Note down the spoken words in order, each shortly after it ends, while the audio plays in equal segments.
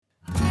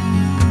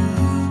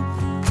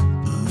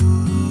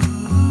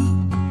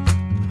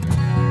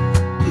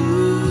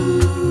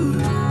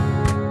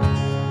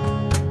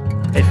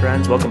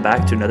friends. Welcome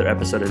back to another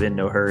episode of In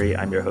No Hurry.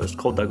 I'm your host,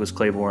 Cole Douglas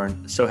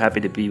Claiborne. So happy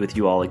to be with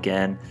you all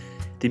again.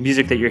 The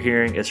music that you're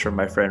hearing is from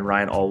my friend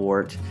Ryan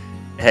Allwart.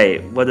 Hey,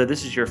 whether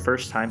this is your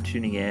first time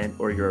tuning in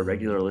or you're a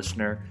regular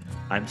listener,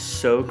 I'm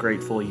so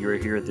grateful you're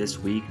here this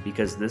week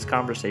because this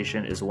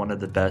conversation is one of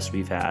the best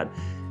we've had.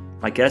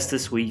 My guest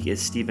this week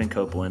is Stephen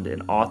Copeland,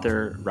 an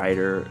author,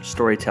 writer,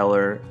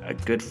 storyteller, a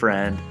good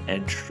friend,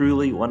 and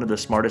truly one of the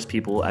smartest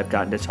people I've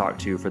gotten to talk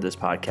to for this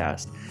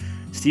podcast.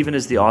 Stephen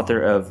is the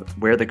author of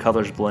Where the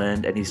Colors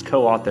Blend, and he's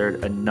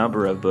co-authored a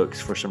number of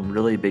books for some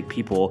really big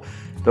people.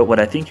 But what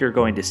I think you're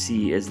going to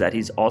see is that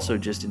he's also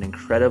just an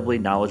incredibly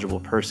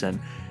knowledgeable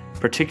person,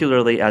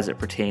 particularly as it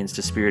pertains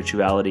to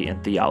spirituality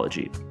and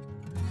theology.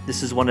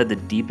 This is one of the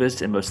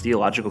deepest and most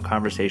theological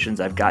conversations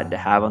I've gotten to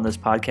have on this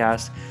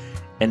podcast.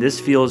 And this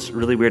feels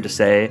really weird to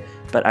say,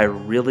 but I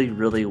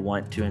really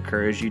want to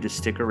encourage you to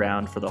stick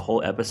around for the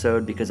whole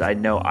episode because I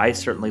know I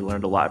certainly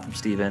learned a lot from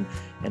Stephen,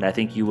 and I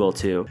think you will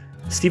too.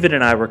 Stephen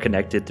and I were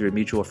connected through a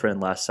mutual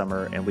friend last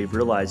summer, and we've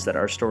realized that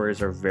our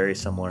stories are very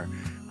similar.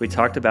 We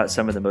talked about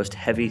some of the most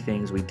heavy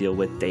things we deal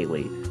with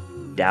daily: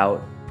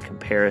 doubt,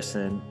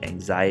 comparison,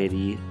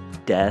 anxiety,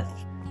 death,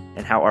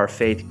 and how our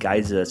faith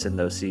guides us in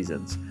those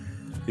seasons.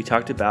 We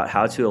talked about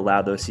how to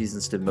allow those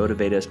seasons to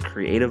motivate us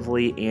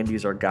creatively and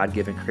use our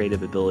God-given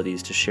creative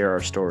abilities to share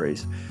our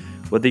stories.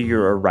 Whether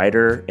you're a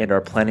writer and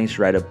are planning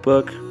to write a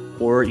book,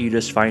 or you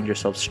just find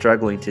yourself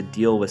struggling to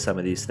deal with some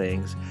of these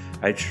things,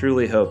 I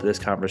truly hope this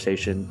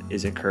conversation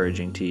is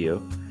encouraging to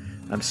you.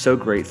 I'm so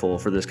grateful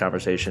for this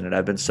conversation, and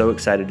I've been so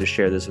excited to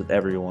share this with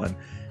everyone.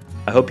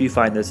 I hope you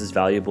find this as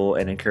valuable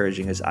and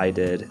encouraging as I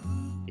did.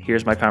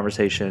 Here's my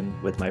conversation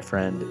with my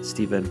friend,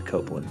 Stephen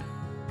Copeland.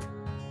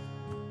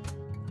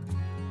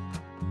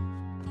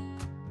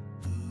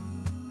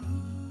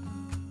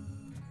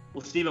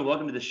 Well, Stephen,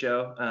 welcome to the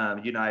show.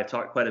 You and I have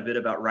talked quite a bit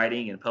about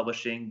writing and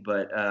publishing,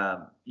 but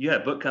you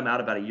had a book come out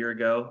about a year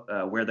ago,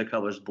 Where the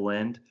Colors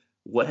Blend.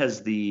 What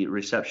has the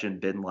reception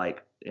been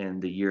like in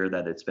the year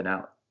that it's been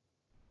out?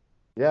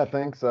 Yeah,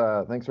 thanks.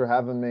 Thanks for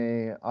having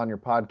me on your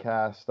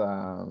podcast.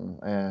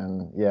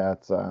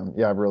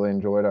 I've really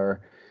enjoyed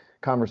our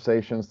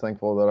conversations.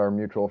 Thankful that our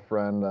mutual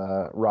friend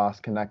Ross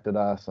connected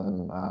us,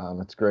 and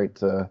it's great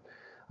to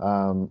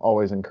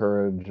always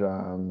encourage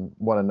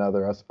one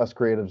another. Us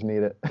creatives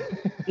need it.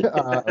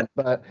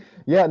 But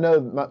yeah,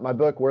 no, my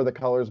book, Where the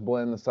Colors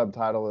Blend, the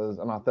subtitle is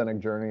An Authentic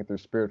Journey Through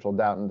Spiritual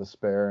Doubt and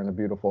Despair and a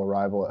Beautiful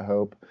Arrival at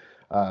Hope.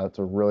 It's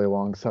a really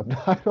long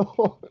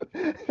subtitle.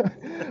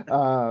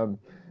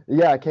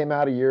 Yeah, it came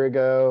out a year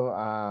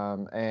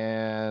ago,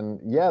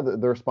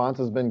 the response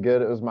has been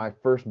good. It was my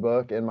first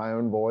book in my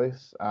own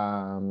voice,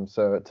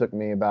 so it took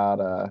me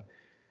about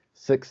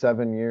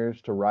 6-7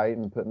 years to write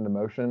and put into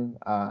motion.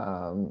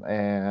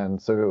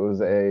 And so it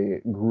was a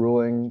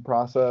grueling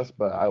process,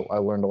 but I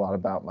learned a lot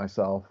about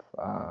myself.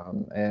 I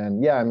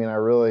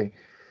really,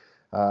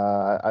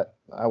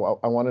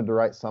 I wanted to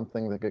write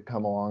something that could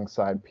come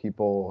alongside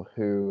people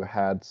who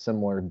had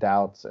similar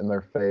doubts in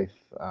their faith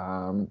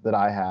that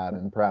I had,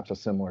 and perhaps a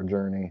similar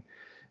journey.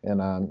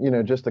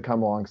 And, just to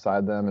come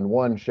alongside them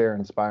and share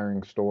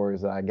inspiring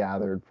stories that I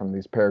gathered from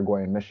these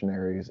Paraguayan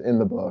missionaries in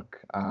the book,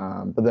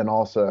 but then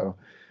also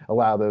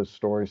allow those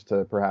stories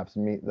to perhaps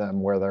meet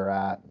them where they're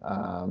at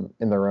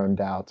in their own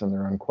doubts and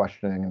their own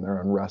questioning and their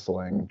own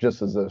wrestling,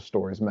 just as those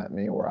stories met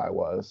me where I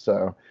was.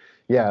 So,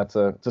 yeah, it's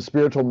a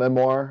spiritual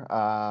memoir.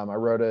 I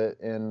wrote it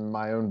in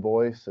my own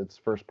voice. It's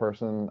first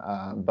person,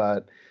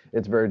 but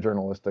it's very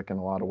journalistic in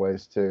a lot of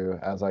ways too,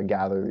 as I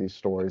gather these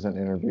stories and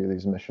interview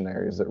these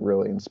missionaries that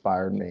really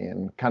inspired me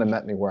and kind of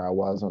met me where I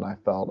was when I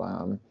felt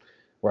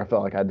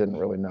like I didn't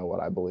really know what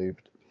I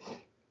believed.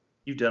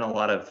 You've done a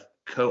lot of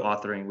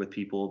co-authoring with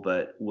people,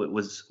 but what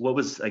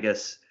was I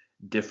guess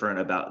different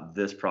about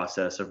this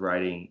process of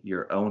writing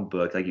your own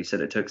book? Like you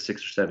said, it took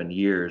 6 or 7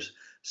 years.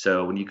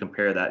 So when you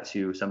compare that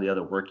to some of the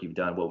other work you've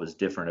done, what was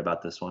different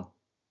about this one?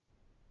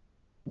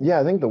 Yeah,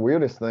 I think the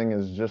weirdest thing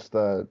is just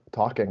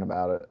talking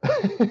about it.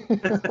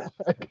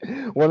 Like,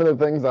 one of the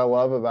things I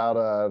love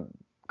about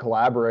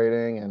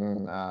collaborating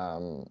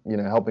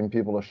and helping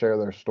people to share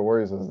their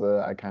stories is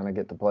that I kind of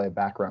get to play a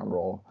background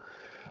role,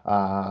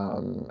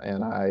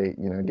 and I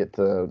get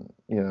to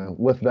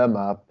lift them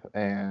up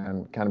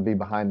and kind of be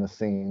behind the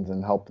scenes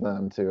and help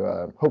them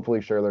to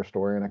hopefully share their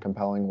story in a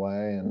compelling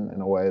way and in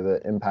a way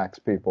that impacts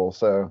people.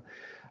 So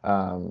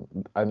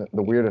the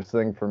weirdest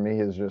thing for me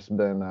has just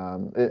been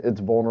it's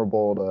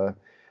vulnerable to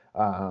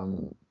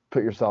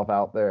put yourself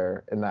out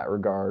there in that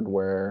regard,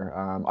 where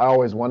I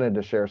always wanted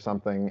to share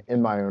something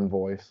in my own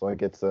voice.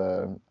 Like it's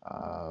a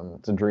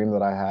dream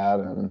that I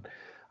had, and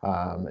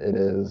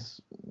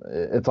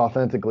it's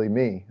authentically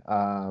me,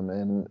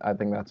 and I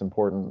think that's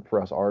important for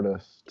us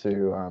artists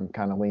to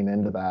kind of lean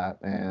into that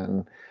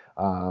and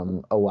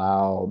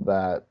allow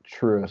that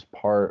truest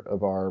part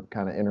of our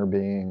kind of inner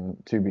being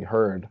to be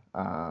heard,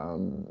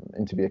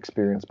 and to be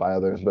experienced by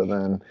others. But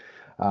then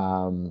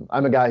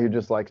I'm a guy who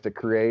just likes to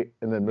create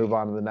and then move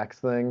on to the next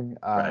thing.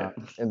 Right.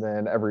 And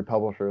then every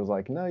publisher was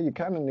like, no, you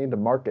kind of need to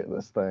market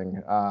this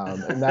thing.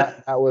 And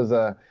that was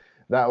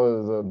that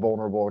was a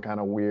vulnerable, kind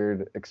of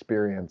weird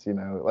experience.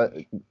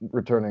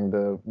 Returning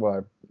to what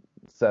I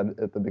said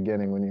at the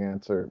beginning when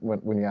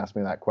you asked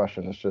me that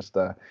question, it's just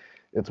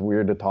it's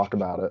weird to talk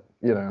about it.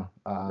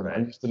 I'm Right.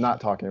 used to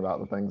not talking about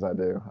the things I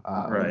do.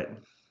 Right.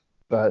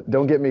 But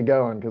don't get me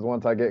going, because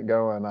once I get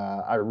going,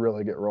 I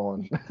really get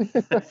rolling.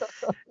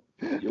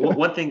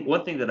 One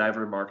thing that I've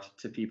remarked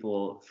to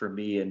people for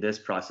me in this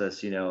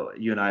process,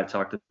 you and I have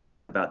talked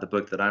about the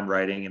book that I'm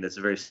writing, and it's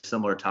a very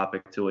similar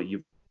topic to what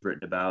you've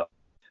written about.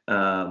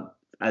 Um,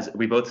 as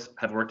we both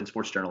have worked in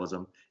sports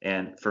journalism,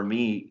 and for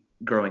me,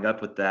 growing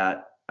up with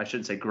that, I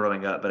shouldn't say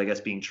growing up, but I guess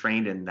being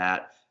trained in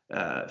that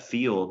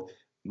field,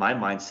 my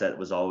mindset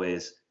was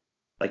always,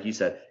 like you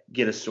said,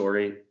 get a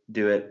story,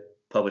 do it,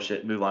 publish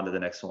it, move on to the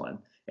next one.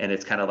 And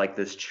it's kind of like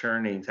this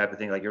churning type of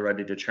thing, like you're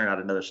ready to churn out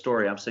another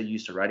story. I'm so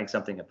used to writing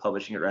something and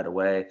publishing it right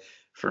away.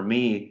 For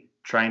me,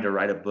 trying to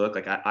write a book,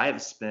 like I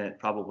have spent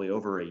probably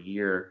over a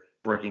year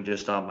working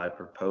just on my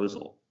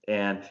proposal.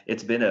 And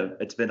it's been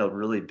a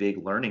really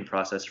big learning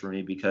process for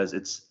me, because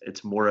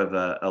it's more of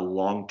a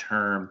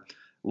long-term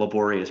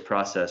laborious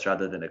process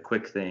rather than a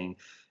quick thing.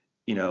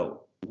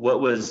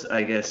 What was,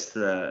 I guess,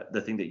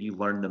 the thing that you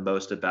learned the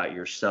most about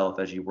yourself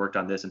as you worked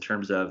on this in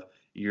terms of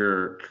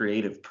your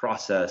creative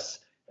process?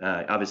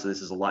 Obviously,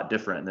 this is a lot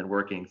different than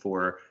working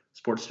for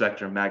Sports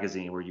Spectrum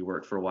magazine, where you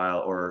worked for a while,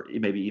 or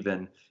maybe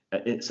even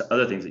it's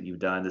other things that you've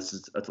done. This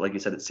is, like you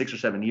said, it's 6 or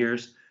 7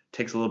 years,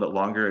 takes a little bit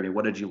longer. I mean,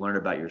 what did you learn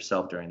about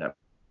yourself during that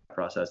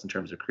process in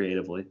terms of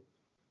creatively?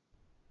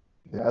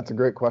 Yeah, that's a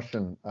great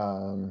question.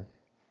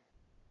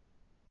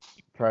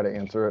 Try to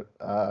answer it.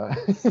 I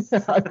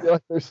feel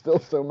like there's still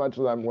so much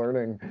that I'm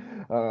learning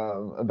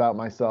about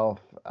myself.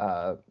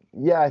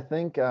 Yeah, I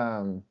think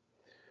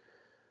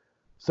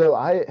so.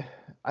 I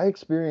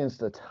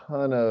experienced a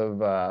ton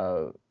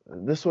of.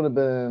 This would have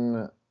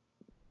been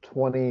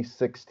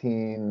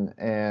 2016,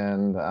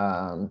 and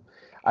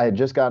I had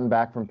just gotten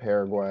back from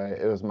Paraguay.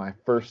 It was my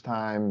first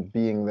time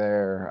being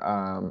there,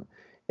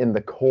 in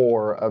the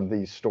core of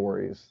these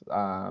stories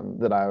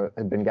that I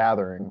had been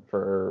gathering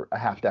for a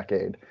half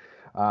decade.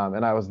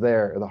 And I was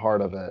there at the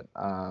heart of it,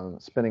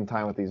 spending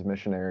time with these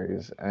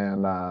missionaries.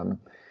 And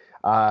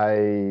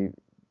I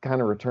kind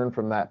of returned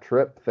from that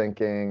trip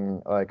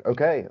thinking, like,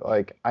 okay,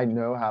 like I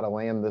know how to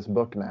land this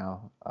book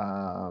now.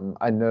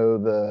 I know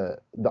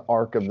the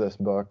arc of this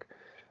book.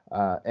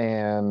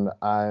 And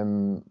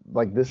I'm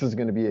like, this is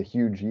going to be a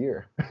huge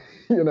year.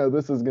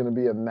 This is going to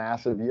be a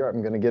massive year.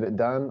 I'm going to get it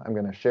done. I'm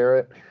going to share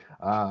it.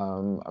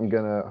 I'm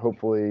going to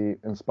hopefully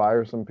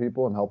inspire some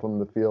people and help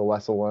them to feel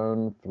less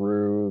alone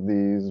through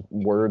these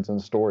words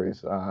and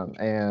stories.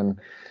 And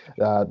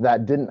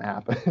that didn't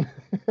happen.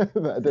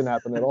 That didn't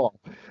happen at all.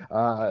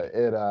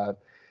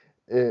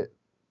 It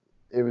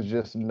it was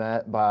just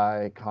met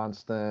by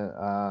constant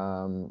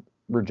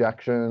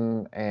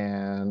rejection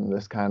and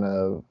this kind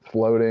of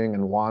floating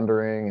and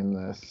wandering and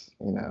this,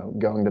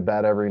 going to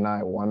bed every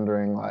night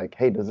wondering like,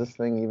 hey, does this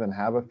thing even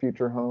have a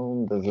future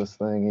home? Does this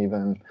thing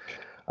even,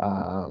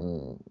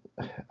 um,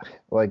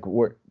 like,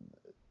 what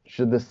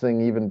should this thing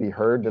even be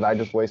heard? Did I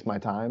just waste my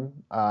time?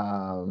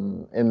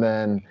 And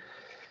then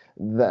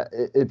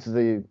it's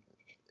the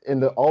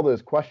all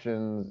those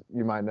questions,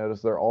 you might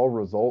notice they're all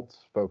results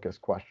focused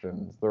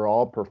questions. They're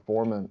all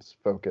performance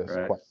focused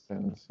Right.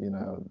 questions,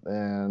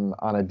 and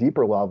on a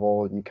deeper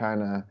level,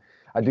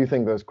 I do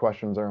think those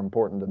questions are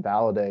important to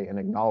validate and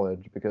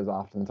acknowledge because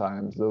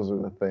oftentimes those are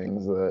the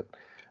things that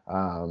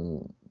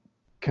um,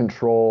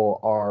 control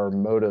our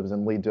motives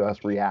and lead to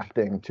us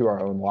reacting to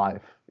our own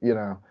life.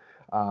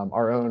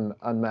 Our own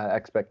unmet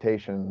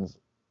expectations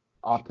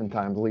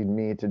oftentimes lead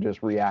me to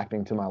just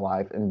reacting to my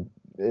life, and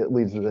it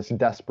leads to this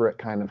desperate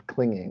kind of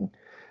clinging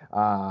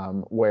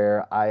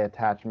where I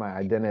attach my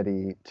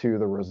identity to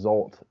the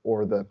result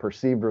or the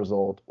perceived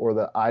result or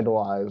the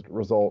idolized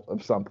result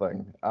of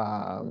something.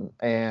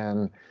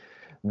 And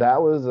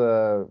that was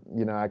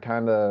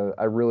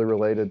I really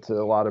related to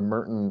a lot of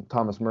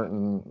Thomas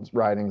Merton's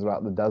writings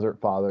about the Desert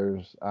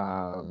Fathers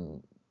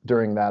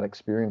during that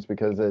experience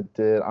because it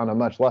did, on a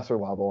much lesser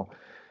level,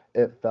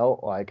 it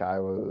felt like I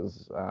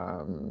was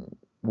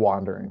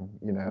wandering,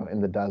 in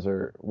the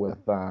desert with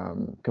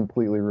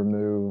completely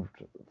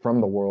removed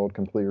from the world,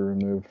 completely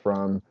removed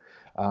from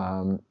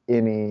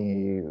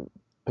any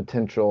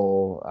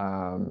potential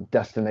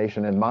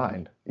destination in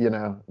mind.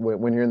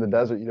 When you're in the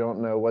desert, you don't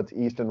know what's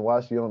east and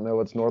west, you don't know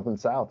what's north and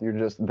south. You're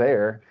just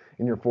there,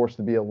 and you're forced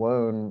to be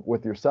alone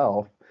with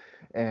yourself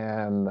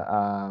and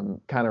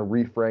kind of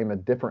reframe a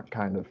different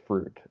kind of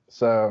fruit.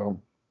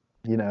 So,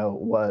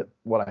 what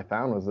I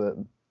found was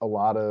that a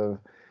lot of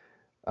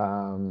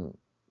um,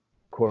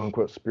 quote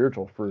unquote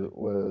spiritual fruit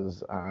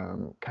was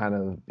kind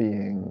of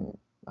being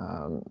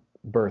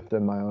birthed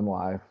in my own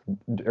life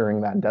during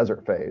that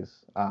desert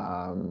phase.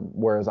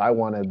 Whereas I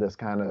wanted this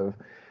kind of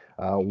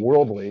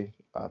worldly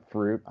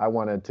fruit. I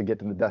wanted to get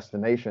to the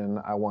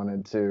destination. I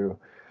wanted to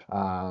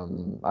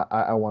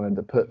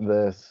put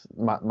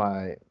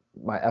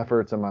my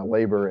efforts and my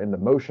labor into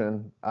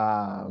motion.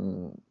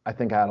 I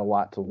think I had a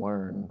lot to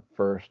learn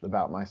first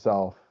about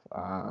myself,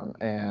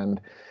 and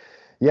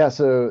Yeah,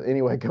 so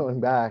anyway, going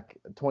back,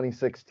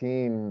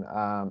 2016,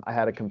 I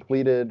had a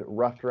completed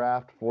rough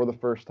draft for the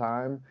first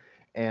time,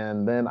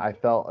 and then I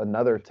felt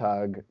another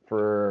tug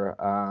for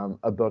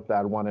a book that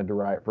I'd wanted to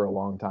write for a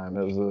long time.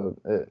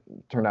 It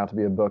turned out to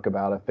be a book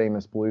about a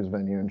famous blues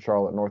venue in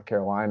Charlotte, North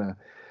Carolina.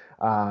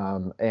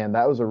 And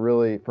that was a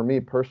really, for me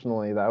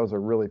personally, that was a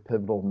really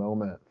pivotal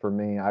moment for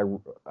me.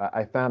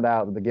 I found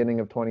out at the beginning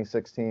of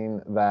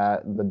 2016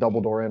 that the Double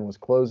Door Inn was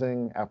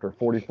closing after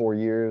 44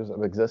 years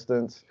of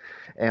existence.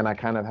 And I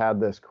kind of had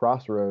this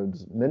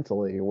crossroads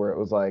mentally where it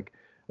was like,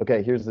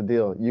 okay, here's the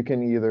deal. You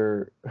can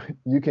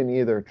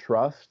either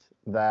trust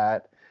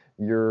that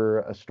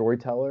you're a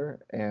storyteller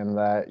and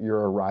that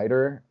you're a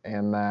writer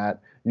and that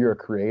you're a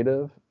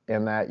creative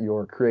and that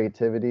your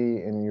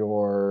creativity in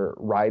your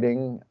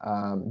writing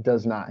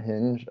does not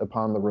hinge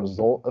upon the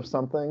result of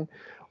something,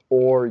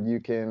 or you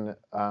can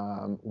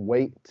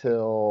wait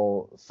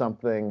till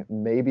something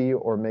maybe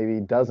or maybe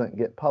doesn't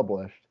get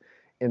published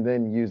and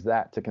then use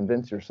that to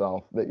convince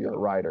yourself that you're a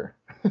writer.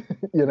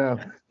 you know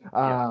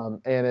Yeah.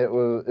 and it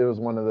was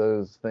one of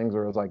those things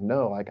where it was like,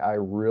 no, like I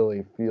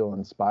really feel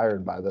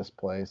inspired by this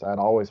place. I'd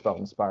always felt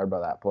inspired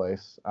by that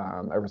place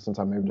ever since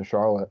I moved to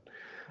Charlotte,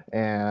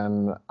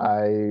 and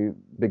I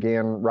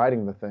began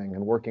writing the thing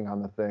and working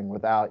on the thing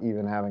without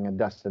even having a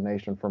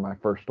destination for my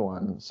first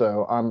one.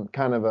 So I'm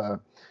kind of a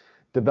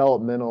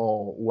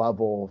developmental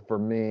level for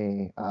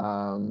me.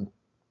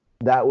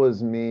 That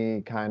was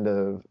me kind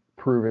of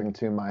proving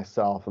to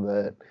myself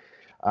that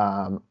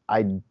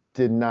I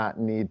did not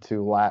need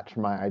to latch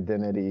my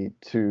identity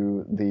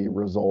to the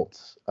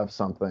results of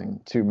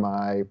something, to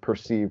my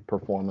perceived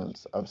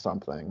performance of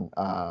something,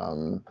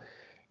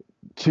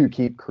 to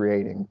keep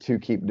creating, to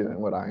keep doing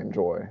what I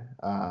enjoy.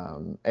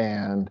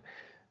 And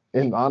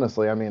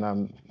honestly, I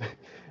mean,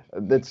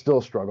 it's still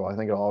a struggle. I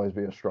think it'll always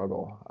be a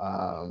struggle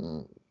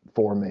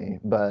for me.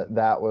 But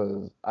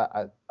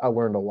I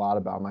learned a lot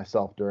about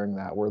myself during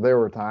that, where there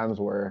were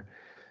times where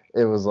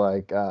it was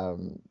like,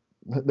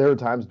 there were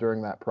times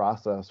during that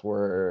process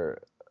where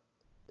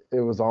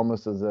it was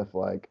almost as if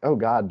like, oh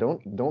God,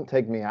 don't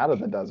take me out of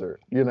the desert,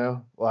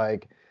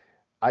 like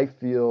I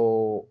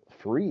feel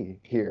free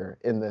here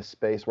in this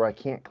space where I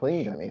can't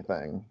cling to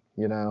anything.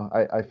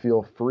 I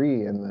feel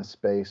free in this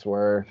space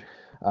where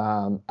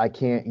I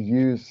can't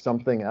use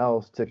something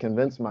else to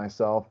convince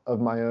myself of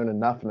my own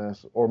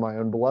enoughness or my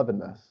own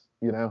belovedness.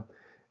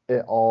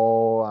 It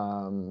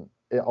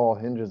all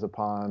hinges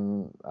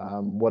upon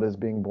what is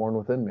being born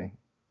within me.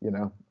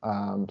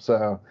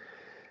 So,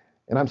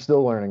 and I'm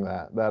still learning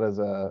that. That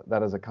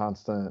is a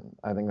constant.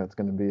 I think that's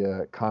going to be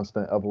a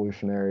constant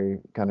evolutionary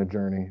kind of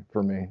journey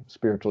for me,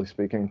 spiritually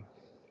speaking.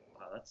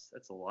 Wow,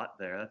 that's a lot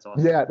there. That's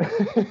awesome. Yeah,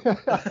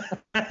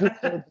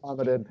 just word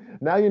vomited.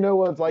 Now you know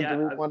what it's like to Yeah.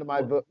 read one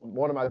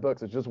of my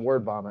books. It's just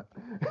word vomit.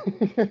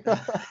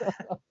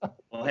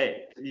 Well,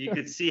 hey, you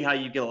could see how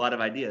you get a lot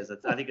of ideas.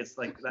 I think it's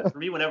like that for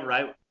me. When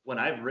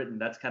I've written,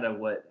 that's kind of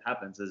what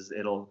happens. Is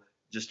it'll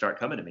just start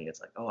coming to me. It's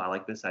like, oh, I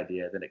like this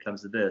idea. Then it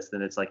comes to this.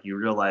 Then it's like you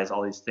realize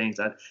all these things.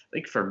 I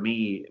think for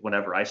me,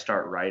 whenever I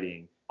start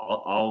writing,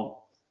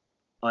 I'll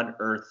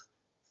unearth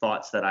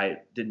thoughts that I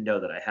didn't know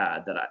that I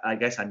had. That I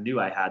guess I knew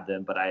I had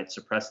them, but I had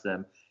suppressed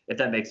them. If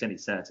that makes any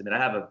sense. I mean, I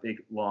have a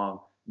big long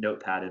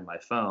notepad in my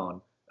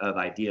phone of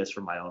ideas for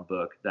my own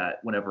book that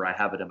whenever I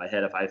have it in my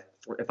head,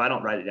 if I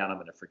don't write it down, I'm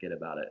going to forget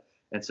about it.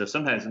 And so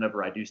sometimes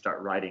whenever I do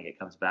start writing, it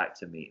comes back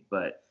to me.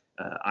 But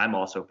I'm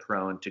also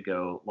prone to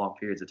go long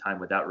periods of time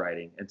without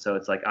writing. And so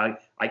it's like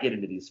I get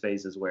into these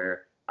phases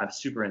where I'm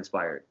super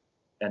inspired,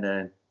 and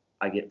then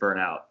I get burnt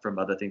out from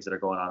other things that are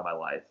going on in my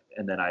life,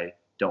 and then I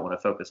don't want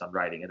to focus on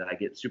writing, and then I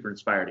get super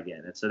inspired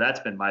again. And so that's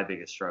been my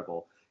biggest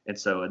struggle. And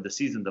so in the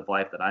season of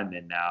life that I'm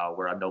in now,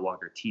 where I'm no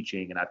longer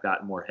teaching and I've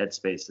got more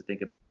headspace to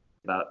think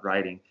about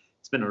writing,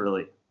 it's been a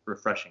really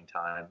refreshing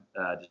time,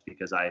 just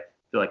because I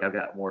feel like I've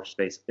got more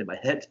space in my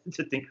head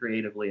to think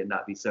creatively and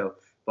not be so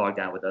bogged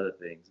down with other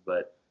things.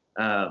 But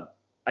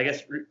I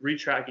guess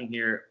retracking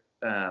here,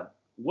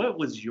 what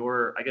was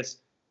your, I guess,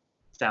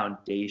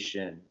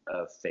 foundation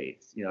of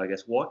faith? I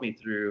guess walk me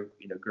through,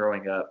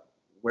 growing up,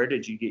 where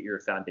did you get your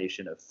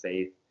foundation of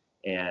faith,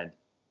 and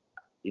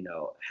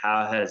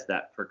how has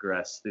that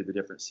progressed through the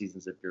different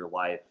seasons of your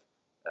life,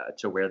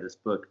 to where this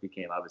book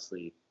became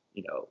obviously,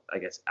 I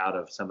guess out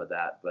of some of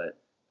that, but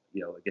I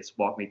guess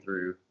walk me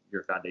through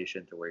your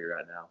foundation to where you're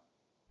at now.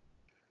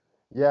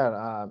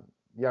 Yeah,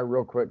 yeah.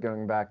 Real quick,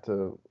 going back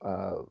to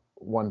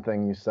one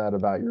thing you said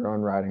about your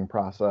own writing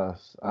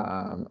process.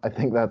 I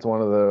think that's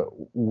one of the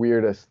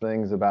weirdest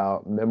things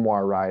about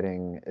memoir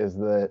writing is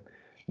that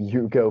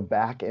you go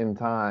back in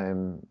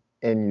time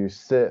and you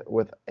sit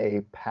with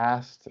a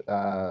past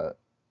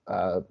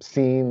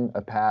scene,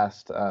 a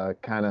past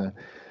kind of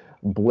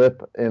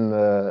blip in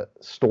the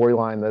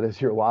storyline that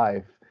is your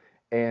life.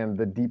 And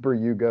the deeper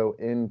you go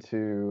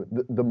into,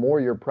 the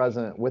more you're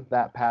present with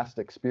that past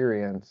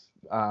experience,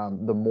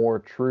 the more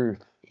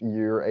truth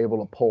you're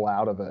able to pull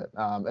out of it.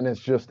 And it's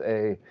just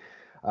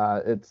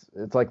it's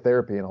like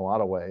therapy in a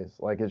lot of ways.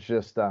 Like it's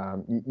just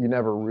you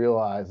never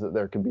realize that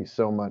there could be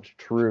so much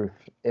truth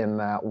in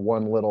that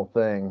one little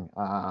thing,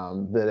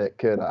 that it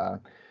could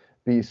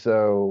be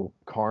so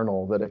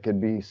carnal, that it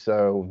could be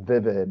so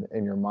vivid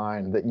in your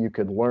mind, that you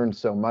could learn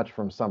so much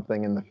from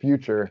something in the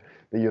future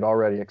that you'd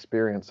already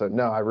experienced. So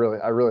no, I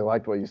really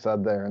liked what you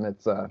said there, and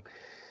it's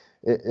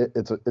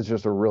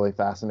just a really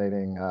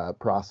fascinating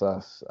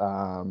process,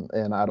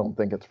 and I don't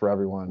think it's for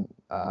everyone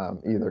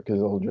either, because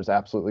it'll just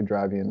absolutely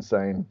drive you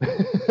insane.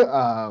 That's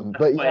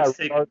But why yeah, it's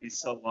taken me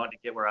so long to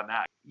get where I'm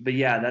at. But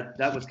yeah,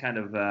 that was kind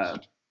of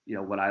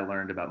what I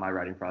learned about my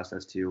writing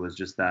process too, was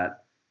just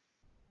that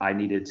I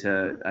need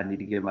to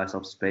give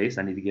myself space.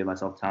 I need to give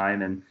myself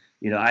time. And,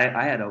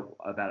 I had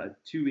about a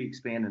 2 week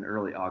span in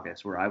early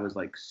August where I was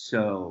like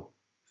so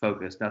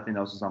focused. Nothing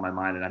else was on my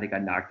mind. And I think I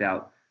knocked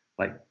out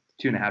like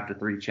 2.5 to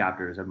 3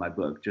 chapters of my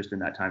book just in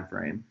that time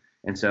frame.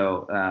 And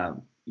so,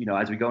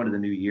 as we go into the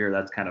new year,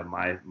 that's kind of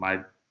my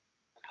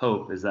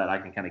hope, is that I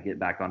can kind of get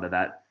back onto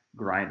that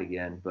grind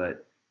again.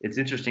 But it's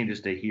interesting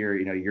just to hear,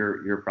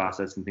 your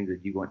process and things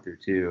that you went through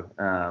too.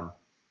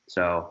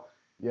 So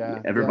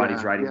yeah,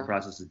 everybody's writing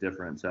process is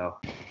different. So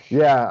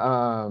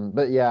yeah,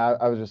 but yeah,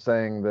 I was just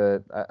saying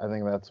that I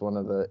think that's one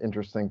of the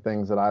interesting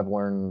things that I've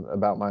learned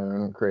about my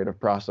own creative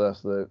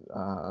process, that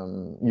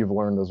you've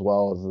learned as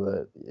well, is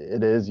that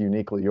it is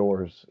uniquely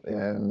yours,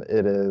 and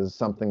it is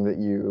something that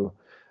you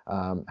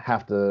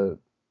have to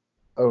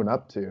own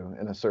up to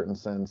in a certain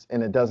sense,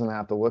 and it doesn't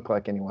have to look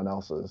like anyone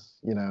else's.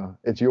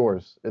 It's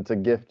yours. It's a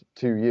gift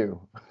to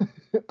you.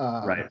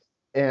 um, right,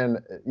 and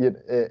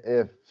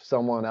if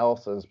someone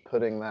else is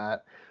putting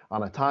that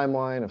on a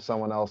timeline, if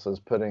someone else is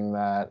putting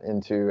that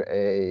into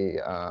a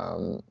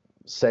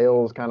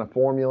sales kind of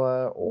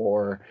formula,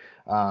 or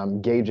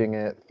gauging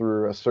it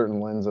through a certain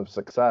lens of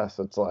success,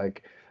 it's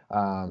like,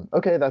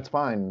 okay, that's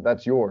fine,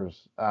 that's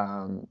yours,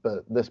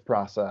 but this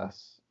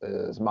process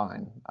is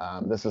mine.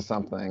 This is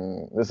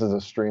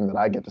a stream that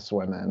I get to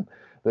swim in.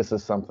 This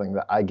is something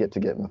that I get to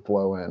get in the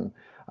flow in,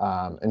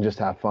 and just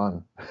have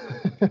fun.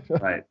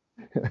 right,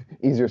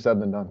 Easier said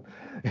than done.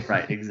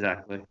 right,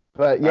 exactly.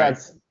 But All yeah,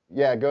 right,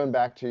 yeah, going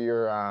back to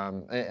your,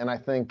 and I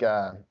think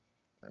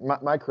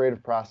my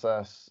creative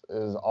process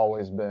has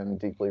always been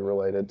deeply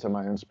related to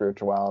my own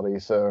spirituality.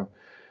 So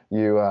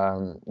you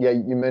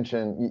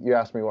mentioned, you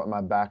asked me what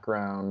my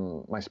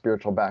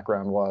spiritual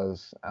background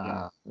was,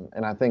 yeah,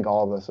 and I think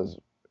all of this is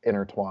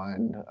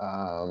intertwined.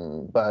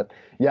 But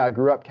yeah, I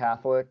grew up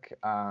Catholic.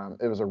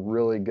 It was a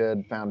really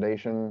good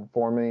foundation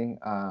for me.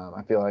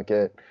 I feel like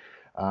it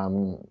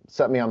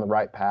set me on the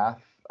right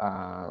path.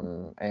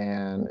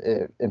 And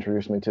it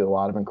introduced me to a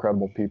lot of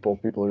incredible people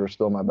who are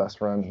still my best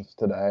friends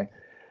today.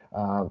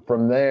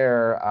 From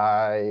there,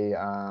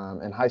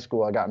 in high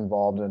school, I got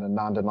involved in a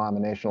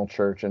non-denominational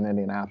church in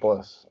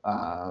Indianapolis,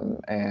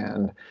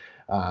 and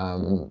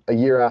a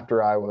year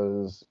after I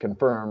was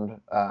confirmed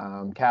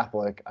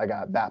Catholic, I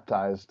got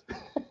baptized.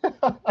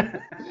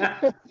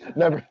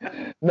 never,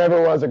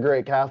 never was a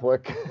great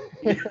Catholic.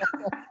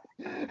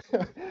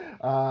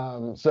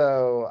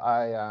 So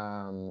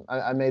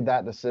I made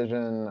that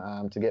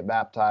decision to get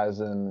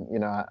baptized, and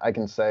I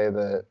can say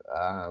that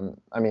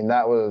I mean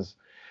that was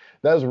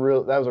a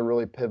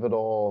really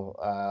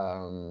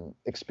pivotal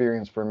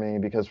experience for me,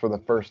 because for the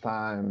first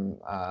time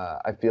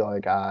I feel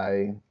like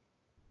I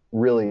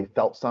really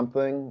felt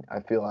something. I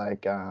feel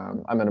like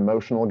I'm an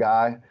emotional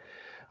guy.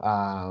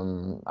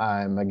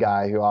 I'm a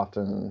guy who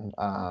often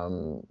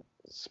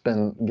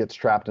gets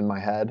trapped in my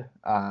head,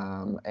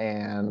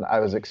 and I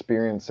was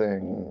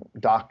experiencing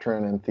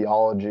doctrine and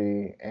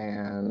theology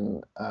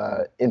and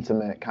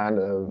intimate kind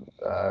of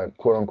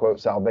quote unquote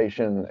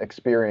salvation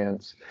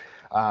experience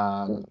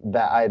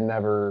that I had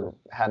never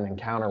had an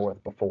encounter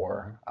with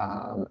before,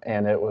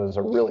 and it was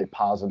a really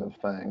positive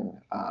thing.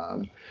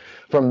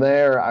 From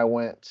there, I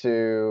went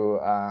to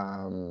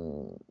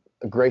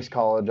Grace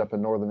College up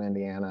in northern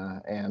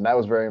Indiana, and that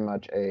was very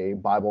much a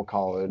Bible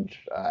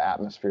college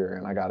atmosphere,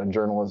 and I got a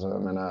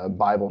journalism and a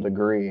Bible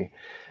degree.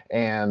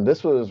 And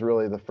this was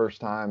really the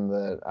first time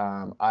that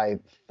I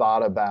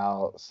thought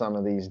about some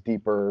of these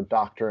deeper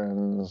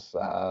doctrines,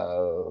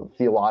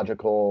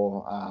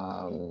 theological,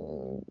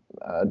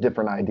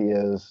 different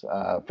ideas.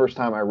 First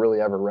time I really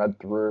ever read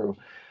through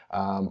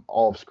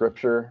all of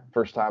Scripture.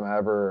 First time I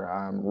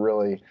ever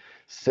really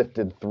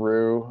sifted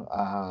through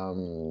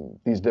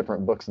these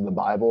different books of the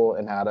Bible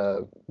and had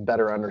a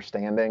better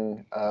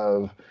understanding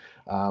of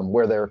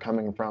where they were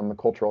coming from, the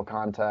cultural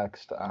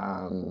context.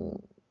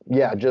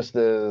 Yeah, just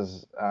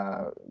as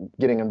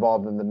getting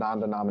involved in the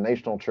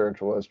non-denominational church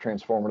was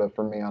transformative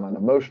for me on an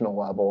emotional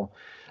level,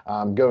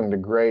 going to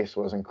Grace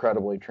was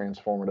incredibly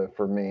transformative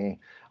for me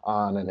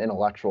on an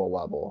intellectual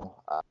level.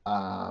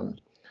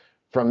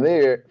 From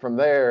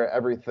there,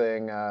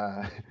 everything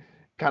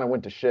kind of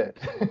went to shit.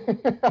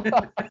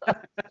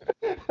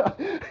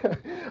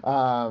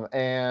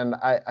 And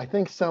I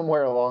think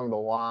somewhere along the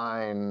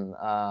line,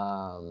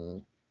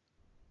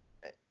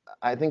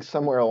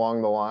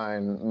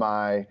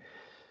 my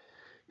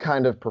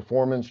kind of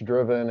performance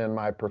driven and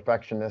my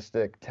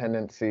perfectionistic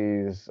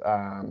tendencies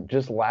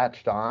just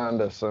latched on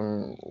to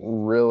some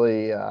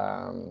really,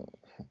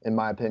 in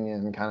my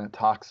opinion, kind of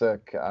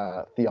toxic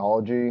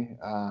theology.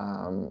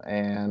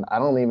 And I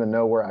don't even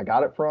know where I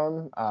got it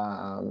from.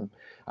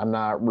 I'm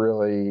not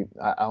really,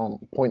 I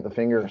don't point the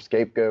finger or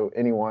scapegoat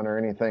anyone or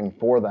anything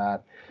for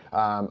that.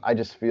 I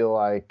just feel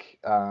like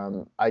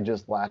I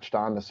just latched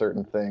on to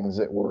certain things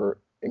that were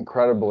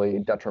incredibly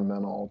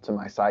detrimental to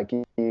my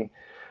psyche.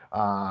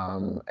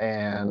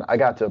 And I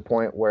got to a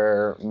point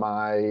where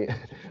my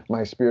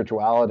my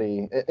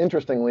spirituality,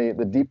 interestingly,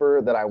 the deeper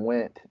that I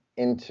went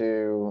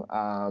into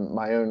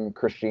my own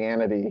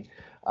Christianity,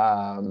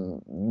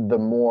 the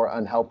more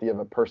unhealthy of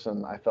a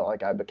person I felt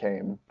like I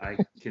became. I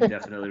can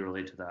definitely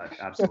relate to that.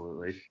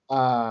 Absolutely.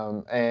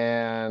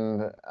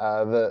 And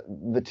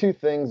the two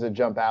things that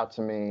jump out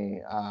to me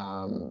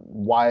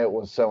why it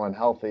was so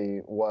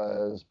unhealthy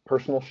was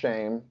personal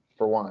shame,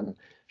 for one.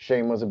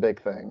 Shame was a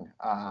big thing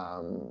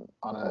on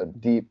a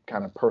deep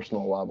kind of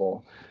personal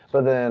level,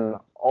 but then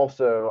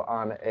also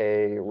on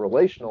a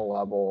relational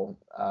level,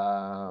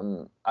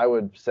 I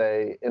would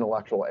say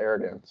intellectual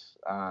arrogance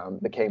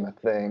became a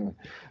thing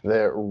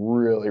that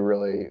really,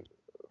 really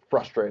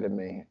frustrated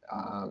me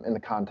in the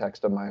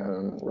context of my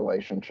own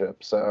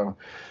relationship. So,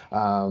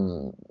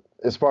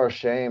 as far as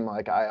shame,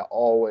 like I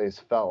always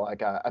felt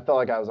like I felt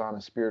like I was on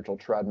a spiritual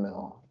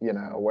treadmill,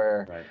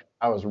 where Right.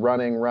 I was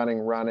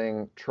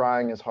running,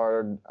 trying as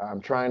hard,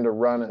 trying to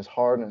run as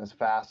hard and as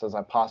fast as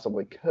I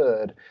possibly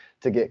could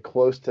to get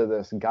close to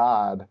this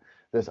God,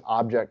 this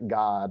object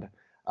God,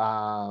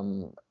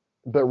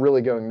 but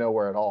really going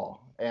nowhere at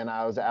all. And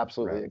I was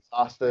absolutely Right.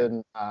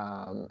 exhausted.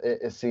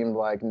 It seemed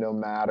like no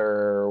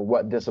matter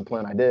what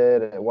discipline I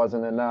did, it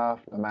wasn't enough.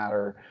 No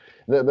matter,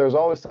 there's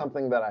always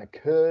something that I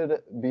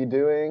could be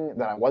doing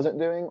that I wasn't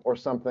doing, or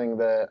something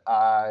that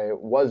I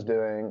was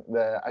doing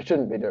that I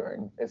shouldn't be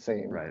doing, it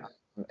seemed. Right.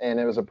 And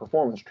it was a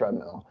performance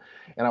treadmill,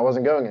 and I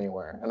wasn't going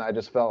anywhere. And I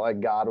just felt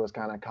like God was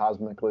kind of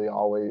cosmically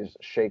always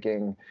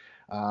shaking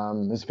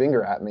his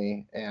finger at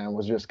me and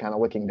was just kind of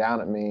looking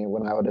down at me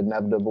when I would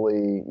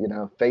inevitably,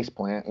 face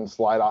plant and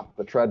slide off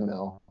the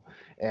treadmill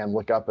and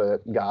look up at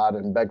God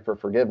and beg for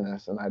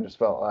forgiveness. And I just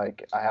felt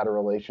like I had a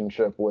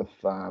relationship with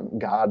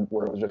God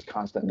where it was just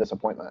constant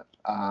disappointment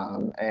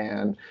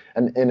and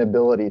an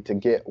inability to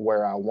get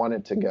where I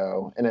wanted to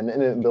go, and an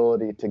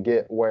inability to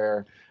get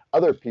where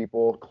other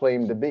people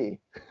claim to be.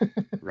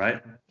 Right.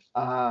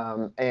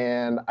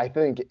 And I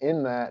think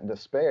in that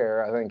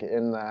despair, I think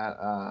in that,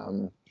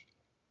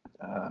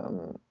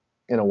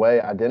 in a way,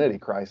 identity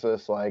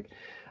crisis, like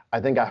I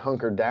think I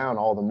hunkered down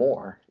all the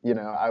more.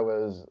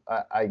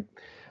 I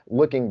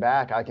looking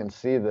back, I can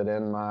see that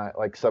in my,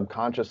 like,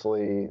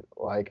 subconsciously,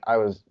 like I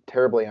was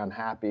terribly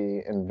unhappy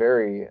and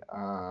very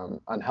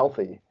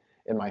unhealthy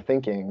in my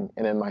thinking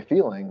and in my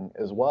feeling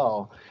as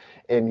well.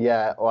 And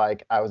yet,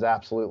 like, I was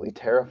absolutely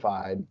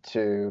terrified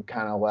to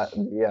kind of let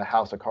the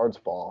house of cards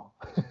fall.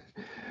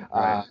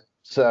 Right.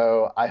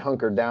 So I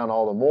hunkered down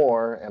all the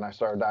more, and I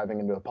started diving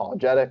into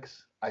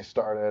apologetics. I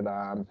started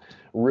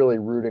really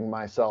rooting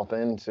myself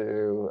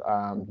into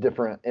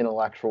different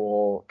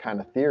intellectual kind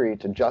of theory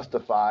to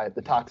justify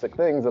the toxic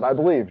things that I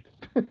believed.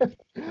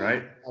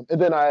 Right. And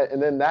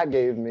then that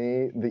gave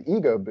me the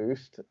ego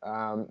boost.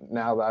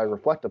 Now that I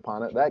reflect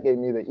upon it, that gave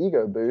me the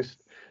ego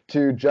boost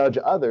to judge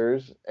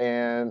others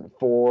and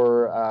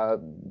for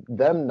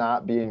them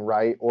not being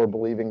right or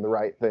believing the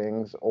right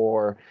things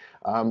or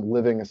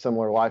living a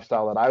similar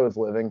lifestyle that I was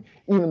living,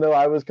 even though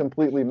I was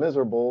completely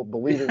miserable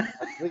believing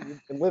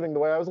and living the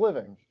way I was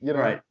living.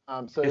 Right.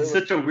 So It's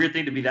such a weird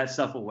thing to be that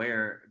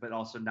self-aware, but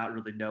also not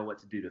really know what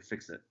to do to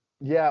fix it.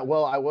 yeah,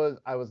 well, I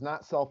was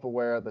not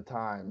self-aware at the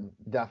time,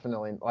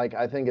 definitely. Like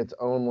I think it's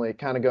only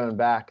kind of going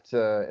back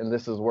to, and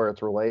this is where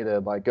it's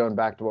related, like going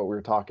back to what we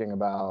were talking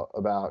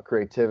about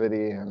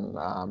creativity and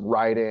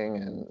writing,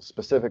 and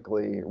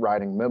specifically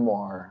writing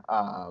memoir.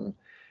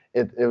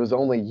 It was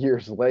only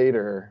years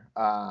later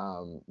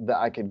that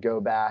I could go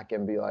back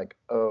and be like,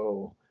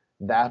 oh,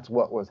 that's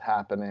what was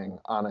happening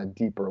on a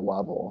deeper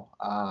level.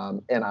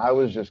 And I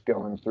was just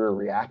going through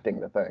reacting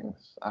to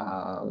things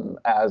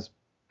as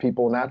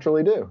people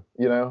naturally do.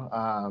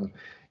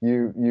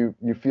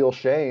 You feel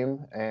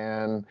shame,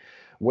 and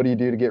what do you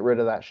do to get rid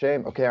of that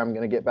shame? Okay, I'm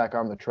going to get back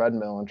on the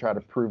treadmill and try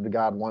to prove to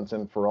God once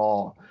and for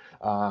all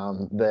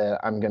that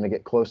I'm going to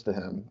get close to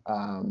Him.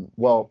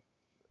 Well,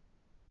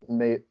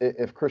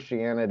 if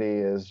Christianity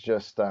is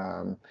just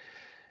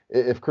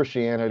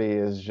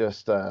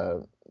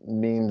a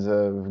means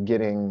of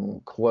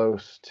getting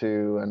close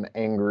to an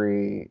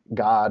angry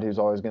God who's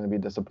always going to be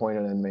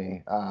disappointed in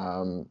me,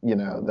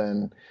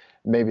 then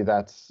maybe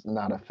that's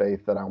not a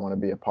faith that I want to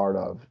be a part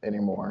of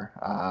anymore.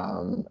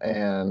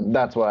 And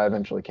that's what I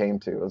eventually came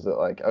to, is that,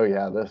 like, oh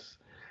yeah, this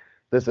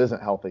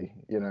isn't healthy.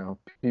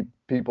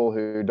 People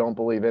who don't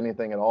believe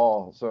anything at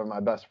all. Some of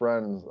my best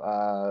friends,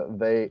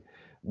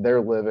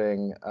 they're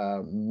living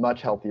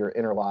much healthier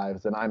inner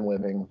lives than I'm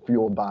living,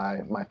 fueled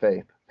by my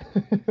faith.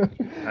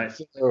 Right.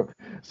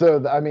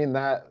 So I mean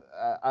that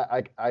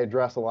I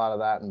address a lot of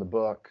that in the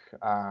book,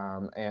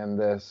 and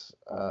this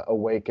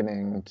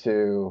awakening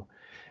to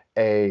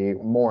a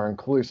more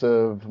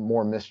inclusive,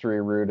 more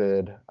mystery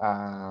rooted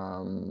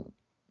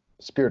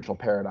spiritual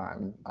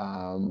paradigm,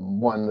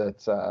 one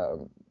that's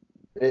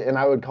and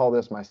I would call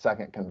this my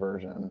second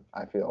conversion.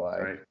 I feel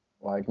Right.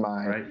 like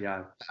my Right.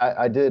 Yeah.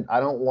 I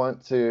don't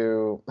want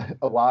to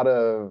a lot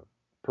of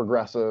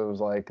progressives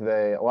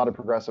a lot of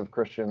progressive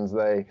Christians,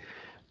 they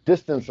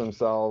distance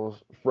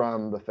themselves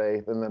from the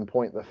faith and then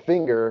point the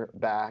finger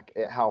back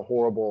at how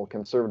horrible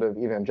conservative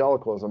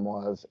evangelicalism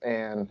was.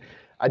 And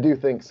I do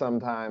think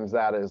sometimes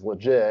that is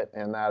legit,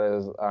 and that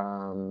is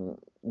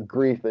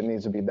grief that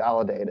needs to be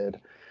validated.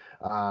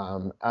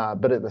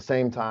 But at the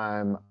same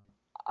time,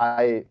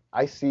 I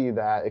see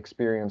that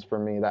experience for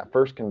me, that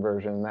first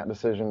conversion, that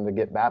decision to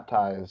get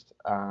baptized,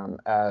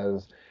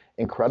 as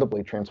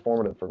incredibly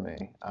transformative for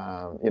me.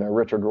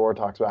 Richard Rohr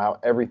talks about how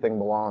everything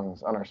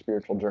belongs on our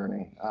spiritual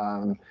journey,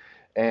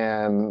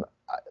 and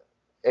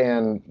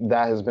and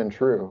that has been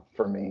true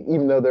for me.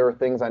 Even though there were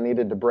things I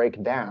needed to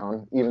break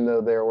down, even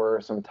though there were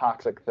some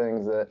toxic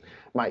things that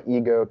my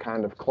ego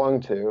kind of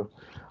clung to,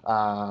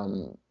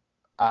 um,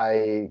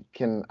 I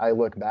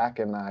look back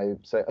and I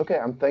say, okay,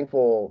 I'm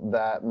thankful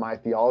that my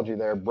theology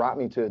there brought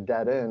me to a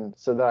dead end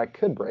so that I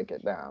could break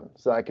it down,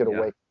 so I could Yeah.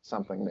 awaken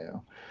something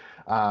new.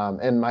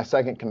 And my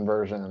second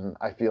conversion,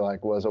 I feel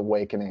like, was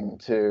awakening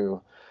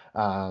to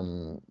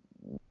um,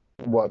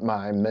 what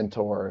my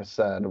mentor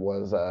said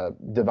was a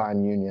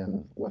divine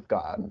union with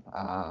God,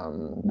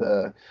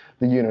 the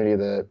unity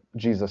that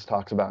Jesus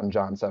talks about in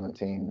John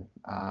 17,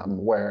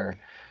 where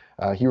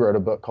he wrote a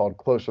book called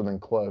Closer Than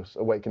Close: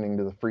 Awakening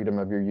to the Freedom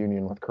of Your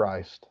Union with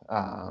Christ.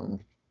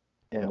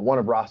 One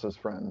of Ross's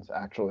friends,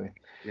 actually.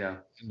 Yeah.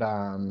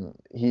 And,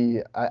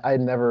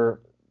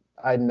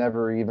 I'd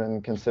never even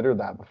considered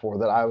that before,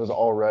 that I was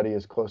already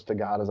as close to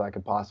God as I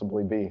could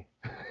possibly be.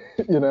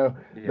 That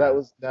Yeah.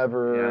 was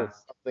never Yeah.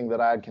 something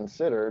that I had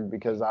considered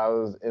because I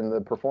was in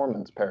the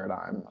performance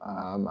paradigm.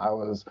 I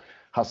was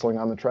hustling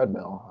on the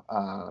treadmill.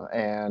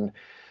 And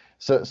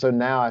so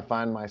now I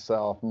find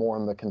myself more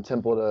in the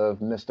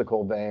contemplative,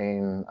 mystical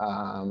vein.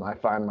 I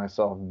find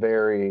myself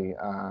very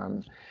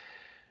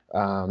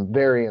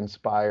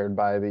inspired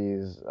by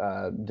these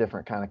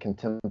different kind of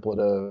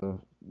contemplative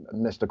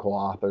mystical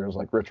authors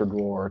like Richard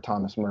Rohr,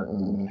 Thomas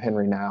Merton,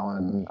 Henry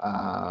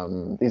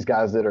Nouwen, these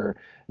guys that are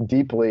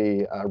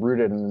deeply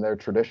rooted in their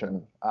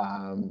tradition,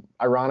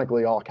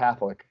 ironically all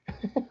Catholic.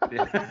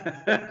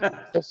 Yeah.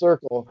 Full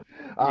circle.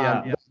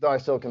 Yeah. Though I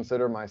still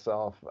consider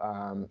myself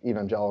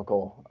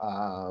evangelical,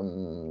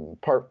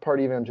 part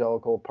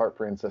evangelical, part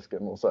Franciscan,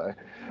 we'll say.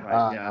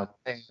 Right. Yeah.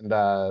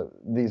 And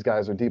these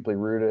guys are deeply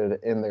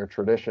rooted in their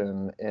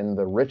tradition, in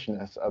the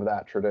richness of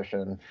that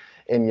tradition,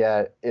 and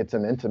yet it's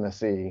an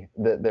intimacy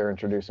that they're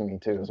introducing me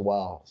to as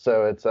well.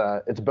 So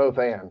it's both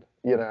and.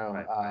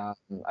 Right. Right.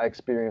 I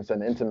experienced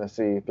an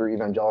intimacy through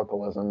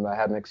evangelicalism that I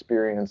hadn't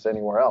experienced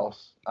anywhere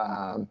else.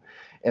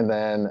 And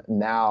then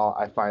now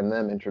I find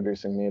them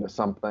introducing me to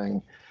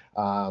something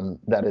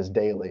that is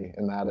daily,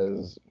 and that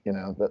is,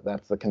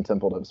 that's the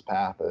contemplative's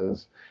path,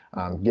 is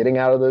getting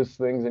out of those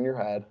things in your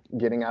head,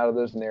 getting out of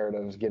those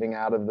narratives, getting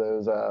out of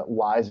those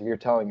lies that you're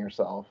telling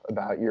yourself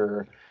about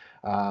your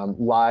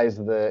lies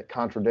that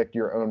contradict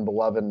your own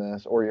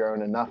belovedness or your own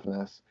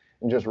enoughness,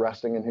 and just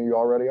resting in who you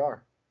already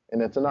are, and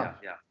it's enough.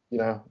 Yeah.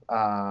 Yeah.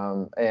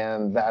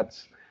 And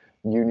that's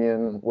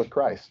union with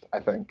Christ, I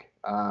think.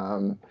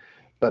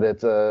 But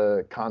it's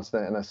a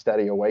constant and a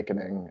steady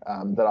awakening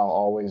that I'll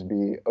always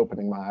be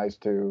opening my eyes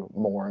to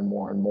more and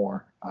more and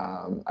more,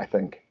 I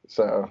think.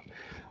 So,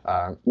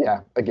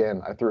 yeah,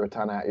 again, I threw a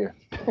ton at you.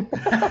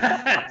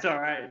 It's all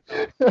right.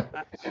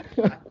 I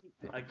think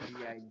like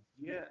the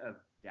idea of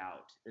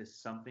doubt is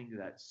something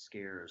that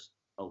scares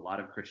a lot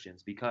of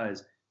Christians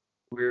because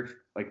we're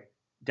like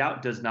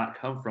doubt does not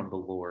come from the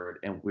Lord,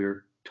 and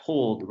we're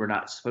told we're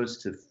not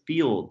supposed to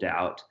feel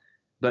doubt.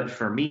 But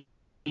for me,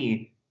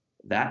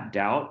 that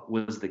doubt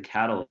was the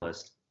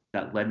catalyst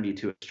that led me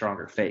to a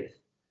stronger faith.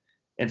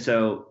 And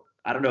so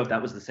I don't know if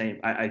that was the same.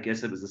 I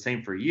guess it was the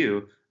same for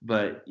you,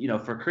 but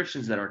for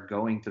Christians that are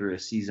going through a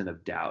season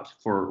of doubt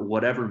for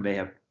whatever may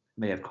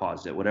have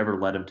caused it,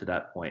 whatever led them to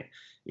that point,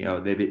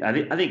 maybe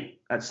I think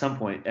at some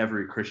point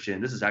every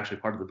Christian. This is actually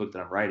part of the book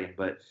that I'm writing,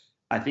 but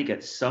I think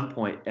at some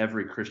point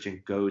every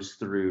Christian goes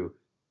through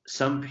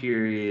some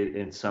period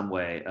in some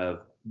way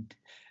of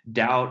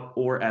doubt,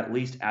 or at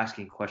least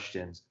asking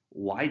questions.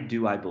 Why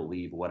do I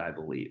believe what I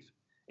believe?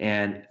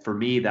 And for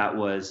me, that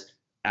was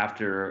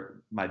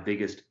after my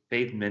biggest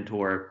faith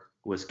mentor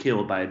was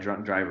killed by a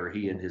drunk driver,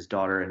 he and his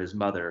daughter and his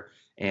mother.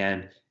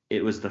 And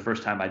it was the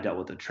first time I dealt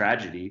with a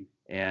tragedy.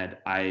 And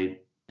I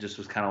just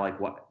was kind of like,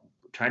 what?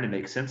 Trying to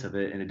make sense of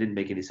it, and it didn't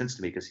make any sense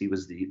to me because he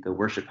was the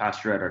worship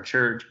pastor at our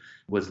church,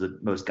 was the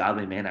most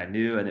godly man I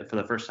knew, and for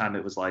the first time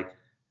it was like,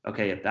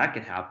 okay, if that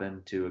could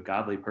happen to a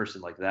godly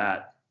person like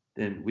that,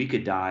 then we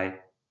could die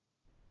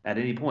at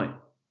any point.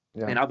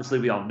 Yeah. And obviously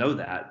we all know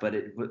that, but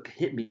it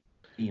hit me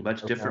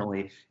much Okay.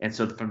 differently. And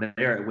so from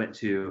there it went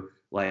to,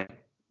 like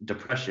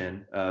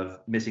depression of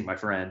missing my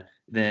friend,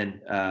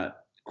 then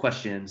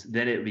questions.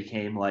 Then it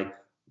became like,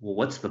 well,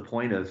 what's the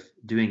point of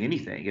doing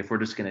anything if we're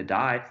just going to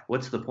die?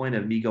 What's the point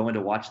of me going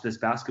to watch this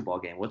basketball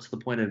game? What's the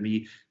point of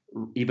me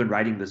even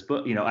writing this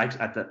book?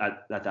 At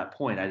that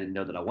point, I didn't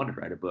know that I wanted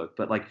to write a book,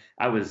 but like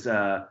I was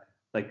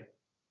like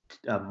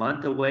a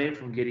month away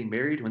from getting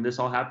married when this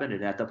all happened,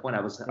 and at that point,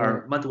 I was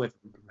or a month away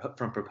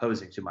from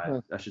proposing to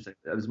my. I should say,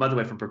 I was a month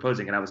away from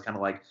proposing, and I was kind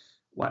of like,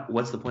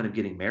 what's the point of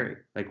getting married?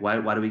 Like, why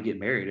do we get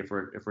married if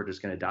we're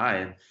just going to die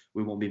and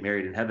we won't be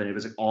married in heaven? It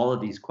was like all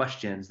of these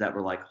questions that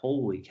were like,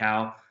 holy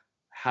cow,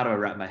 how do I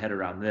wrap my head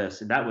around this?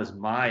 And that was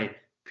my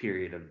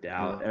period of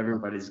doubt.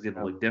 Everybody's going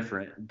to look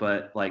different,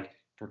 but like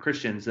for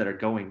Christians that are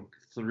going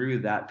through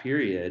that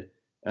period,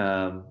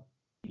 I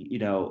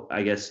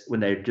guess when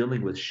they're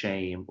dealing with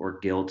shame or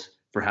guilt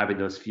for having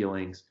those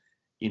feelings,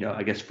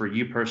 I guess for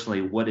you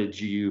personally, what did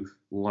you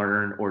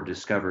learn or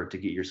discover to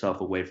get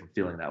yourself away from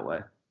feeling that way?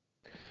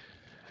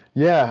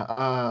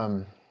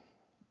 Yeah.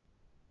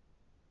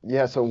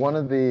 Yeah, so one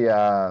of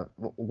the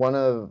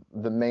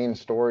main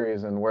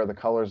stories and where the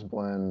colors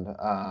blend,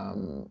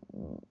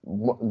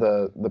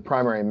 the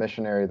primary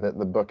missionary that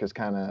the book is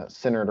kind of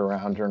centered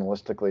around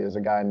journalistically is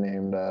a guy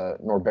named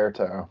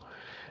Norberto,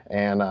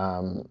 and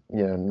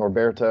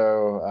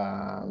Norberto,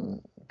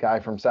 guy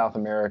from South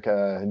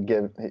America,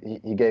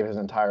 he gave his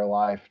entire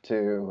life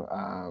to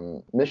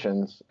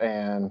missions,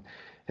 and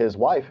his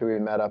wife, who he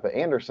met up at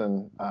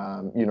Anderson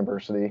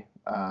University,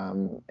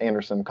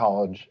 Anderson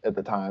College at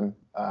the time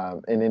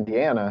in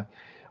Indiana,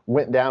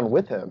 went down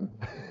with him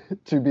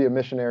to be a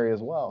missionary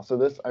as well. So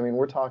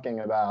we're talking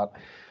about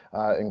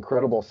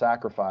incredible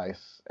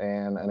sacrifice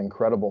and an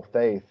incredible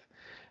faith.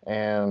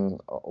 And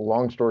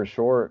long story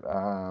short,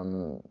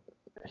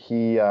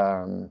 he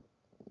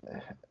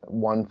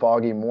one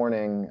foggy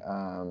morning,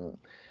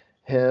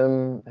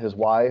 him, his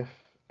wife,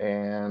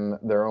 and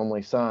their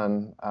only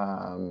son,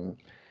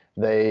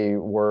 they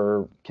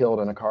were killed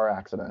in a car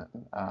accident.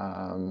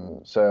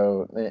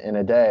 So in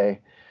a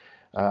day,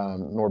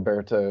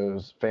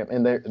 Norberto's family,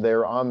 and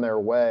they're on their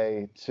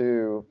way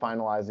to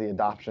finalize the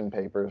adoption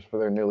papers for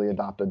their newly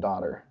adopted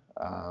daughter.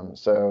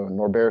 So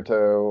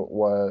Norberto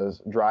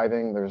was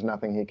driving. There's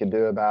nothing he could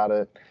do about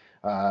it.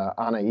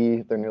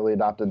 Anaí, their newly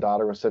adopted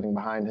daughter, was sitting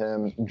behind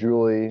him.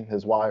 Julie,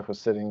 his wife, was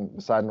sitting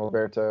beside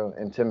Norberto,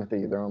 and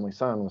Timothy, their only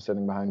son, was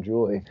sitting behind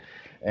Julie.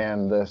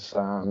 And this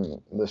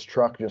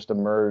truck just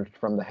emerged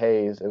from the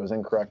haze. It was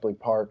incorrectly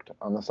parked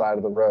on the side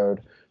of the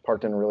road,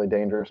 parked in a really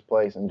dangerous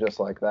place, and just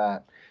like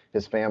that,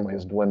 his family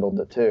has dwindled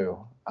to two.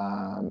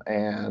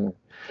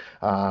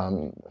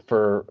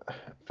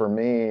 For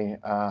me,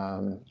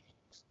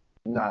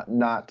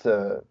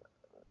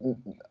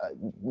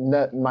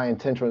 my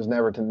intention was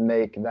never to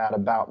make that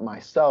about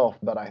myself,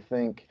 but I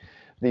think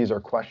these are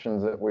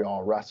questions that we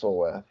all wrestle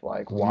with,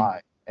 like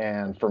why?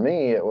 And for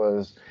me, it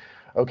was,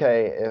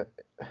 okay,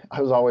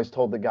 I was always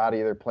told that God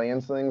either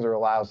plans things or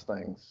allows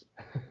things,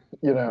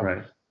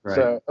 Right.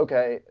 So,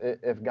 okay,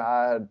 if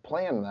God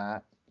planned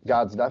that,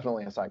 God's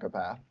definitely a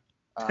psychopath.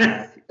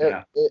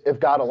 Yeah. If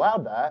God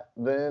allowed that,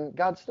 then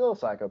God's still a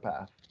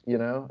psychopath.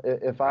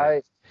 If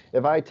I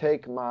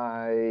take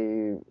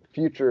my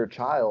future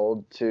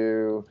child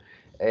to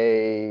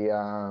a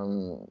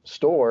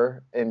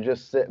store and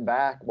just sit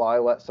back while I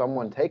let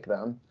someone take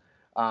them,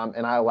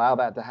 and I allow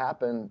that to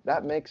happen,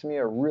 that makes me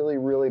a really,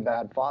 really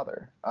bad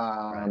father.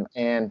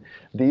 And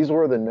these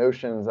were the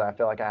notions that I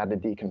feel like I had to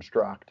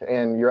deconstruct.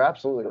 And you're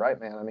absolutely right,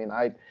 man. I mean,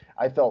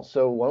 I felt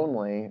so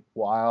lonely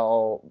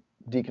while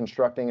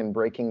deconstructing and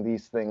breaking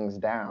these things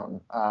down,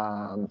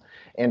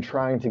 and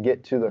trying to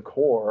get to the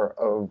core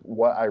of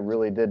what I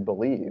really did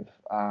believe.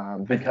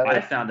 Because I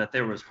found that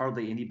there was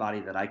hardly anybody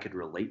that I could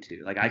relate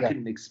to. Like I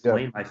couldn't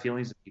explain my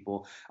feelings to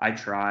people. I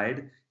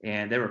tried,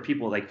 and there were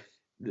people like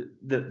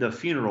the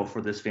funeral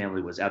for this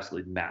family was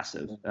absolutely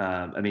massive.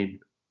 The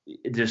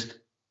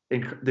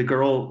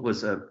girl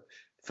was a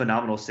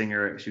phenomenal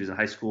singer. She was in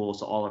high school,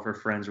 so all of her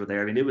friends were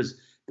there. I mean, it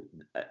was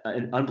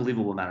an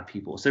unbelievable amount of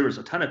people. So there was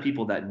a ton of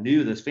people that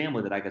knew this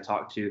family that I could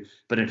talk to.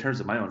 But in terms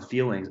of my own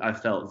feelings, I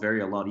felt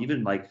very alone.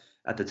 Even like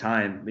at the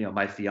time,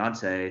 my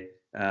fiance,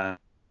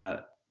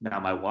 now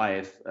my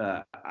wife,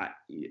 my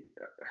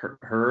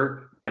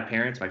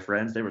parents, my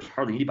friends, there was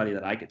hardly anybody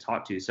that I could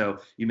talk to. So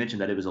you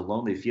mentioned that it was a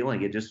lonely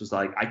feeling. It just was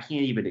like, I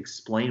can't even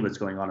explain what's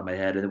going on in my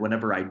head. And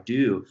whenever I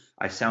do,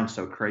 I sound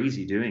so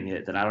crazy doing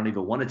it that I don't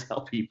even want to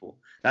tell people.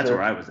 That's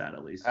where I was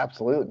at least.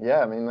 Absolutely.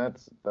 Yeah. I mean,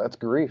 that's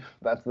grief.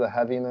 That's the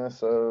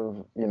heaviness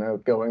of,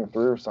 going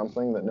through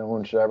something that no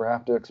one should ever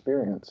have to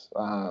experience.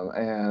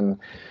 And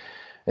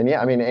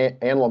yeah, I mean,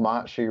 Anne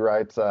Lamott, she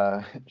writes,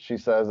 she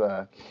says,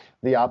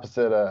 the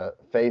opposite of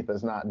faith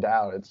is not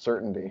doubt, it's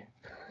certainty.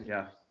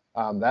 Yeah.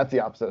 That's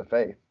the opposite of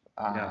faith.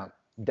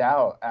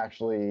 Doubt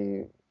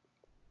actually,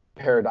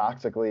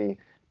 paradoxically,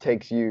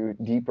 takes you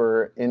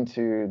deeper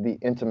into the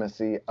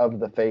intimacy of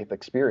the faith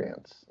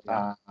experience.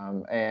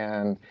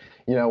 And,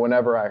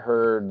 whenever I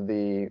heard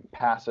the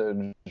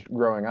passage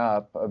growing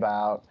up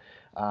about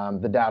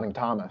the doubting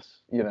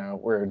Thomas,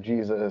 where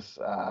Jesus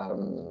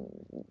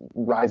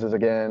rises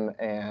again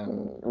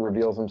and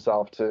reveals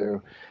himself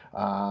to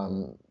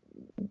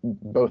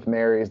both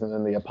Marys and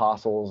then the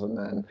apostles, and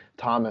then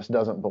Thomas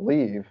doesn't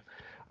believe.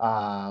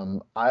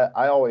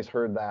 I always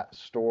heard that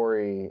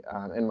story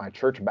in my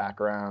church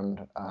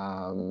background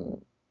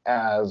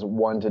as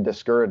one to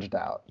discourage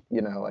doubt.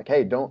 Like,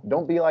 hey,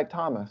 don't be like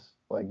Thomas.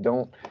 Like,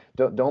 don't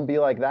be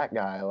like that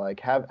guy. Like,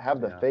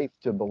 have the faith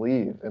to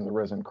believe in the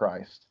risen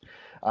Christ.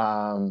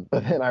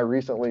 But then I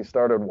recently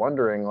started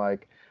wondering,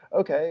 like,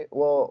 okay,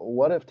 well,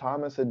 what if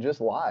Thomas had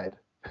just lied?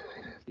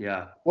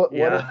 Yeah. What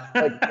Yeah.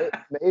 if,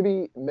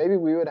 maybe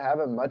we would have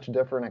a much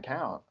different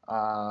account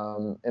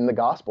in the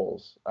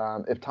Gospels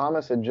if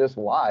Thomas had just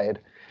lied,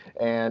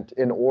 and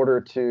in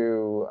order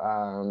to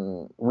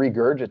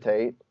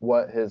regurgitate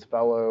what his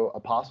fellow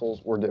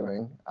apostles were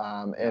doing,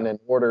 and in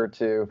order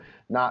to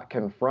not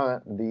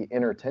confront the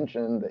inner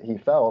tension that he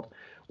felt,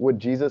 would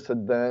Jesus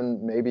have then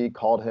maybe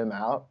called him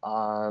out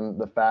on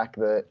the fact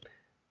that,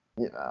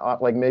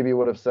 like, maybe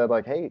would have said,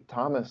 like, hey,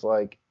 Thomas,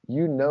 like,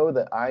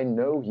 that I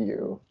know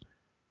you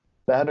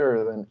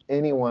better than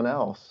anyone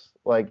else.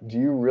 Like, do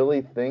you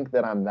really think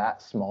that I'm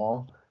that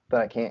small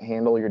that I can't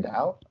handle your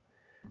doubt?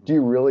 Do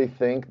you really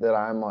think that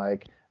I'm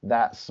like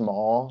that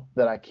small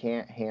that I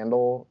can't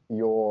handle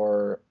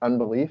your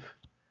unbelief?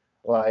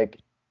 Like,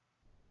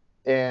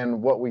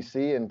 and what we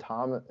see in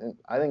Thomas,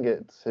 I think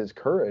it's his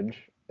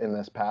courage in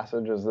this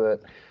passage, is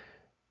that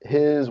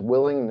his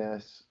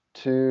willingness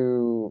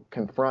to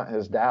confront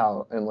his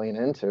doubt and lean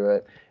into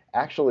it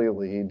actually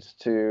leads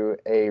to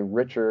a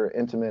richer,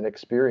 intimate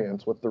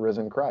experience with the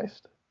risen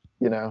Christ,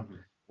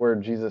 where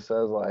Jesus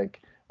says,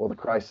 like, well, the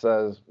Christ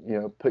says,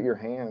 put your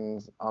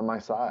hands on my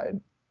side,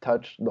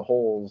 touch the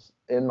holes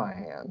in my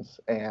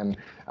hands. And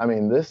I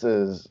mean, this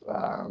is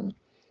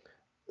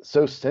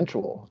so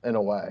sensual in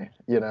a way,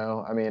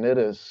 I mean, it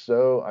is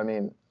so, I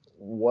mean,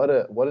 what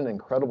an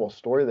incredible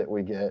story that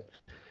we get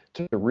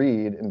to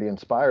read and be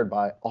inspired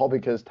by, all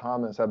because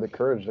Thomas had the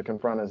courage to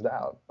confront his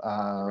doubt.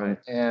 Right.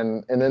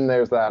 And then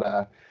there's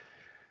that,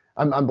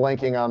 I'm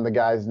blanking on the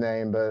guy's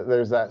name, but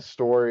there's that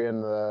story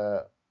in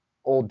the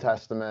Old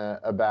Testament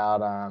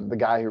about the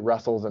guy who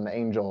wrestles an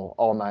angel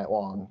all night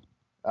long.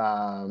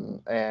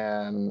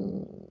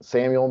 And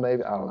Samuel,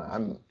 maybe, I don't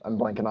know, I'm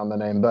blanking on the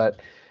name,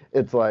 but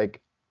it's like,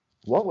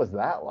 what was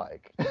that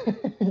like?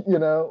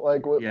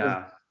 Like,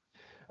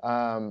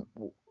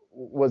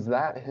 was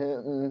that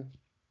him?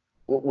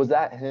 Was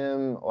that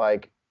him,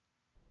 like,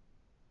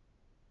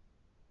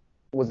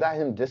 was that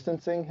him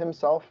distancing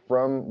himself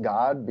from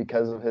God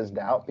because of his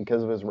doubt,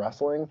 because of his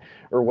wrestling?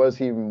 Or was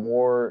he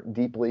more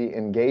deeply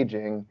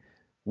engaging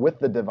with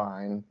the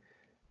divine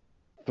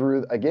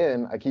through,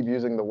 again, I keep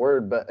using the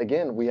word, but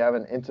again, we have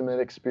an intimate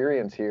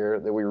experience here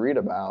that we read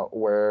about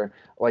where,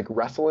 like,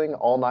 wrestling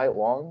all night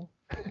long,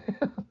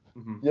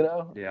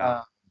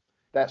 Yeah.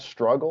 That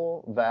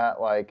struggle,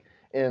 that, like,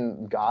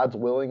 in God's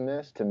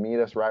willingness to meet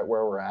us right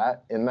where we're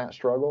at in that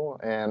struggle.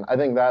 And I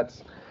think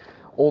that's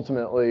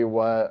ultimately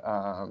what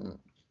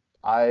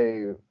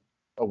I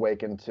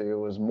awakened to,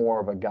 was more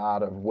of a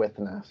God of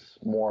witness,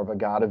 more of a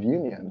God of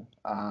union,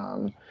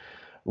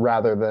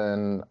 rather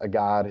than a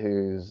God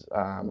who's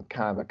kind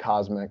of a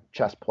cosmic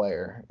chess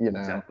player,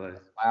 Exactly.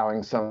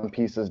 allowing some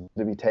pieces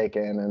to be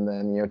taken and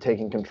then,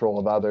 taking control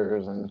of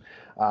others. And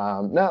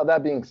now,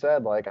 that being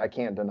said, like, I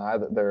can't deny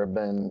that there have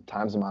been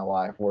times in my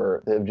life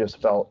where they've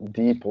just felt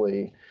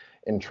deeply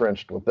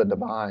entrenched with the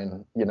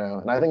divine,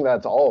 and I think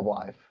that's all of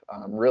life,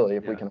 really,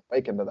 if we can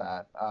awaken to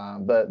that.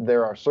 But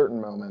there are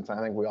certain moments, I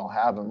think we all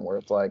have them, where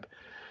it's like,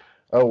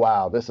 oh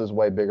wow, this is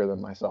way bigger than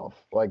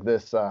myself. Like,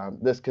 this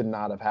could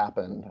not have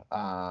happened,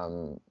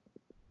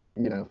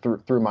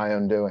 through my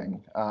own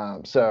doing.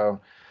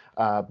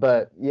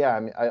 But yeah, I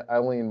mean, I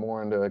lean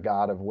more into a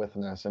God of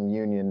witness and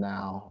union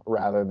now,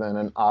 rather than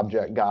an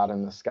object God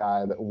in the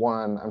sky that,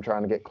 one, I'm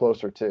trying to get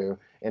closer to,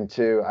 and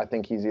two, I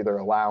think he's either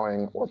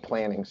allowing or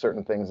planning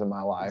certain things in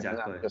my life.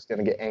 Exactly. And I'm just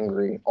going to get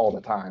angry all the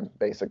time,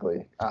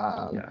 basically,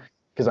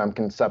 because I'm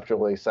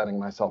conceptually setting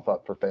myself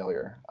up for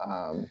failure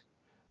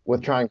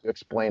with trying to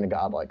explain a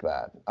God like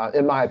that,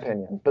 in my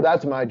opinion. But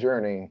that's my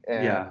journey.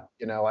 And,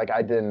 like,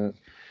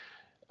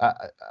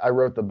 I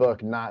wrote the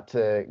book not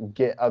to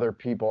get other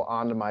people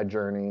onto my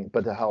journey,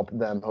 but to help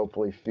them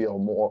hopefully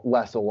feel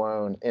less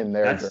alone in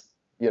their journey.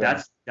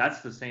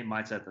 That's the same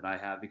mindset that I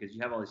have, because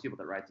you have all these people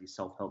that write these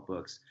self-help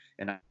books,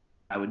 and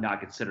I would not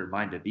consider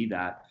mine to be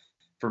that.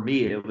 For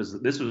me,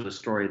 this was a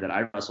story that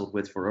I wrestled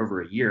with for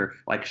over a year.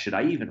 Like, should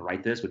I even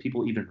write this? Would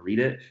people even read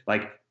it?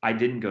 Like, I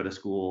didn't go to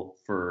school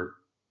for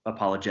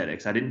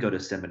apologetics. I didn't go to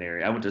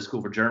seminary. I went to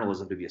school for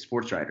journalism to be a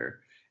sports writer.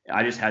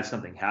 I just had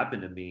something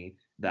happen to me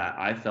that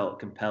I felt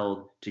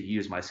compelled to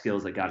use my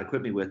skills that God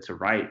equipped me with to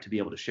write, to be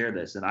able to share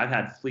this. And I've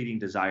had fleeting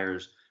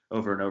desires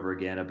over and over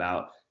again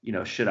about,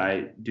 should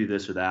I do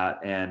this or that?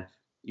 And,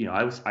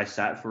 I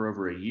sat for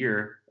over a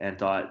year and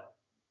thought,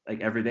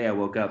 like, every day I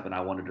woke up and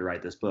I wanted to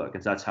write this book.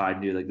 And so that's how I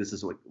knew, like, this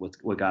is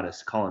what God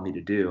is calling me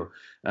to do.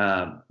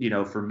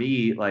 For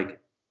me, like,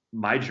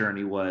 my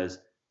journey was,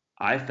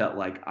 I felt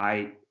like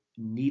I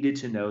needed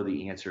to know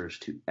the answers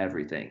to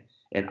everything.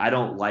 And I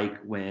don't like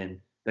when,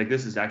 like,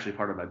 this is actually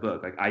part of my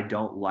book. Like, I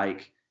don't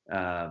like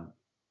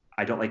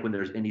when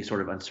there's any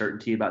sort of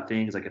uncertainty about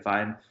things. Like if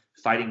I'm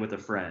fighting with a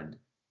friend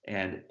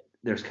and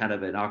there's kind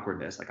of an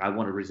awkwardness, like I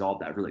want to resolve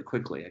that really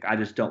quickly. Like I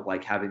just don't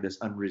like having this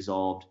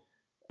unresolved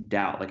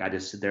doubt. Like I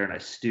just sit there and I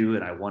stew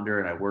and I wonder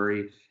and I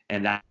worry.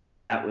 And that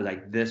was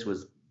like, this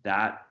was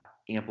that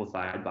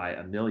amplified by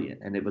a million.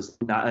 And it was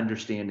not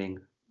understanding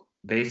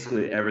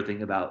basically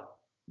everything about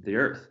the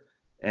earth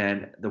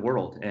and the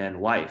world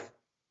and life.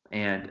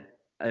 And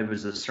it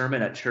was a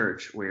sermon at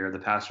church where the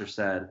pastor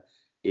said,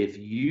 if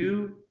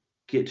you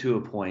get to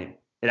a point,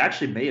 it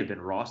actually may have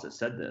been Ross that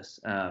said this,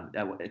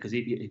 because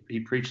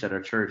he preached at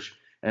our church,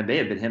 and it may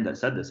have been him that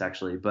said this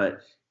actually.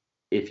 But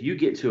if you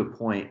get to a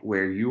point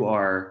where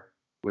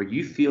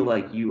you feel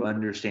like you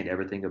understand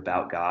everything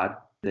about God,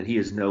 then He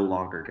is no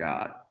longer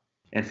God.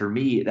 And for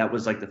me, that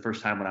was like the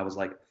first time when I was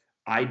like,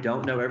 I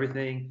don't know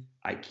everything,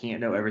 I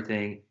can't know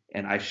everything,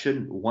 and I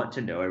shouldn't want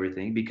to know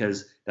everything,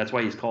 because that's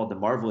why He's called the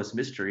marvelous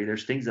mystery.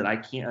 There's things that I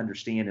can't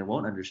understand and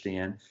won't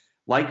understand,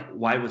 like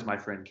why was my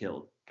friend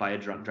killed by a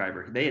drunk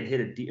driver? They had hit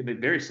a deer, I mean,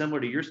 very similar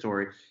to your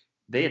story.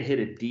 They had hit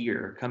a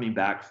deer coming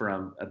back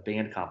from a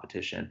band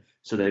competition.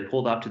 So they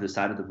pulled off to the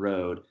side of the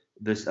road.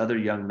 This other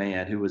young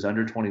man who was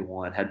under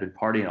 21 had been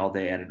partying all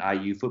day at an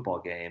IU football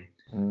game,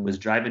 was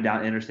driving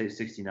down Interstate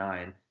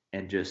 69,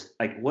 and just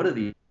like, what are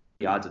the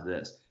odds of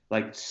this?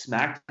 Like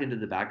smacked into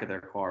the back of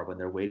their car when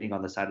they're waiting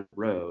on the side of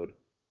the road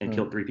and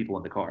killed 3 people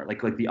in the car.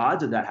 Like the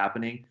odds of that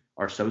happening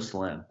are so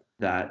slim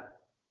that,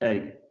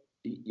 like,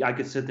 I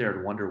could sit there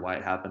and wonder why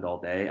it happened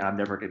all day. I'm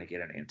never going to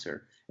get an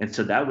answer. And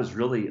so that was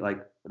really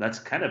like, that's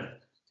kind of,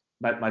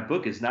 my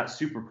book is not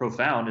super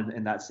profound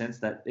in that sense,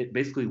 that it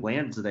basically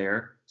lands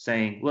there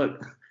saying,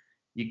 look,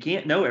 you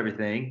can't know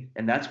everything,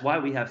 and that's why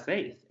we have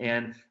faith.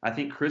 And I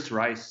think Chris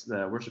Rice,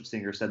 the worship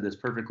singer, said this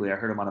perfectly. I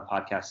heard him on a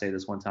podcast say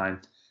this one time.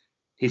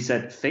 He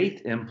said,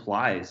 faith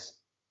implies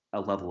a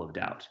level of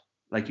doubt.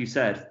 Like you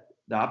said,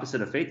 the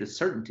opposite of faith is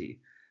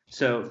certainty.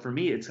 So for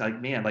me, it's like,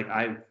 man, like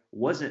I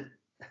wasn't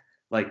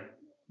like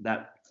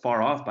that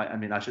far off by, I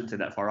mean, I shouldn't say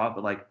that far off,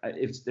 but like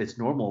it's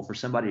normal for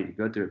somebody to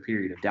go through a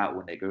period of doubt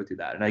when they go through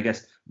that. And I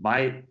guess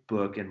my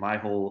book and my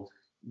whole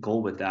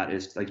goal with that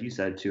is, like you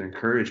said, to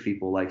encourage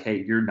people like,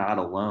 hey, you're not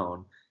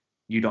alone.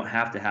 You don't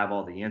have to have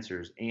all the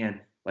answers. And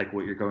like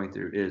what you're going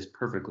through is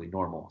perfectly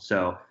normal.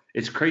 So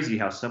it's crazy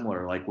how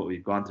similar like what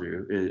we've gone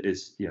through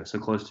is so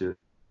close to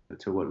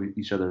what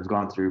each other has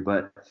gone through.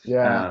 But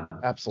Yeah,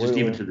 just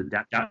even absolutely. to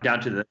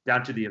the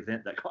down to the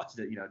event that caused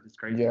it, it's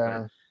crazy.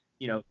 Yeah, But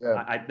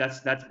yeah,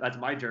 that's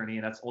my journey,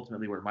 and that's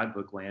ultimately where my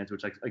book lands.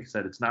 Which, like I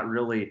said, it's not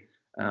really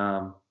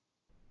not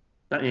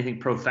anything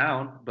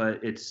profound,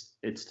 but it's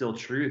still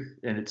truth,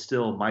 and it's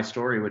still my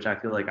story, which I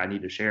feel like I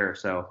need to share.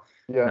 So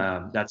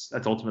yeah. that's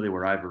ultimately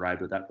where I've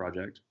arrived with that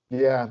project.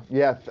 Yeah,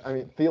 yeah. I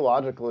mean,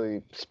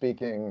 theologically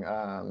speaking,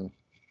 I'm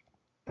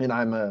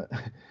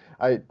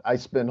I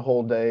spend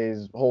whole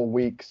days, whole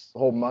weeks,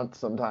 whole months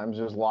sometimes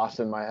just lost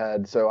in my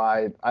head. So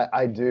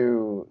I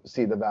do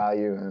see the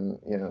value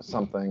in,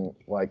 something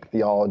like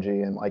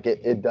theology, and like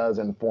it does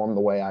inform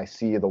the way I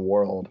see the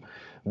world,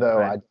 though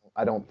Right.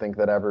 I don't think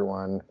that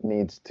everyone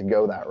needs to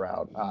go that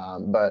route.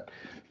 But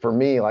for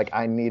me, like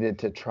I needed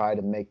to try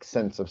to make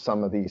sense of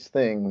some of these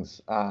things,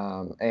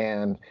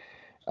 and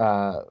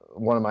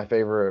one of my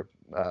favorite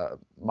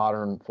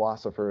modern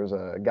philosophers,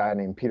 a guy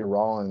named Peter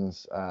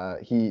Rollins,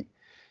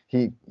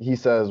 he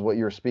says what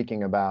you're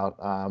speaking about,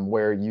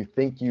 where you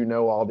think you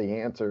know all the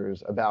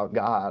answers about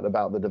God,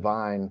 about the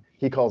divine.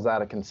 He calls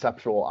that a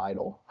conceptual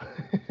idol.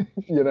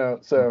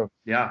 So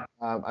Yeah.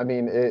 I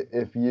mean,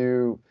 if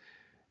you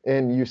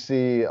and you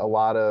see a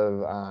lot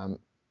of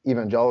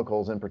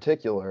evangelicals in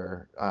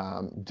particular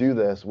do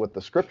this with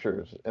the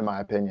scriptures, in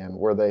my opinion,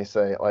 where they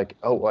say like,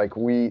 oh, like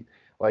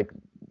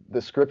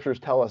the scriptures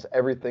tell us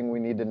everything we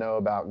need to know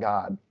about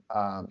God.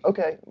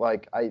 Okay,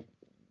 like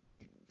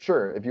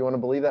sure, if you want to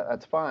believe that,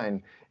 that's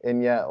fine.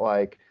 And yet,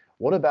 like,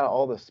 what about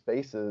all the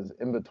spaces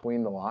in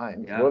between the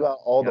lines? What Yeah. about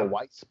all the Yeah.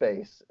 white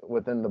space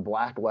within the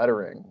black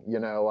lettering?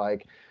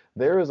 Like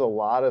there is a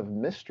lot of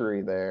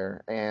mystery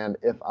there. And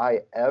if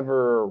I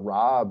ever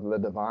rob the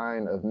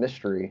divine of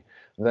mystery,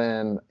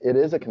 then it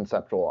is a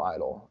conceptual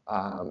idol.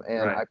 And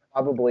Right. I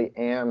probably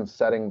am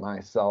setting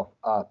myself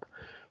up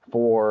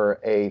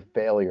for a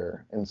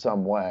failure in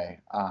some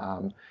way.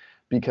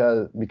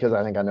 Because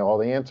I think I know all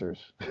the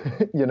answers,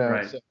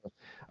 Right. So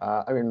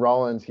I mean,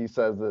 Rollins, he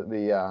says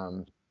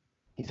that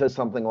he says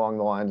something along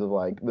the lines of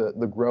like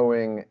the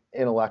growing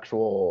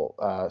intellectual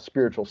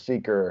spiritual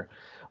seeker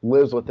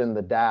lives within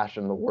the dash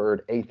in the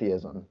word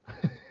atheism,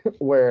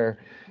 where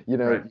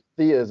Right.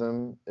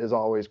 theism is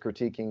always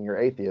critiquing your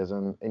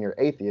atheism, and your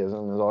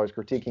atheism is always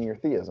critiquing your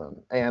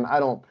theism. And I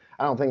don't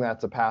think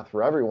that's a path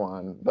for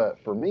everyone, but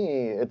for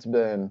me, it's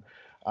been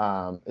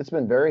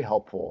very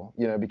helpful,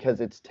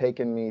 because it's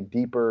taken me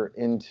deeper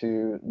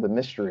into the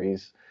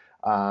mysteries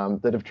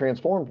that have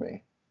transformed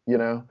me, you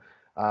know.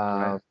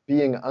 Right.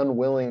 Being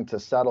unwilling to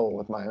settle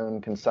with my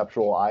own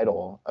conceptual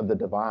idol of the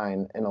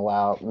divine and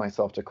allow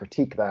myself to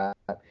critique that,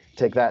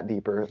 take that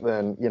deeper,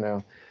 then,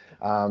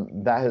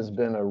 that has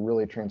been a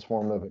really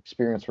transformative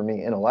experience for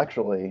me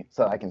intellectually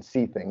so that I can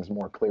see things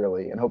more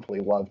clearly and hopefully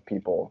love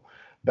people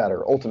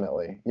better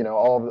ultimately.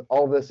 All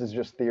of this is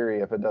just theory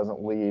if it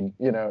doesn't lead,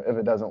 if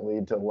it doesn't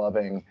lead to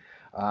loving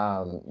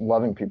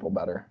people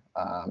better,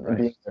 and Right.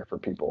 being there for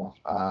people.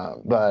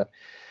 But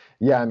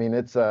yeah, I mean,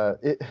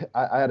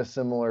 I had a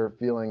similar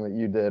feeling that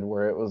you did,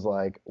 where it was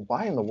like,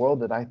 why in the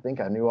world did I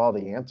think I knew all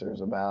the answers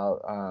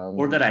about,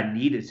 Or that I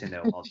needed to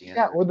know all the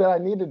yeah, or answers. that I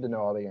needed to know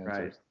all the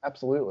Right. answers.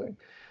 Absolutely.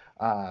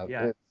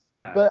 Yeah. It's,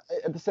 but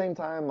at the same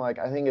time, like,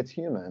 I think it's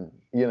human,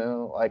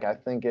 like, I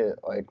think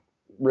like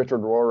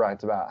Richard Rohr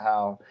writes about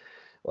how,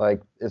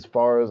 like, as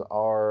far as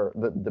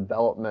the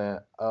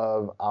development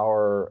of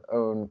our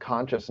own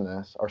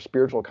consciousness, our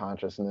spiritual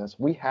consciousness,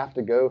 we have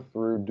to go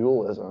through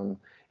dualism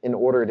in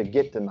order to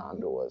get to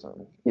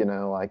non-dualism.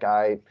 Like,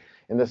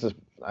 and this is,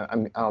 I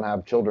don't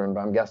have children, but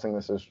I'm guessing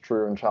this is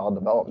true in child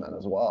development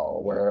as well,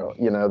 where,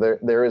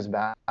 there is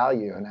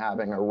value in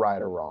having a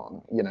right or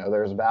wrong.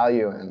 There's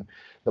value in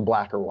the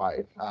black or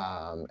white,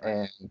 Right.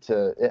 and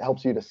it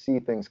helps you to see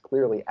things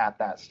clearly at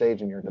that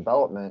stage in your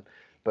development.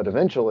 But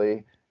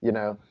eventually, you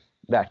know,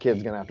 that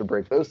kid's going to have to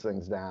break those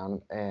things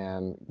down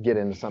and get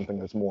into something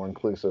that's more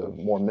inclusive,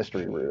 more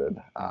mystery rooted,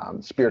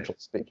 Right. spiritually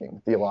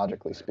speaking,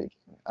 theologically Right.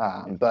 speaking.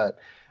 Yeah. But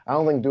I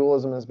don't think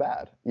dualism is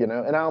bad, and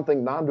I don't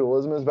think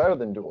non-dualism is better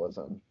than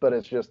dualism. But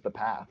it's just the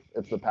path.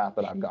 It's the path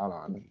that I've gone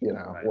on,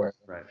 Right. where,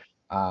 Right.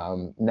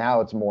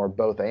 now it's more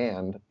both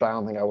and. But I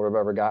don't think I would have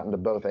ever gotten to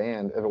both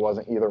and if it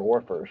wasn't either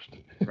or first.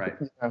 Right.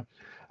 you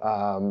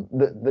know?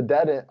 The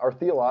dead end, our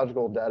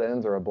theological dead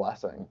ends are a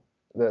blessing.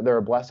 They're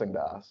a blessing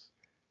to us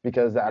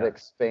because Yeah. that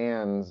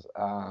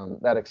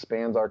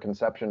expands our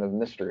conception of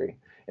mystery,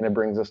 and it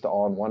brings us to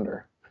awe and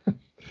wonder.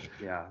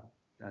 Yeah.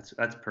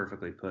 That's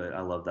perfectly put.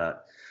 I love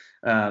that.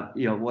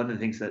 One of the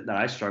things that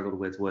I struggled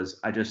with was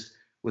I just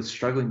was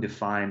struggling to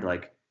find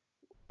like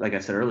I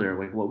said earlier,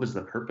 like what was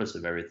the purpose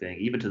of everything,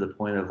 even to the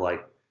point of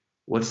like,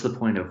 what's the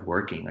point of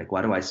working? Like,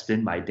 why do I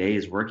spend my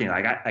days working?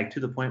 Like to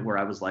the point where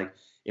I was like,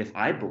 if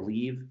I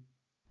believe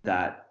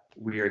that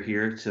we are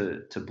here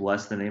to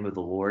bless the name of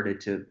the Lord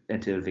and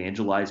to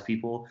evangelize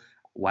people,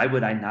 why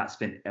would I not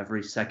spend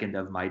every second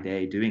of my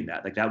day doing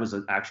that? Like that was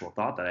an actual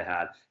thought that I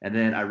had. And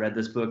then I read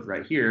this book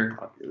right here,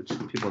 which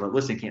people that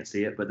listen can't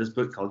see it, but this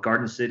book called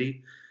Garden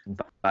City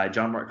by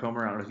John Mark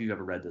Comer. I don't know if you've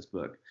ever read this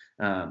book,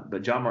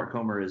 but John Mark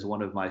Comer is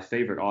one of my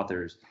favorite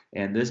authors.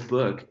 And this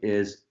book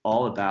is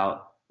all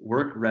about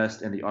work,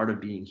 rest, and the art of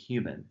being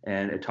human.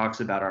 And it talks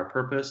about our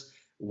purpose,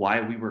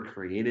 why we were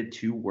created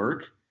to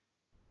work.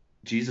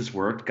 Jesus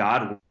worked,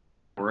 God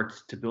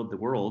worked to build the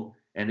world.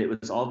 And it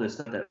was all this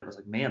stuff that was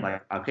like, man,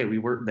 like, okay, we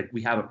work, like,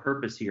 we have a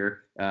purpose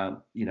here.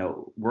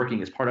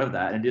 Working is part of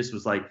that. And this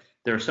was like,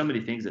 there are so many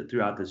things that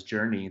throughout this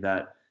journey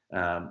that,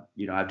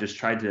 I've just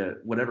tried to,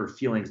 whatever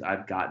feelings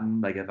I've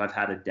gotten, like if I've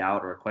had a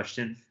doubt or a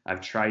question,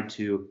 I've tried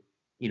to,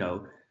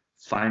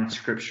 find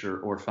scripture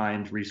or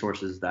find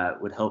resources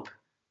that would help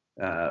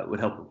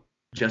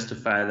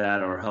justify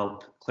that or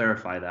help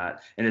clarify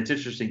that. And it's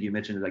interesting you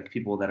mentioned like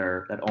people that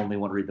only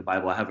want to read the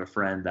Bible. I have a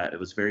friend that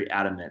was very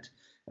adamant.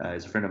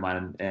 He's a friend of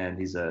mine, and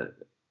he's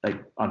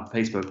like on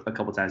Facebook a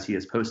couple times he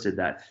has posted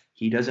that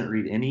he doesn't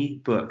read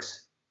any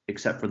books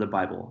except for the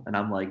Bible. And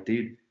I'm like,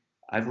 dude,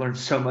 I've learned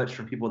so much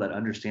from people that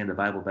understand the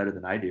Bible better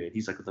than I do. And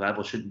he's like, the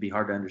Bible shouldn't be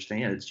hard to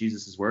understand. It's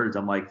Jesus's words.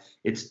 I'm like,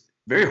 it's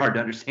very hard to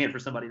understand for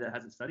somebody that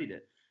hasn't studied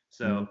it. Mm.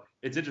 So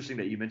it's interesting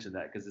that you mentioned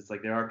that because it's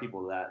like there are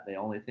people that they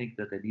only think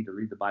that they need to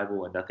read the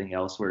Bible and nothing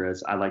else,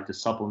 whereas I like to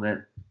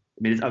supplement. I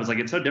mean, I was like,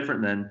 it's so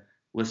different than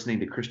listening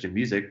to Christian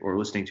music or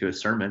listening to a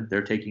sermon.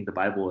 They're taking the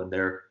Bible and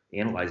they're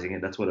analyzing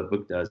it. That's what a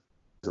book does,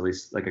 at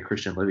least like a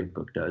Christian living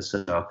book does.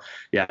 So,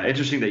 yeah,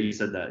 interesting that you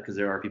said that because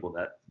there are people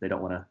that they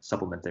don't want to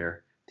supplement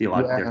their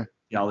Yeah,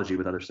 theology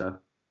with other stuff.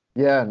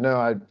 yeah. No,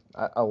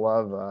 I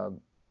love,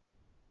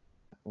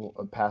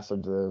 a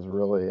passage that has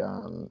really,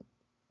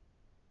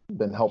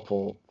 been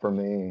helpful for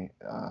me,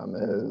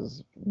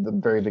 is the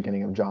very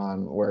beginning of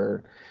John,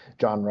 where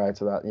John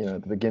writes about,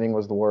 the beginning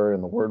was the Word,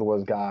 and the Word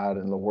was God,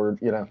 and the Word,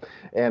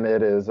 and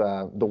it is,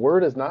 the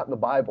Word is not the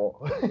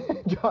Bible.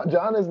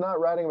 John is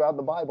not writing about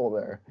the Bible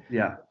there.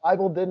 Yeah, The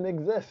Bible didn't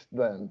exist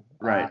then.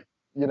 right.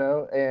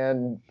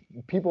 And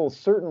people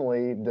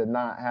certainly did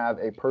not have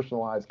a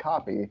personalized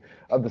copy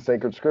of the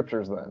sacred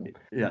scriptures then.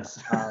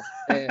 Yes.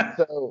 And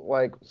so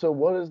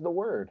what is the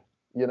word?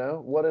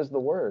 What is the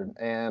word?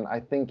 And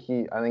I think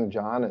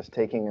John is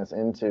taking us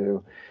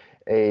into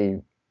a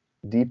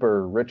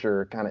deeper,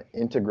 richer, kind of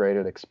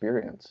integrated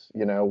experience,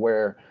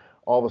 where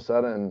all of a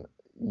sudden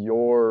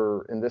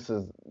and this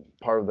is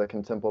part of the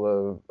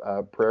contemplative,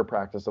 prayer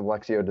practice of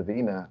Lectio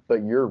Divina,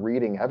 but you're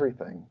reading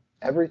everything.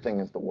 Everything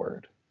is the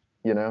word,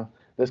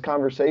 this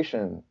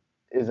conversation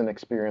is an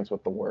experience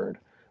with the word,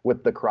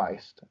 with the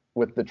Christ,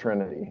 with the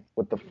Trinity,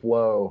 with the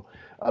flow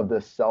of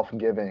this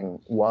self-giving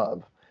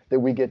love that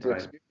we get to Right.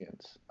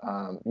 experience.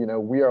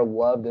 We are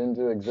loved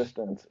into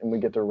existence, and we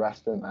get to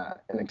rest in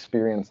that and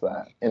experience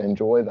that and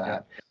enjoy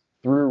that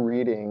through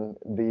reading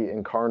the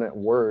incarnate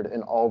word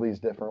in all these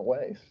different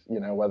ways.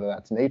 Whether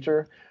that's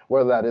nature,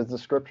 whether that is the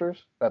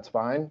scriptures, that's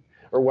fine,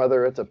 or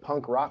whether it's a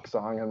punk rock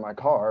song in my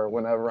car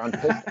whenever I'm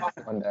pissed off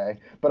one day.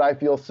 But I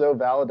feel so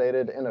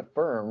validated and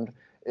affirmed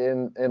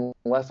and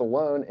less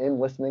alone in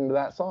listening to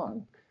that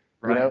song.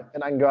 Right.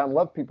 And I can go out and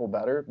love people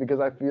better because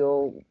I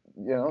feel,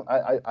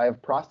 I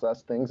have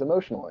processed things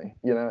emotionally,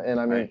 and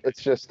I mean, Right.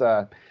 it's just,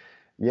 I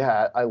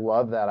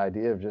love that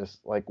idea of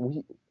just like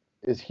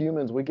as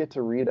humans, we get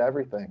to read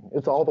everything.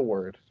 It's all the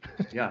word.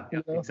 Yeah,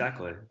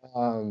 exactly.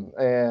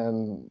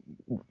 And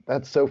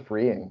that's so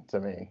freeing to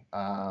me.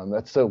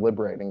 That's so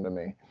liberating to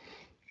me.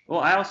 Well,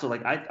 I also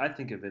I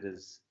think of it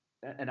as,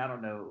 and I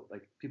don't know,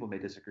 like people may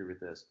disagree with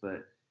this,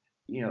 but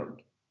you know,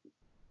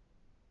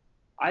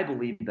 I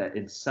believe that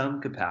in some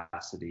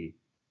capacity,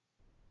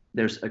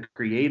 there's a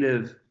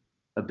creative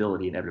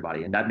ability in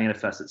everybody, and that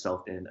manifests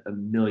itself in a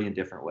million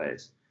different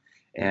ways.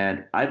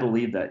 And I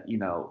believe that,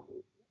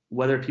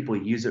 whether people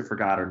use it for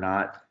God or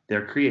not,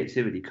 their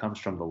creativity comes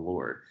from the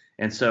Lord.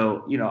 And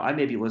so, I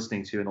may be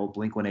listening to an old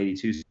Blink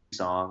 182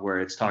 song where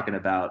it's talking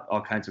about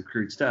all kinds of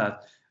crude stuff,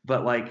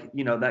 but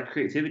that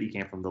creativity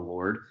came from the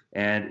Lord.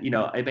 And,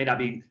 it may not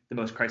be the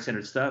most Christ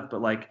centered stuff,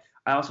 but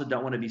I also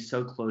don't want to be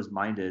so closed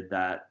minded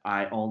that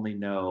I only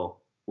know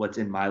what's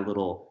in my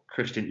little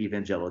Christian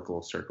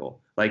evangelical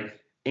circle. Like,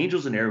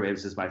 Angels and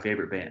Airwaves is my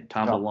favorite band.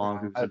 Tom No,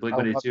 DeLonge, who's a I love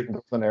Blink-182.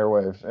 Angels and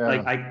Airwaves.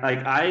 Like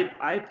Yeah.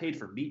 I paid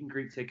for meet and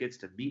greet tickets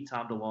to meet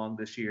Tom DeLonge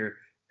this year.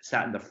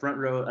 Sat in the front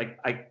row.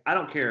 I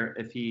don't care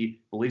if he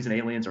believes in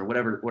aliens or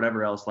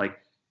whatever else.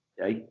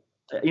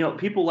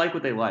 People like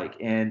what they like,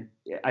 and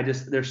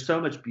there's so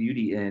much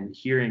beauty in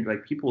hearing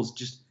people's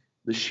just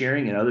the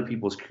sharing in other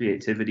people's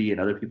creativity and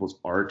other people's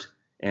art,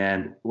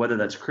 and whether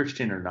that's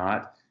Christian or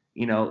not.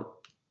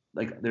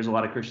 There's a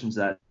lot of Christians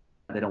that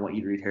they don't want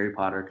you to read Harry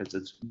Potter because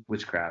it's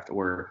witchcraft,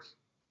 or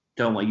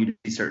don't want you to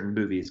see certain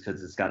movies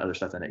because it's got other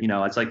stuff in it.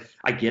 It's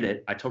I get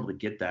it. I totally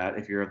get that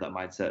if you're of that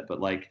mindset. But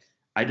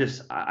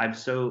I'm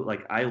so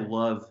I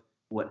love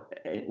what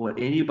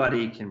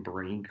anybody can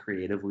bring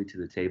creatively to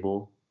the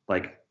table.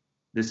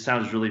 This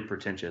sounds really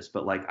pretentious,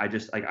 but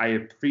I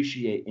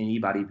appreciate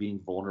anybody being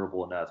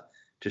vulnerable enough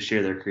to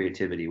share their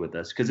creativity with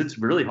us, because it's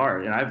really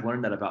hard. And I've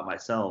learned that about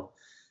myself.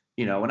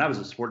 When I was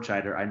a sports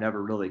writer, I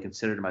never really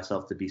considered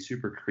myself to be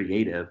super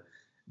creative.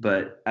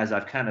 But as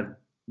I've kind of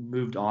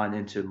moved on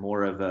into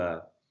more of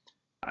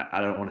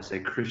I don't want to say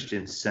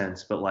Christian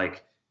sense, but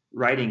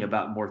writing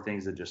about more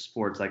things than just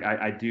sports.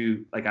 I've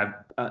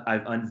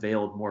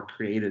unveiled more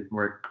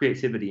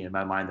creativity in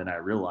my mind than I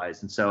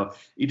realized. And so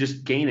you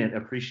just gain an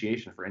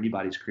appreciation for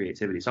anybody's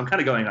creativity. So I'm kind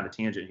of going on a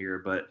tangent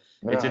here, but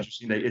it's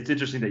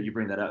interesting that you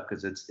bring that up,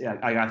 because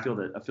I feel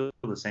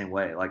the same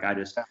way.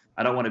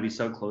 I don't want to be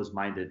so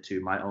closed-minded to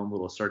my own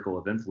little circle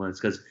of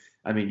influence, because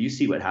I mean, you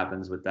see what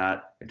happens with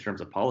that in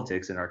terms of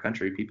politics in our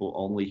country. People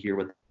only hear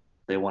what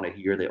they want to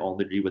hear. They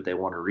only read what they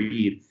want to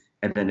read.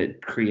 And then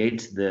it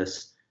creates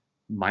this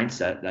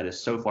mindset that is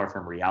so far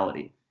from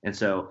reality. And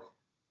so,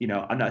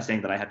 I'm not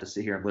saying that I have to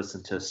sit here and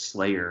listen to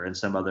Slayer and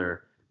some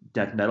other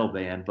death metal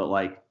band, but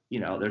I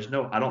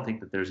don't think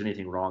that there's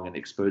anything wrong in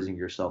exposing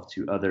yourself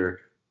to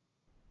other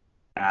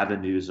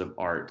avenues of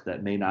art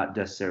that may not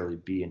necessarily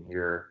be in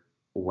your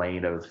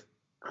lane of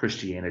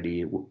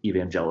Christianity,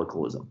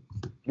 evangelicalism.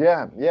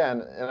 Yeah.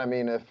 And I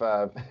mean, if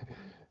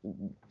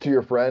to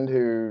your friend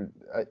who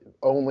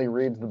only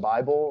reads the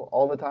Bible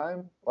all the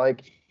time,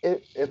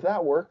 if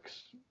that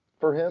works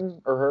for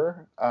him or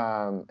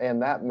her,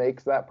 and that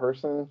makes that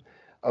person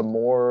a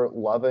more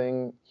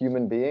loving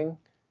human being,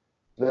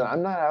 then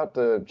I'm not out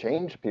to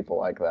change people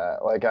like that.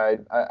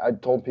 I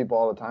told people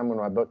all the time when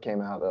my book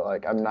came out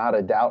that I'm not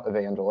a doubt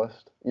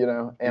evangelist,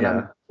 and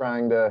I'm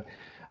trying to,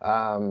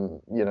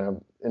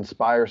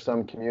 inspire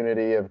some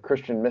community of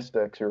Christian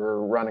mystics who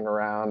are running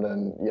around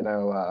and,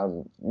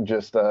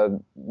 just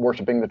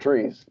worshiping the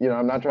trees.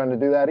 I'm not trying to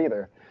do that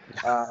either.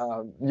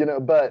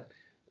 But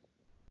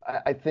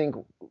I think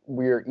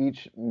we're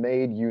each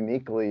made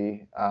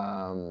uniquely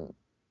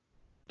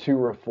to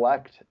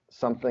reflect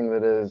something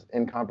that is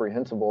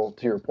incomprehensible,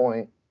 to your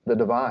point, the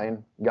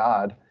divine,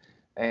 God.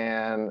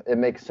 And it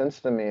makes sense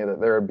to me that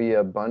there would be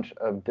a bunch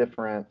of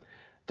different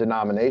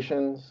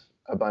denominations,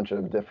 a bunch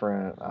of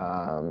different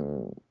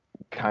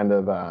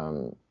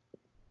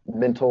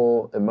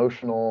mental,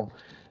 emotional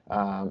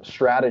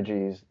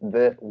strategies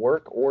that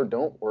work or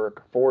don't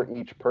work for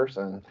each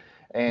person.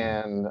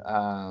 And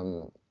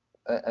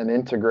an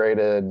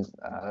integrated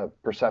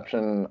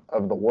perception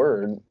of the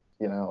word.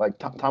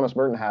 Thomas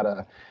Merton had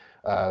a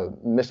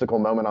mystical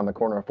moment on the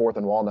corner of 4th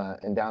and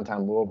Walnut in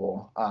downtown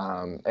Louisville,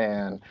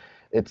 and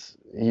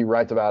he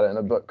writes about it in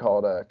a book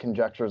called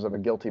Conjectures of a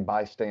Guilty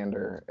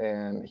Bystander,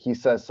 and he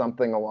says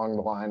something along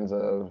the lines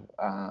of,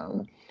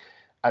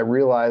 I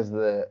realized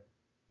that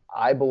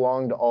I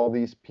belong to all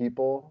these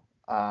people,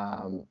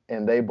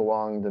 and they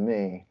belong to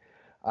me.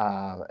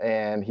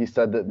 And he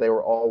said that they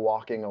were all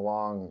walking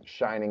along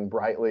shining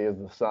brightly as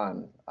the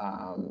sun.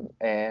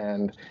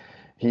 And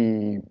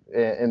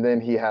And then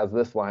he has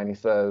this line. He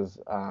says,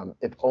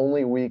 if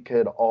only we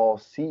could all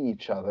see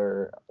each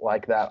other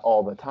like that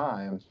all the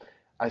time,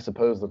 I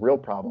suppose the real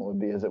problem would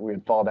be is that we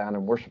would fall down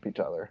and worship each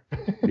other.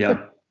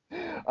 Yeah.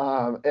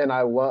 And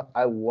I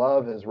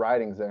love his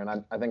writings there,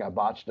 and I think I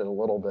botched it a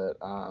little bit.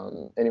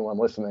 Anyone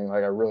listening,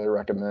 like, I really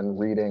recommend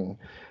reading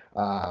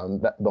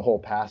the whole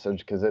passage,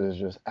 because it is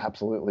just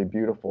absolutely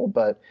beautiful.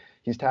 But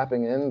he's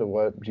tapping into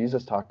what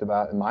Jesus talked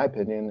about, in my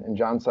opinion, in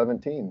John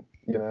 17.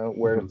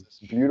 Where it's this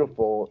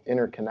beautiful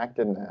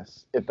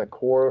interconnectedness at the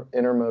core,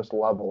 innermost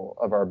level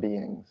of our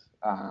beings,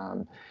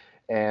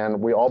 and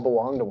we all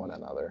belong to one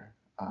another.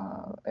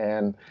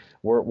 And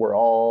we're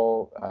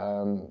all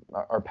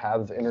our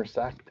paths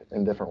intersect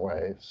in different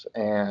ways,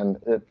 and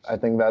I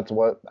think that's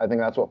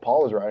what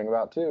Paul is writing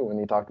about too when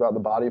he talked about the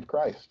body of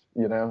Christ.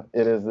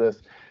 It is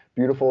this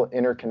beautiful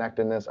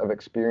interconnectedness of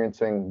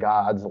experiencing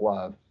God's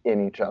love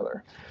in each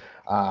other,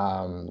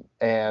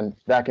 and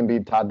that can be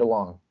Todd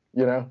DeLonge.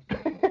 Yeah.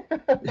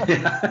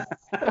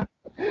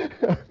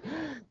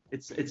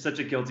 It's such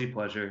a guilty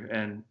pleasure,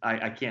 and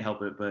I can't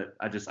help it, but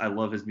I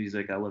love his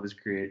music. I love his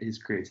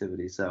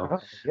creativity. So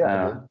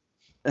yeah.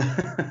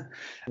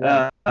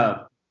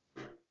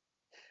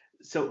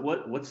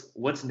 So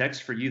what's next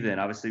for you then?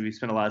 Obviously, we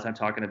spent a lot of time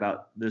talking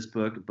about this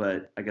book,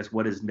 but I guess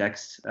what is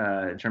next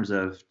in terms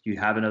of, do you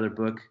have another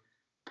book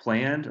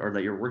planned or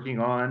that you're working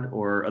on,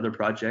 or other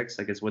projects?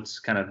 I guess what's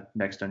kind of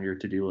next on your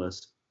to-do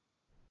list?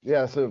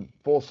 Yeah, so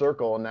full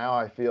circle. Now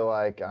I feel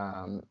like,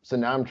 so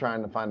now I'm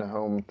trying to find a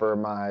home for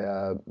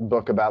my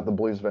book about the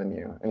blues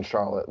venue in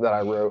Charlotte that I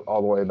wrote all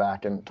the way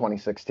back in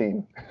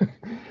 2016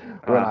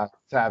 when I was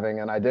having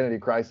an identity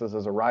crisis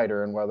as a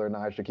writer and whether or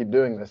not I should keep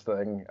doing this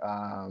thing.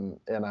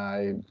 And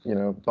I,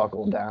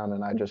 buckled down,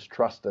 and I just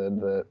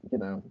trusted that,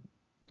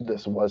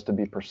 this was to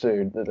be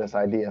pursued, that this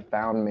idea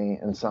found me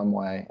in some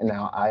way. And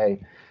now I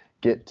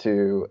get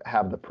to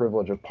have the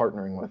privilege of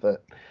partnering with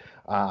it.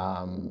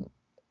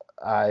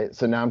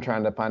 So now I'm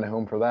trying to find a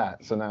home for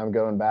that. So now I'm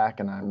going back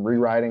and I'm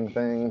rewriting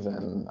things,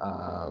 and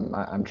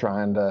I'm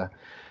trying to.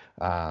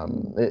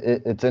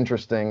 It's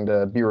interesting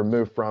to be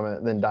removed from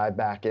it, then dive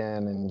back in,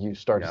 and you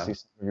start to see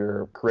some of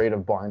your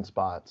creative blind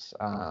spots.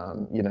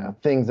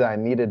 Things that I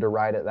needed to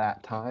write at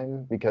that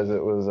time, because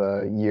it was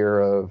a year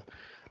of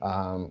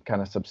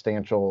kind of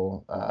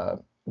substantial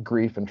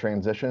grief and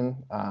transition.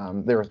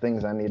 There were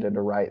things I needed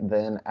to write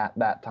then at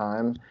that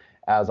time,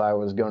 as I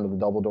was going to the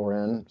Double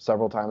Door Inn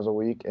several times a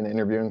week and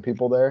interviewing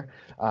people there.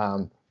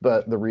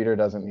 But the reader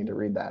doesn't need to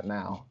read that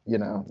now.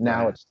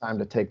 Now It's time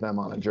to take them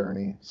on a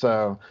journey.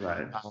 So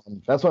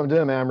that's what I'm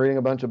doing, man. I'm reading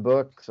a bunch of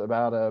books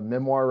about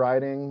memoir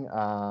writing,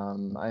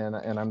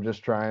 and I'm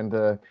just trying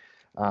to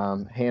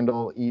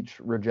handle each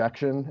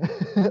rejection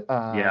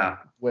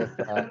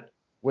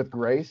with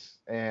grace,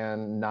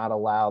 and not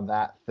allow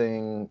that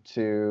thing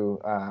to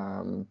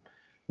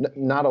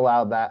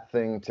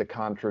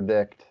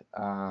contradict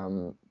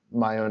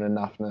my own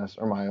enoughness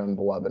or my own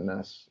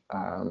belovedness,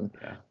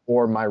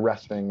 or my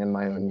resting in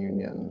my own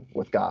union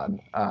with God,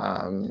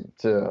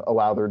 to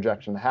allow the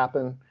rejection to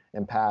happen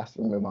and pass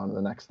and move on to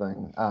the next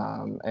thing.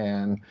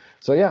 And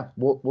so, yeah,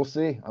 we'll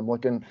see. I'm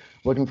looking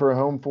for a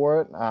home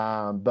for it.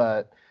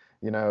 But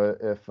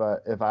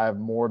if I have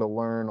more to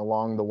learn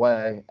along the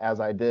way, as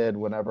I did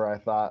whenever I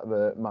thought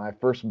that my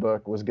first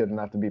book was good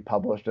enough to be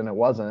published and it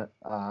wasn't,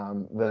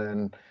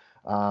 then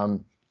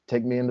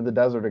take me into the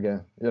desert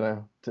again,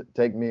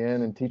 take me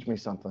in and teach me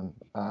something.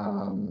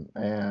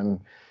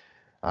 And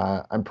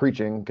I'm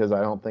preaching because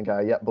I don't think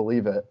I yet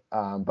believe it,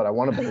 but I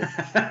want to believe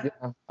it.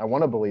 I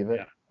want to believe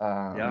it.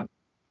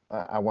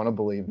 I want to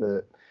believe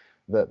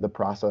that the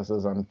process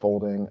is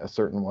unfolding a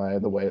certain way,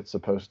 the way it's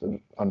supposed to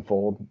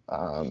unfold.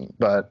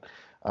 But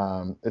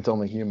it's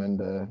only human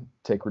to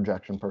take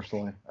rejection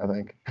personally, I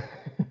think.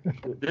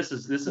 This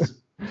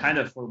is kind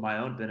of for my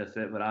own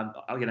benefit, but I'm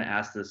going to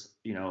ask this,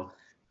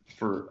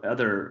 for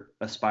other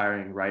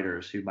aspiring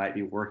writers who might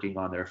be working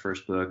on their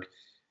first book.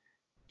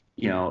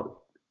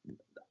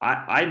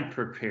 I'm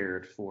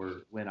prepared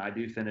for when I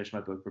do finish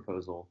my book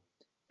proposal,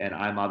 and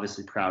I'm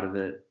obviously proud of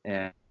it.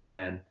 And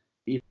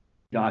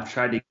I've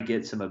tried to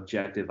get some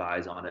objective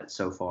eyes on it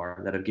so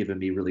far that have given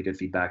me really good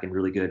feedback and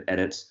really good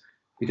edits,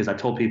 because I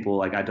told people,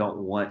 like, I don't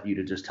want you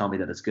to just tell me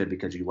that it's good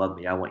because you love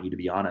me. I want you to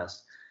be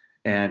honest.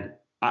 And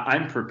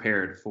I'm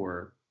prepared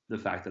for the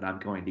fact that I'm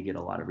going to get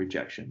a lot of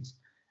rejections.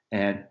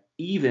 And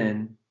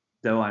even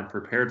though I'm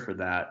prepared for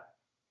that,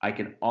 I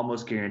can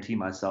almost guarantee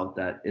myself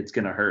that it's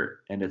going to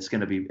hurt, and it's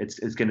going to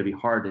be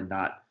hard to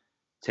not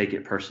take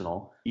it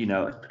personal,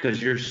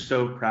 because you're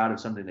so proud of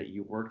something that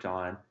you worked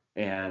on,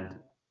 and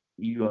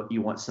you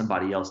want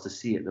somebody else to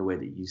see it the way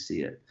that you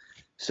see it.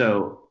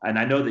 So, and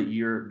I know that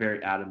you're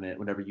very adamant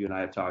whenever you and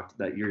I have talked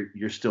that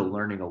you're still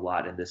learning a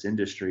lot in this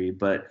industry,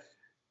 but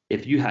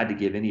if you had to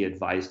give any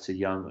advice to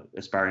young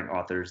aspiring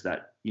authors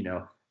that,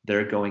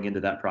 they're going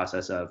into that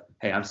process of,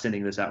 hey, I'm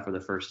sending this out for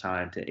the first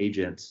time to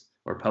agents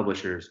or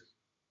publishers,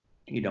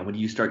 when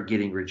you start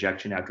getting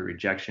rejection after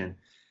rejection,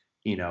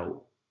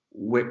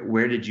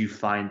 where did you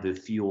find the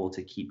fuel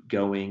to keep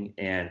going?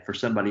 And for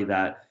somebody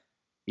that,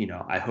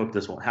 I hope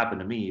this won't happen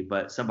to me,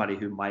 but somebody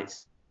who might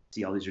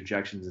see all these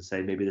rejections and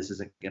say, maybe this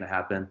isn't going to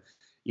happen,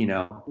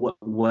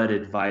 what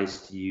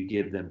advice do you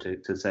give them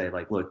to say,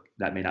 like, look,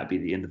 that may not be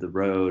the end of the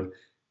road?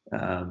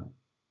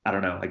 I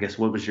don't know. I guess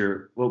what did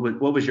your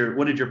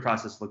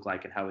process look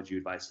like, and how would you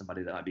advise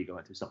somebody that might be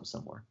going through something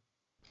similar?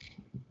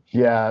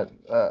 Yeah,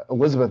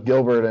 Elizabeth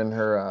Gilbert in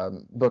her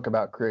book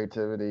about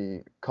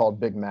creativity called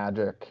Big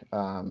Magic,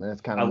 and it's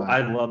kind of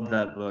I love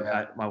that book.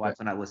 yeah, My wife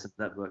and I listened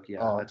to that book. Yeah,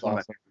 oh, that's it's one of my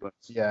awesome. favorite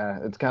books. Yeah,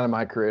 it's kind of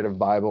my creative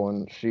Bible,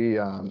 and she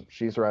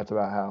writes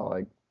about how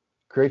like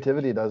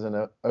creativity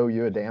doesn't owe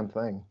you a damn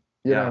thing,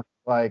 Yeah,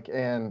 like,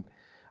 and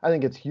I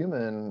think it's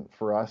human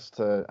for us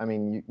to. I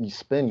mean, you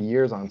spend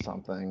years on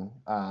something,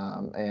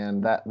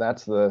 and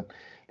that's the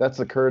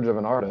courage of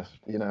an artist,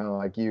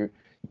 like you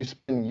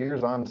spend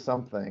years on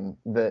something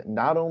that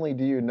not only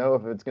do you know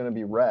if it's going to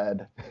be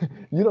read,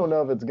 you don't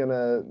know if it's going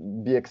to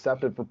be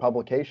accepted for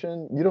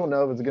publication, you don't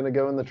know if it's going to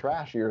go in the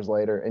trash years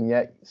later, and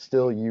yet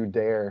still you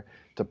dare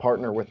to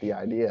partner with the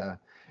idea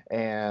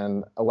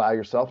and allow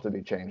yourself to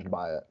be changed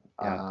by it.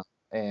 yeah,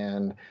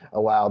 And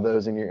allow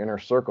those in your inner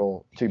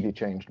circle to be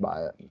changed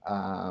by it.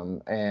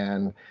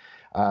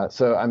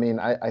 So, I mean,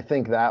 I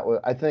think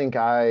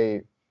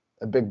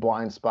a big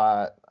blind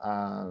spot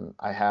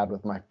I had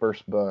with my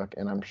first book,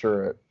 and I'm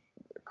sure it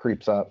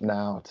creeps up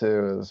now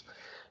too, is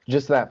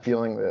just that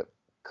feeling that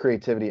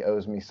creativity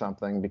owes me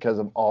something because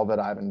of all that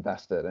I've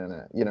invested in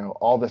it.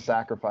 All the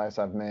sacrifice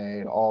I've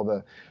made, all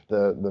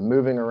the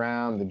moving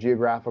around, the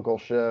geographical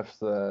shifts,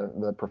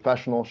 the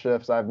professional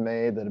shifts I've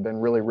made that have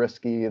been really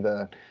risky,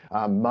 the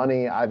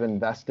money I've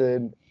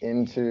invested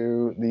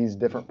into these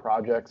different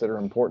projects that are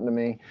important to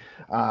me.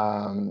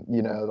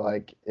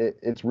 Like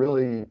it's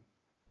really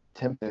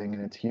tempting,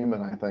 and it's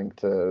human, I think,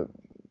 to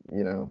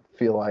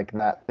feel like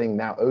that thing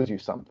now owes you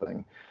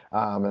something.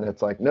 And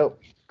it's like, nope.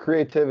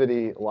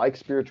 Creativity, like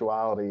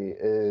spirituality,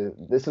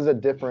 this is a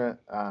different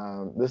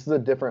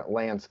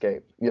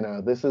landscape.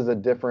 This is a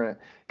different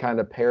kind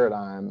of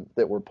paradigm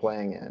that we're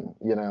playing in.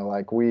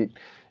 Like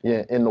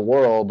in the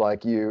world,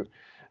 like you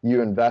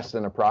invest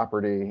in a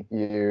property,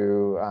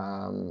 you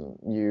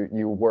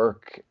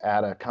work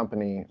at a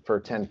company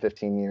for 10,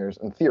 15 years,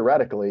 and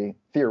theoretically,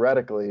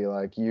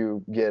 like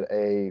you get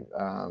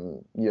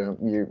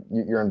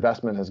your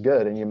investment is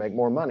good, and you make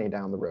more money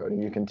down the road,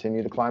 and you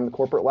continue to climb the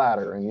corporate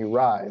ladder, and you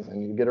rise,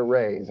 and you get a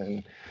raise,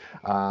 and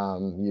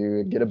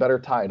you get a better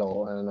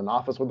title and an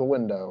office with a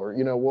window, or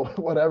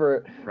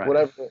whatever,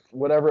 right.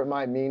 whatever it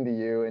might mean to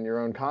you in your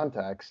own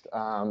context.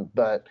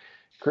 But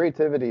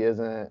creativity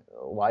isn't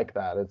like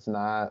that. It's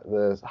not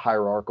this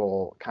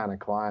hierarchical kind of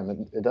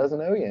climb. It doesn't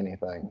owe you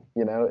anything.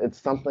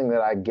 It's something that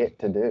I get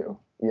to do.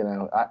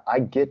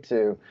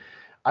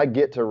 I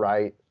get to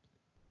write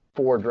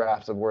 4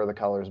 drafts of Where the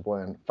Colors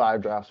Blend,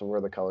 5 drafts of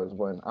Where the Colors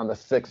Blend. On the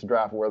 6th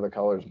draft, Where the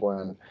Colors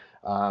Blend,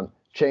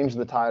 change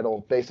the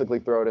title, basically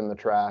throw it in the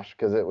trash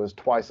because it was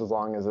twice as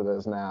long as it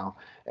is now,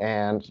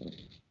 and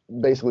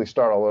basically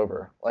start all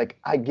over. Like,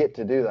 I get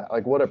to do that.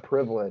 Like, what a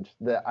privilege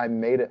that I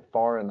made it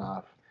far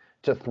enough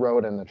to throw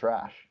it in the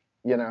trash.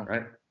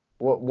 Right.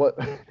 What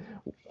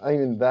I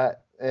mean,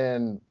 that,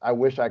 and I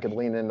wish I could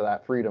lean into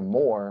that freedom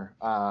more,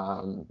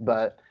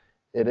 but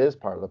it is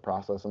part of the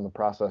process, and the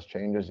process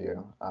changes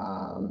you.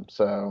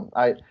 So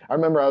I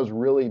remember I was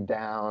really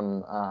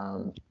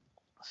down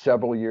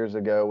several years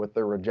ago with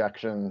the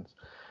rejections,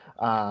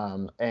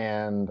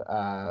 and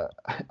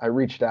I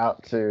reached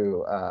out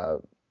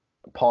to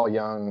Paul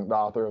Young, the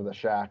author of The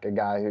Shack, a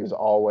guy who's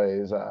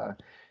always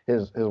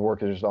his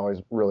work has just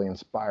always really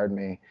inspired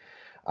me.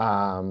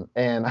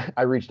 And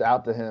I reached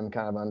out to him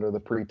kind of under the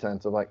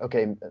pretense of like,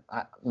 okay,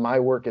 my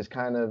work is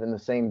kind of in the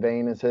same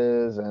vein as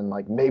his, and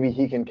like maybe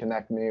he can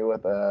connect me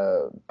with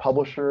a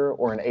publisher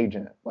or an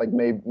agent. Like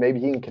maybe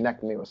he can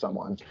connect me with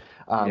someone,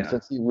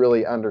 since he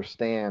really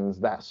understands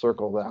that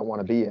circle that I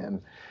want to be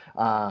in.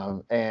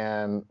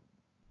 And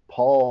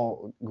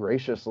Paul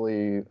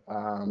graciously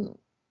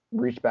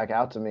reached back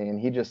out to me, and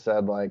he just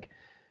said like,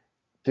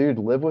 dude,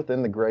 live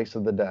within the grace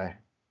of the day,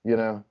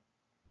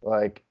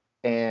 like,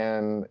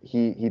 and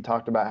he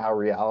talked about how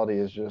reality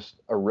is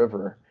just a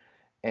river,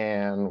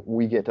 and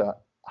we get to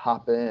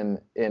hop in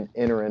and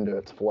enter into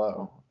its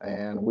flow,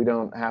 and we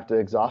don't have to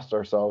exhaust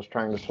ourselves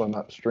trying to swim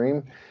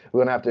upstream. We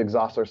don't have to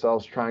exhaust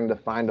ourselves trying to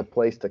find a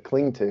place to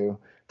cling to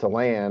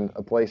land,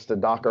 a place to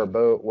dock our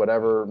boat,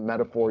 whatever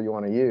metaphor you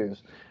want to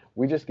use.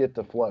 We just get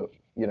to float.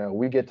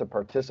 We get to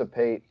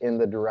participate in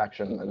the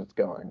direction that it's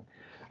going.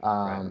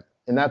 Right.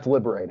 And that's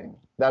liberating.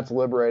 That's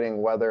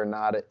liberating, whether or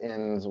not it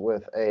ends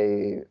with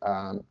a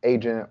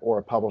agent or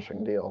a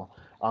publishing deal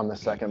on the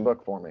second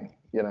book for me.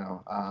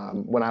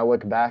 When I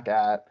look back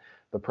at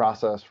the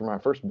process for my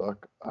first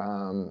book,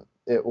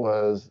 it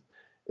was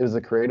a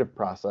creative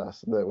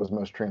process that was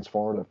most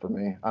transformative for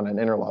me on an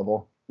inner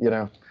level.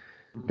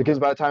 Because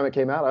by the time it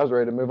came out, I was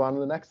ready to move on to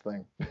the next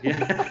thing.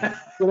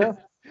 Yeah.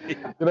 you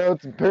know,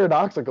 it's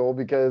paradoxical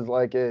because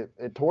like it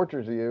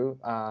tortures you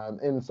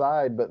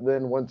inside, but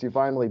then once you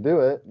finally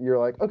do it, you're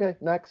like, okay,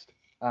 next.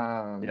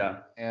 Yeah.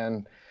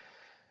 And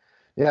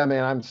Yeah,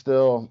 man, I'm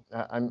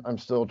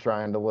still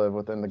trying to live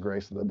within the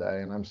grace of the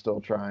day, and I'm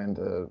still trying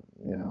to,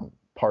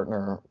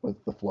 partner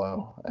with the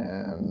flow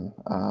and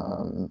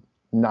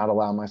not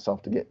allow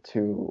myself to get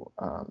too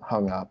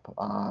hung up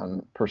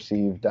on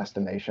perceived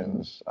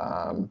destinations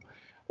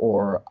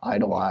or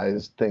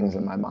idolize things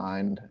in my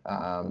mind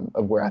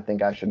of where I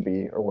think I should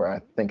be or where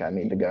I think I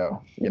need to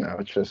go.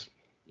 It's just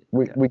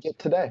Yeah. we get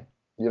today,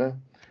 you know,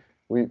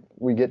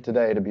 we get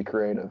today to be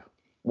creative.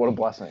 What a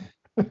blessing.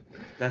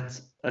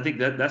 I think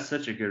that's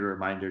such a good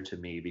reminder to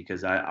me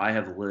because I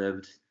have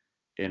lived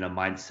in a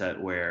mindset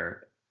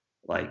where,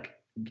 like,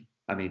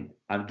 I mean,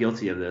 I'm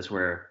guilty of this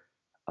where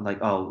I'm like,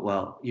 oh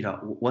well,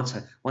 once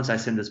I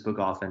send this book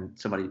off and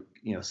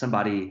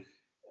somebody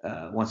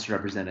wants to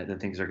represent it, then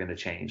things are going to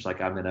change.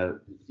 Like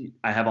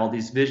I have all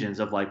these visions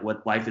of like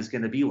what life is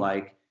going to be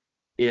like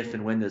if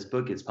and when this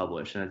book gets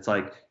published, and it's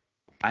like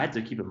I had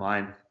to keep in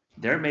mind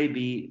there may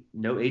be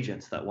no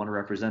agents that want to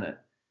represent it,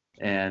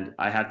 and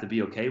I have to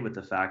be okay with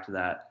the fact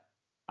that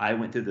I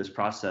went through this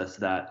process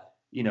that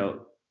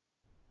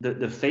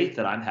the faith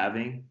that I'm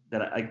having,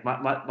 that like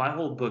my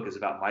whole book is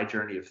about my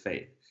journey of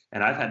faith.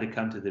 And I've had to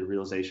come to the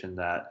realization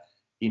that,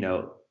 you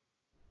know,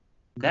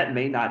 that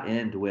may not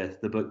end with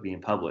the book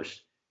being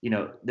published.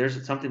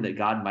 There's something that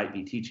God might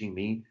be teaching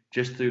me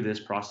just through this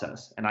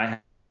process. And I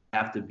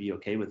have to be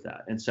okay with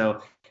that. And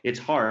so it's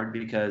hard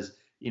because,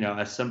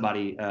 as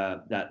somebody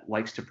that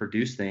likes to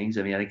produce things,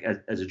 I mean, I think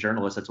as a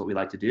journalist, that's what we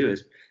like to do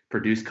is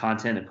produce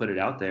content and put it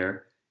out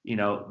there.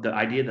 The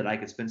idea that I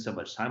could spend so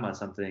much time on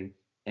something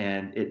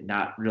and it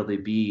not really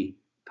be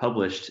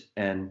published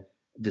and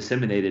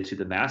disseminated to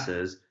the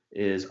masses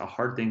is a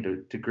hard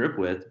thing to grip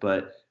with.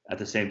 But at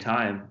the same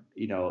time,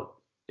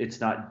 it's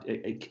not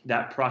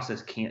that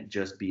process can't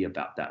just be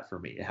about that for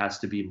me. It has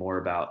to be more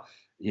about,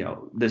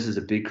 this is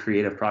a big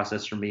creative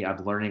process for me.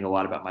 I'm learning a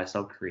lot about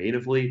myself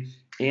creatively,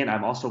 and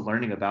I'm also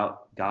learning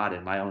about God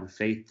and my own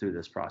faith through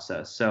this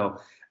process. So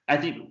I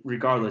think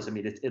regardless, I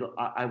mean,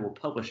 I will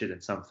publish it in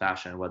some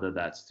fashion, whether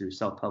that's through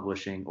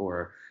self-publishing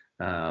or,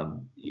 I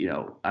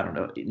don't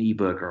know, an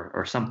ebook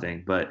or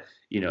something. But,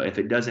 if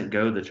it doesn't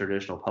go the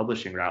traditional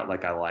publishing route,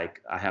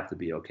 I have to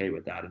be okay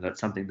with that. And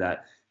that's something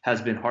that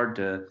has been hard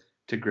to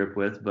grip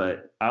with,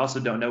 but I also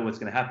don't know what's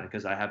going to happen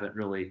because I haven't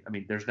really, I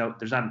mean, there's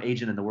not an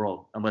agent in the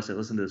world unless they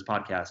listen to this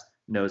podcast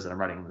knows that I'm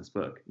writing this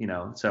book,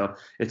 so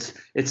it's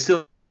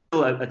still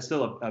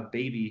a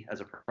baby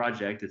as a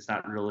project. It's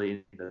not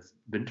really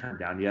been turned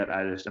down yet.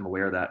 I just am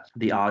aware that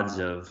the odds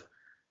of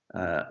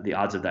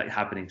that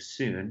happening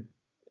soon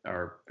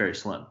are very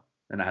slim,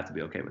 and I have to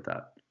be okay with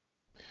that.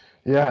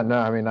 Yeah, no,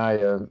 I mean, I,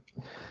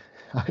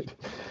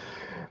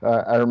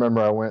 I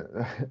remember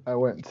I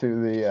went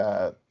to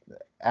the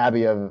I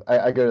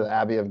go to the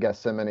Abbey of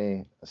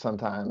Gethsemane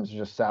sometimes,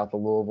 just south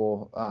of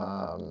Louisville,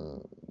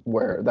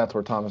 where that's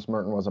where Thomas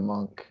Merton was a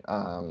monk,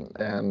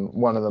 and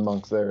one of the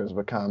monks there has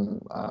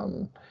become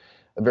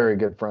a very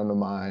good friend of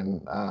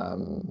mine.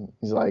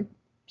 He's like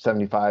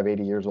 75,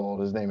 80 years old.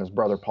 His name is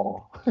Brother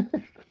Paul.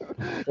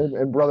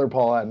 And Brother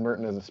Paul had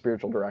Merton as a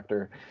spiritual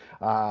director.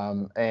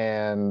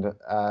 And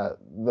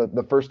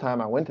the first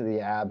time I went to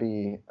the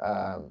Abbey,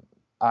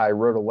 I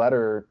wrote a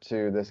letter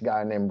to this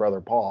guy named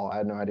Brother Paul. I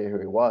had no idea who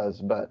he was,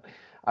 but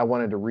I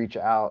wanted to reach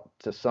out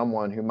to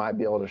someone who might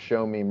be able to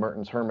show me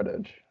Merton's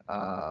Hermitage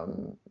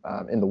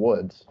in the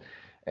woods.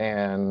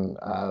 And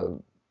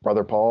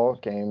Brother Paul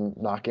came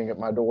knocking at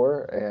my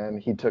door,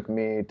 and he took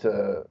me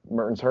to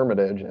Merton's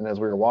Hermitage. And as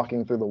we were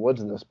walking through the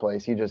woods of this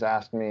place, he just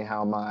asked me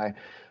how my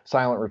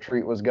silent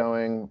retreat was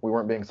going. We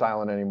weren't being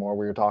silent anymore.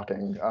 We were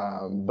talking.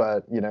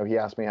 But, he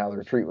asked me how the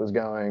retreat was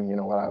going,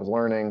 what I was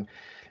learning.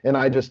 And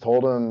I just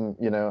told him,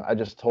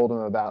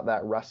 about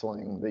that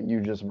wrestling that you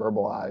just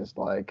verbalized.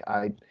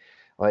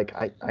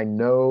 I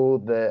know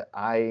that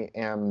I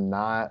am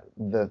not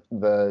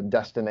the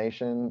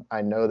destination.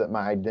 I know that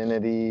my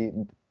identity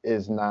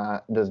does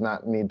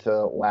not need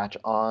to latch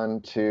on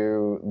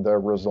to the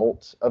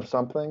results of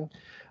something.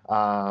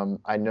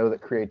 I know that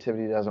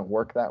creativity doesn't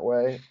work that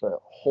way, but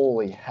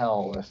holy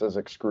hell, this is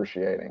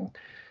excruciating.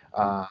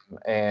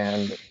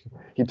 And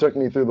he took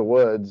me through the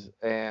woods,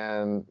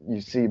 and you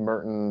see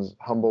Merton's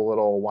humble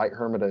little white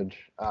hermitage,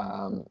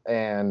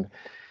 and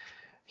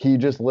he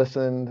just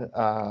listened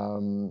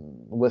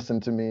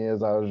to me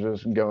as I was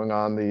just going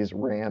on these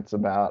rants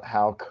about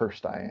how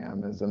cursed I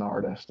am as an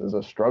artist, as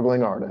a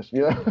struggling artist,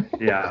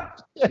 Yeah.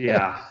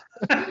 Yeah.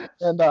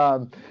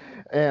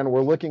 And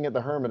we're looking at the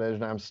Hermitage,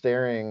 and I'm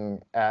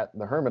staring at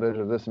the Hermitage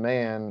of this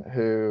man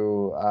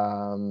who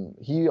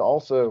he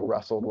also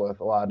wrestled with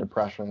a lot of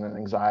depression and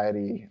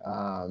anxiety,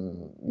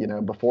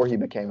 before he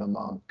became a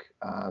monk,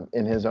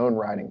 in his own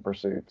writing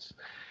pursuits.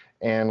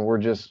 And we're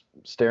just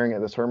staring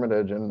at this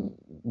Hermitage, and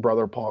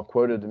Brother Paul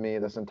quoted to me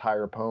this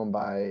entire poem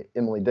by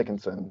Emily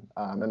Dickinson,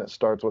 and it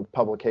starts with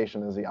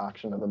 "Publication is the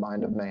auction of the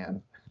mind of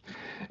man."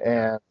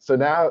 And so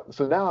now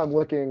I'm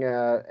looking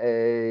at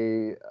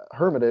a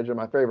hermitage of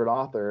my favorite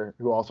author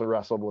who also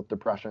wrestled with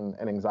depression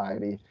and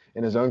anxiety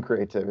in his own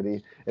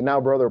creativity. And now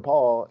Brother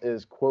Paul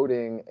is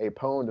quoting a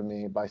poem to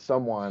me by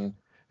someone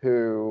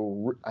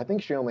who I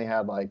think she only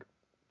had like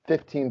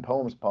 15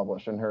 poems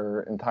published in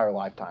her entire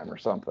lifetime or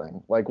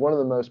something. Like one of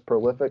the most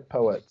prolific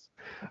poets,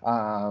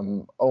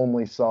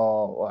 only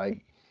saw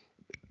like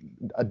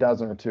a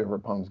dozen or two of her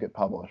poems get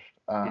published.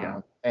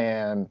 Yeah.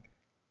 And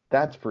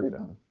that's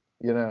freedom,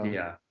 you know,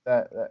 Yeah.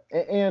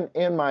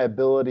 and my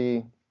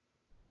ability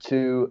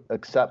to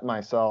accept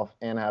myself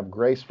and have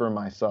grace for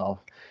myself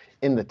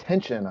in the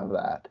tension of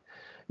that.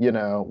 You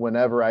know,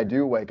 whenever I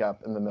do wake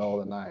up in the middle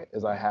of the night,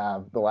 as I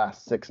have the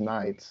last 6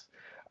 nights,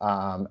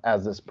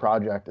 as this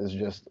project is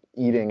just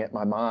eating at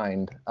my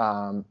mind,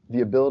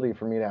 the ability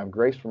for me to have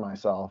grace for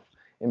myself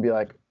and be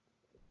like,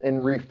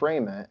 and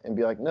reframe it and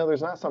be like, no,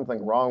 there's not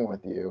something wrong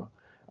with you,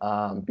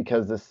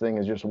 because this thing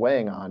is just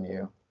weighing on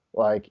you.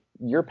 Like,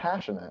 you're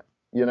passionate,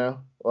 you know,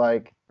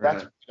 like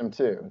that's Right. freedom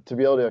too, to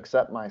be able to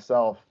accept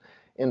myself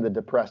in the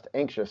depressed,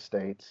 anxious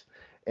states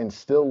and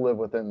still live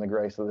within the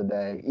grace of the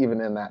day,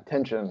 even in that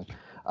tension.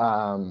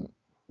 Um,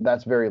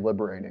 that's very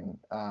liberating.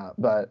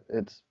 But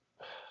it's,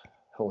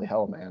 holy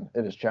hell, man,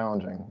 it is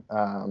challenging.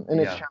 And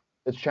Yeah.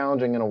 it's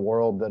challenging in a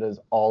world that is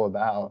all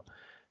about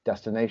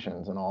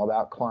destinations and all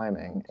about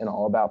climbing and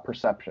all about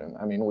perception.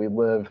 I mean, And we all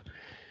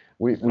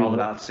live,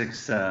 about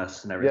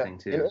success and yeah, everything an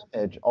too.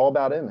 image, all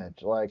about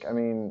image. Like, I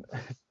mean,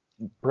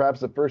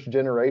 perhaps the first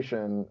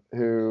generation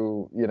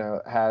who, you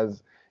know,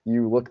 has,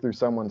 you look through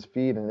someone's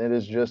feed and it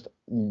is just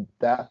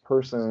that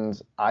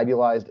person's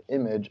idealized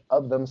image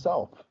of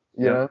themselves,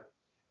 you know, Yep.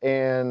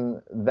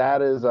 and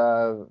that is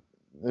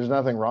there's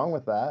nothing wrong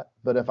with that.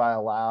 But if I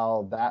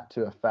allow that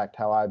to affect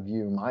how I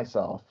view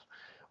myself,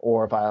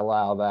 or if I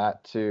allow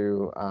that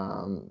to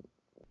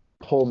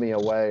pull me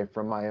away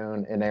from my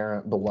own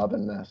inerrant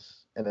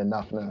belovedness and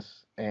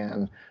enoughness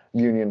and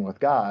union with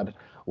God,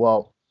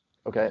 well,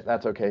 okay,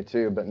 that's okay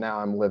too. But now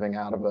I'm living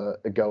out of a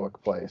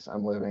egoic place.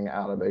 I'm living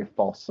out of a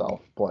false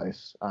self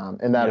place,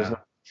 and that is Yeah.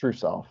 not true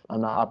self.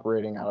 I'm not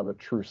operating out of a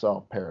true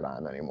self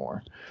paradigm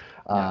anymore.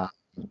 Yeah. Uh,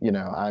 you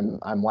know,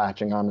 I'm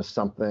latching onto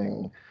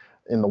something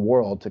in the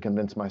world to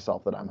convince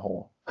myself that I'm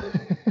whole.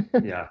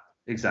 Yeah.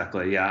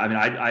 Exactly. Yeah. I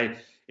mean,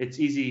 it's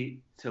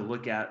easy to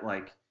look at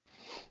like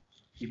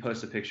you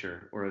post a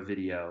picture or a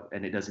video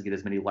and it doesn't get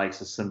as many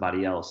likes as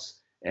somebody else.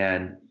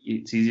 And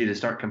it's easy to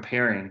start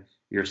comparing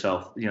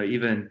yourself,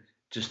 even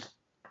just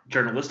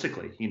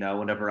journalistically,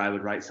 whenever I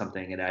would write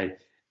something and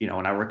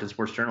when I worked in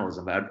sports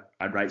journalism,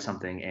 I'd write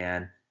something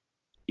and,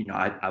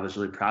 I was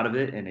really proud of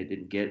it and it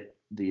didn't get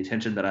the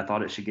attention that I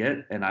thought it should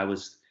get. And I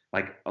was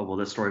like, oh, well,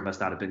 this story must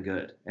not have been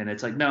good. And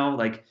it's like, no,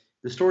 like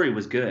the story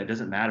was good. It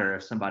doesn't matter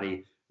if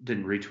somebody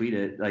didn't retweet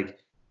it. Like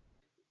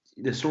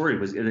the story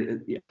was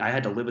I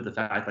had to live with the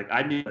fact like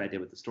I knew what I did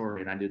with the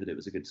story and I knew that it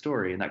was a good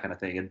story and that kind of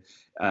thing. And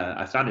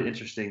I found it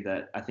interesting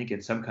that I think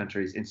in some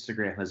countries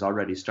Instagram has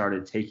already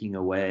started taking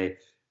away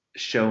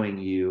showing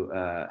you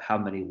how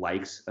many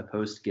likes a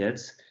post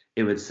gets.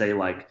 It would say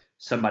like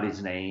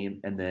somebody's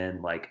name and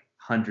then like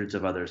hundreds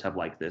of others have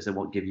liked this. It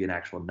won't give you an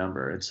actual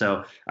number. And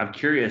so I'm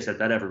curious if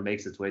that ever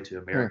makes its way to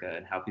Hmm. America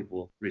and how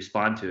people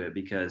respond to it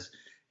because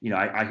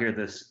I hear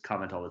this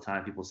comment all the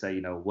time. People say,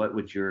 what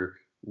would your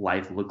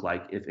life look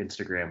like if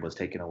Instagram was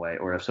taken away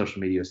or if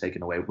social media was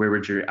taken away? Where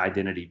would your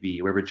identity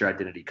be? Where would your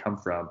identity come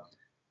from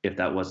if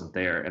that wasn't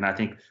there? And I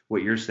think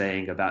what you're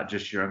saying about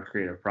just your own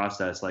creative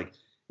process, like,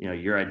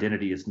 your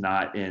identity is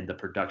not in the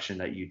production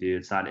that you do.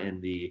 It's not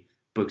in the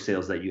book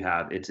sales that you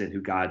have. It's in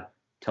who God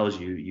tells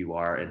you you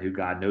are and who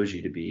God knows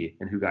you to be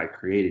and who God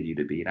created you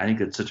to be. And I think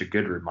that's such a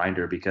good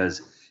reminder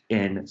because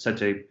in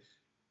such a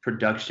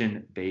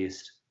production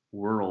based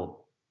world,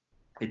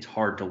 it's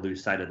hard to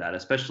lose sight of that,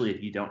 especially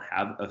if you don't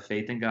have a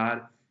faith in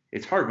God.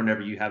 It's hard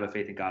whenever you have a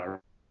faith in God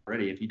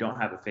already. If you don't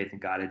have a faith in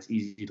God, it's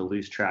easy to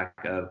lose track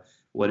of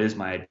what is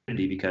my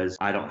identity because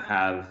I don't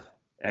have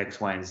X,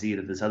 Y, and Z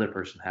that this other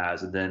person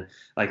has. And then,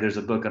 like, there's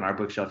a book on our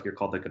bookshelf here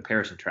called The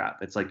Comparison Trap.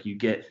 It's like you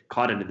get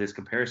caught into this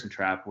comparison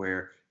trap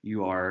where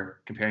you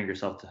are comparing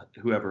yourself to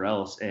whoever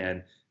else,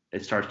 and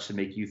it starts to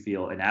make you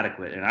feel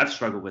inadequate. And I've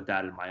struggled with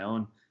that in my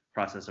own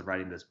process of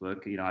writing this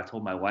book. I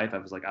told my wife, I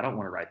was like, I don't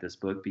want to write this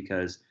book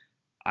because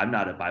I'm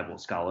not a Bible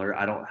scholar.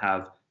 I don't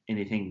have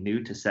anything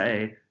new to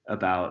say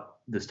about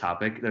this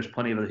topic. There's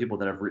plenty of other people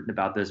that have written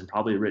about this and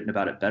probably written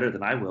about it better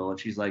than I will. And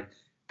she's like,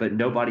 but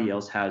nobody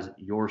else has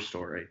your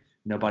story.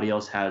 Nobody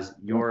else has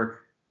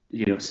your,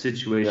 Yeah.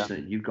 situation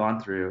that you've gone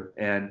through.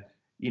 And,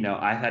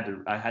 I had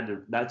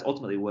to, that's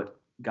ultimately what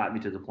got me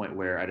to the point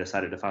where I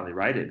decided to finally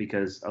write it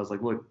because I was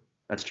like, look,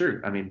 that's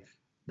true. I mean,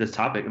 this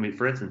topic, I mean,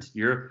 for instance,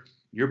 your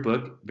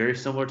book, very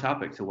similar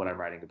topic to what I'm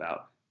writing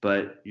about,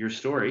 but your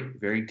story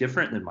very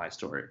different than my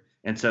story.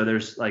 And so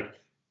there's like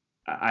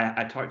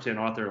I talked to an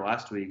author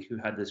last week who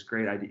had this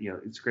great idea,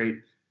 it's great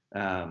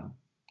um,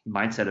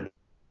 mindset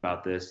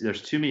about this.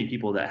 There's too many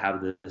people that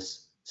have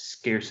this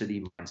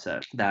scarcity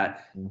mindset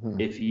that Hmm.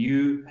 if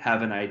you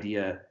have an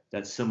idea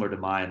that's similar to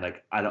mine,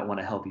 like I don't want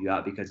to help you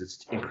out because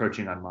it's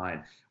encroaching on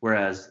mine.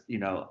 Whereas,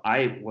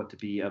 I want to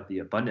be of the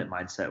abundant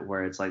mindset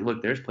where it's like,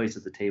 look, there's place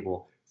at the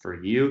table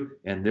for you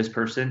and this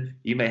person.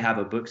 You may have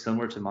a book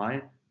similar to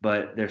mine,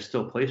 but there's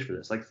still place for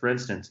this. Like for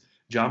instance,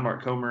 John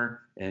Mark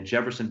Comer and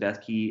Jefferson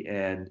Bethke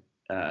and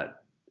uh,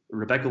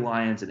 Rebecca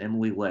Lyons and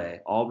Emily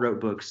Lay all wrote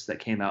books that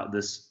came out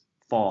this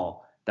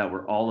fall that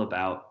were all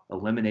about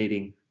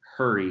eliminating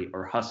hurry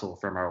or hustle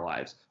from our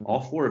lives. All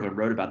four of them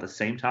wrote about the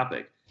same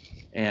topic.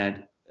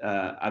 And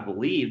I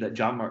believe that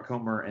John Mark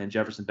Comer and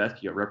Jefferson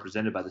Bethke are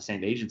represented by the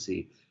same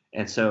agency.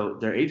 And so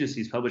their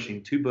agency is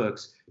publishing two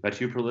books by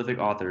two prolific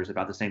authors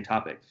about the same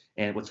topic.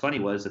 And what's funny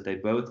was that they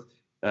both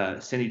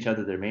sent each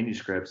other their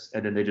manuscripts,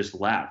 and then they just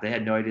laughed. They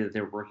had no idea that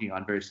they were working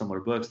on very similar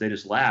books. They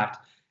just laughed,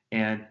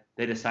 and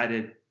they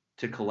decided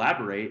to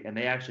collaborate, and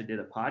they actually did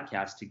a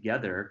podcast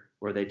together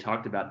where they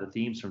talked about the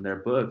themes from their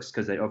books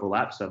because they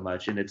overlap so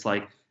much. And it's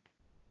like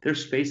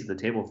there's space at the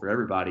table for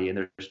everybody, and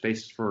there's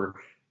space for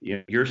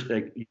your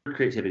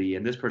creativity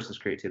and this person's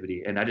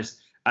creativity. And I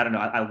don't know.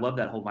 I love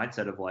that whole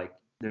mindset of like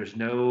there's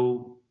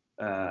no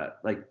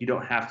like you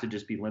don't have to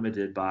just be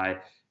limited by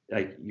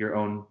like your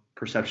own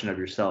perception of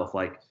yourself.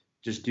 Like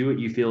just do what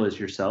you feel is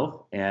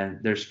yourself, and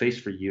there's space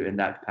for you in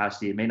that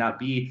capacity. It may not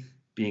be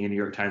being a New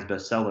York Times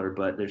bestseller,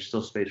 but there's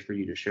still space for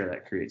you to share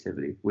that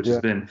creativity, which has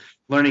been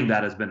learning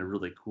that has been a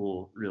really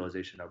cool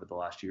realization over the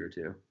last year or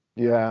two.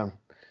 Yeah.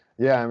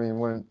 I mean,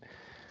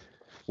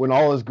 when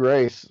all is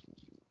grace,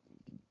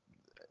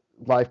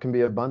 life can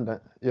be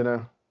abundant,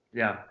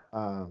 Yeah.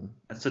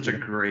 That's such a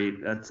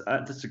great, that's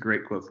a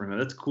great quote from him.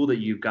 That's cool that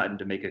you've gotten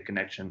to make a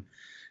connection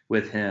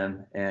with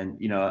him.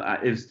 And,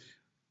 it was,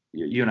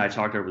 you and I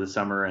talked over the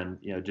summer, and,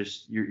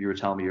 just you were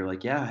telling me, you're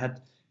like, yeah, I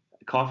had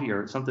coffee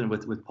or something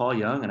with Paul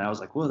Young. And I was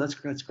like, whoa, that's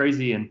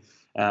crazy. And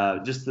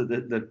just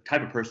the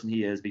type of person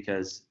he is,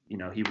 because,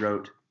 he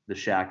wrote The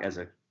Shack as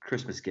a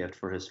Christmas gift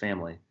for his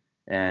family.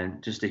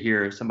 And just to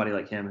hear somebody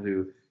like him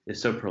who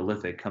is so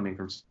prolific coming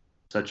from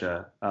such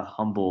a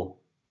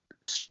humble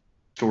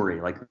story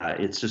like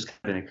that, it's just kind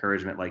of an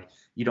encouragement. Like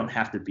you don't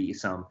have to be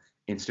some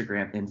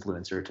Instagram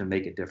influencer to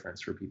make a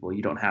difference for people.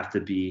 You don't have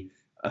to be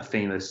a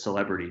famous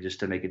celebrity just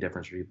to make a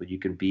difference for people. You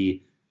can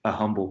be a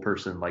humble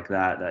person like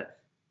that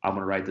I'm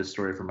going to write this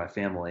story for my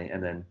family,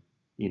 and then,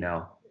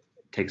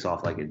 takes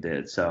off like it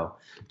did. So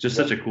just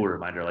such a cool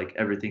reminder. Like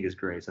everything is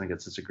grace. I think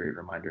it's such a great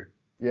reminder.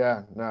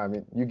 Yeah, no, I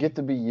mean, you get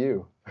to be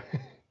you.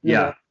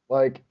 Yeah.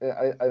 Like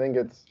I think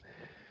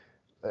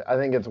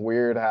it's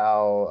weird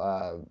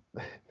how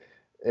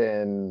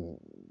in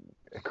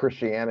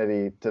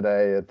Christianity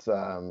today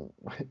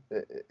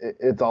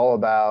it's all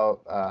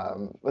about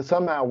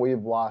somehow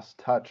we've lost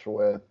touch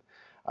with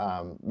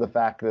the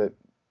fact that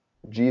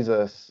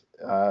Jesus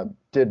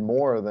did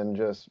more than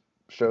just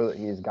show that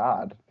he's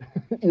God.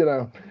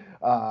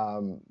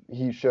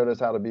 He showed us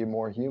how to be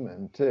more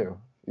human too,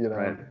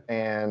 Right.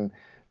 and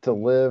to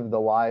live the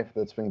life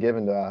that's been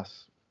given to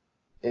us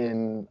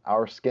in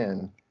our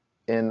skin,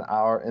 in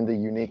the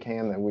unique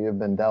hand that we have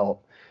been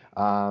dealt,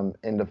 and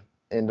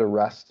to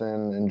rest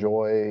and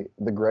enjoy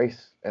the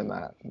grace in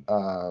that.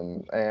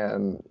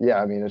 And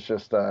yeah, I mean, it's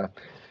just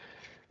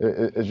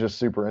it's just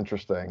super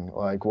interesting.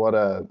 Like what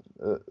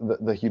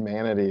the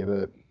humanity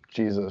that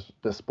Jesus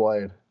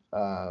displayed.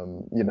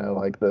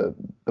 Like the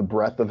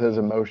breadth of his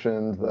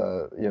emotions,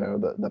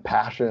 the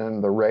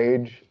passion, the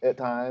rage at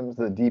times,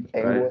 the deep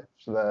anguish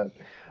that,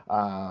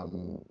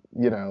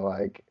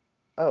 like,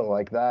 oh,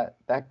 like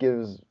that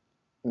gives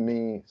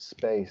me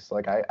space.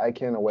 Like I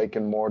can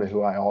awaken more to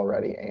who I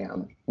already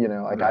am.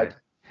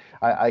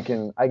 I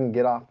can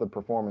get off the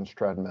performance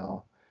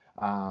treadmill,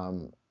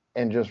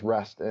 and just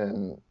rest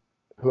in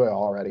who I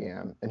already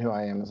am, and who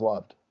I am is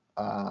loved.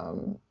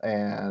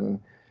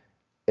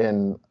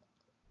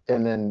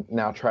 And then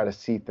now try to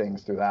see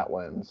things through that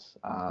lens.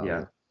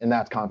 And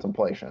that's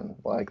contemplation.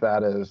 Like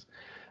that is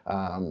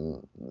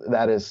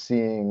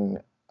seeing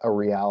a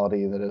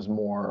reality that is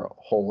more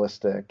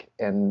holistic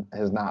and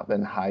has not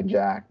been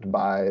hijacked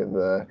by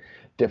the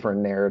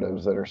different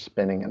narratives that are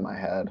spinning in my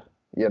head,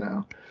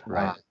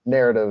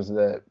 narratives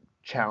that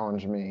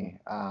challenge me,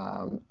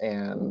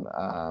 and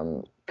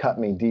cut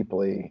me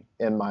deeply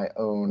in my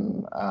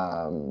own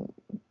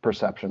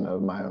perception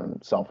of my own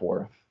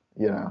self-worth,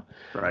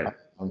 Right.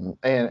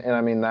 And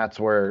I mean, that's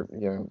where,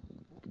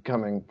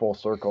 coming full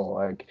circle,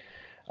 like,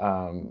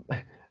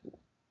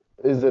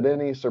 is it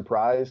any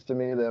surprise to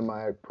me that in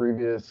my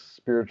previous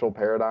spiritual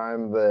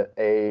paradigm that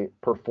a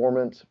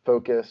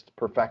performance-focused,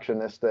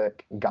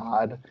 perfectionistic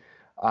God,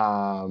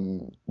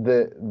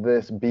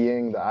 this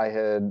being that I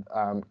had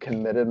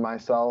committed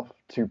myself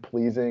to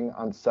pleasing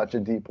on such a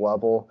deep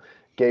level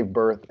gave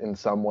birth in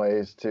some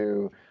ways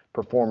to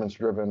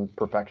performance-driven,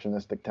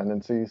 perfectionistic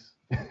tendencies,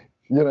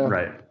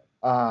 Right.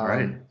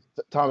 Right.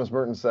 Thomas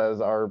Merton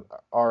says our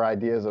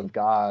ideas of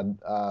God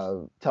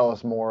tell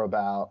us more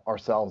about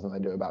ourselves than they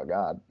do about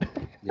God.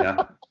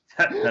 Yeah.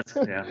 That's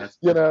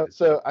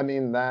So I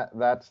mean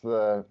that's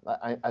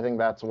I think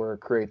that's where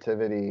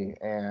creativity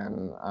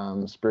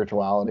and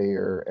spirituality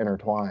are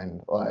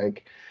intertwined.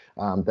 Like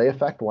they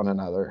affect one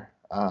another.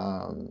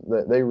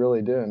 They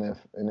really do.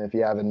 And if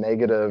you have a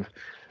negative,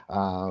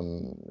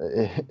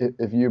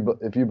 if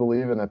you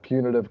believe in a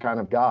punitive kind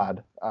of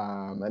God,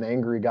 an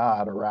angry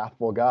God, a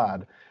wrathful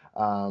God,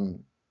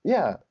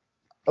 yeah,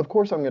 of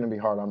course I'm going to be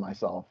hard on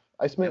myself.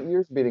 I spent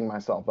years beating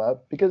myself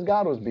up because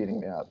God was beating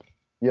me up,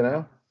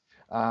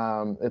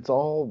 It's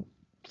all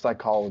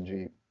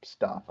psychology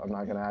stuff. I'm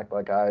not going to act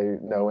like I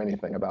know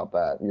anything about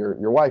that.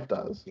 Your wife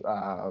does.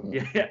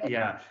 Yeah,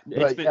 yeah.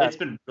 But yeah, It's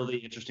been really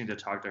interesting to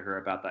talk to her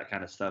about that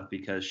kind of stuff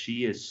because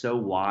she is so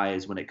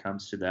wise when it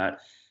comes to that.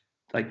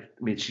 Like,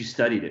 I mean, she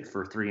studied it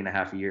for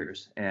 3.5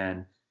 years,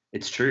 and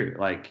it's true.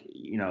 Like,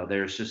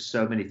 there's just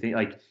so many things.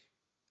 Like,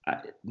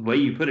 the way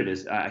you put it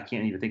is, I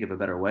can't even think of a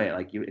better way.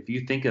 Like, if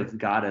you think of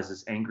God as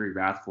this angry,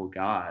 wrathful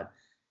God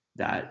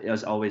that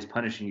is always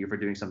punishing you for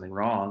doing something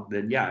wrong,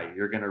 then yeah,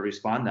 you're going to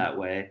respond that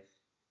way.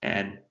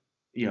 And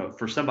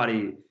for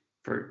somebody,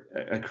 for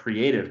a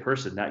creative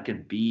person, that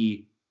can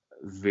be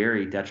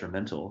very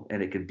detrimental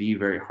and it can be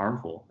very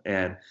harmful.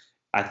 And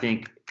I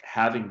think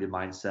having the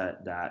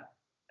mindset that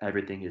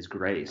everything is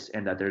grace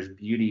and that there's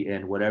beauty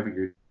in whatever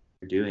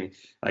you're doing,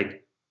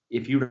 like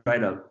if you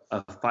write a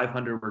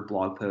 500 word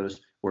blog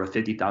post or a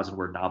 50,000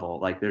 word novel,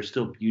 like there's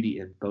still beauty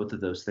in both of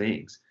those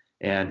things.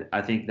 And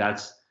I think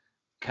that's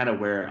kind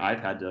of where I've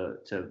had to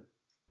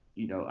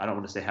I don't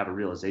want to say have a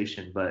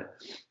realization, but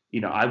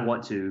I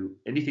want to,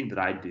 anything that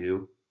I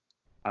do,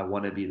 I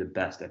want to be the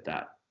best at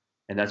that.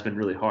 And that's been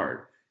really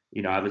hard.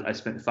 I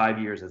spent 5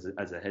 years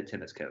as a head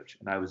tennis coach,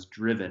 and I was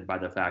driven by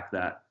the fact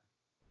that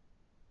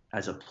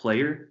as a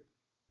player,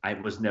 I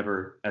was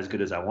never as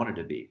good as I wanted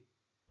to be.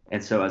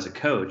 And so as a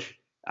coach,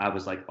 I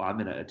was like, I'm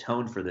going to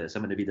atone for this.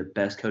 I'm going to be the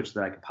best coach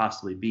that I could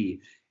possibly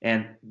be.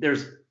 And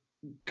there's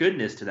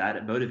goodness to that.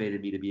 It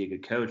motivated me to be a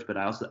good coach. But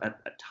I also,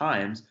 at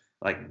times,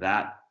 like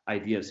that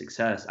idea of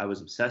success, I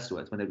was obsessed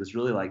with when it was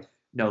really like,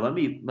 no, let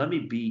me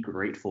be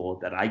grateful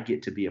that I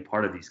get to be a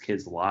part of these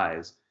kids'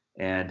 lives.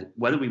 And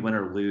whether we win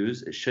or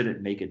lose, it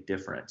shouldn't make a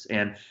difference.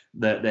 And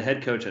the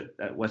head coach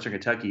at Western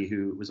Kentucky,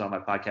 who was on my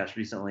podcast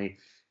recently,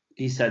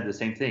 he said the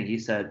same thing. He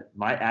said,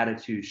 my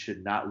attitude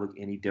should not look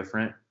any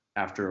different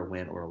after a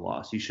win or a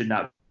loss. You should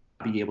not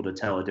be able to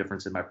tell a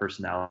difference in my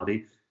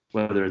personality,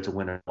 whether it's a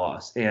win or a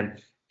loss.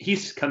 And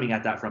he's coming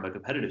at that from a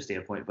competitive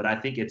standpoint, but I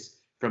think it's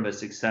from a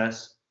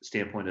success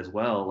standpoint as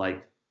well.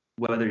 Like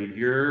whether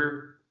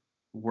your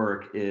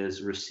work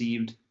is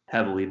received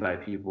heavily by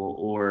people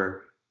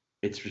or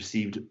it's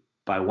received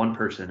by one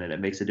person and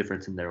it makes a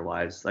difference in their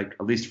lives. Like,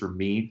 at least for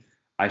me,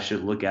 I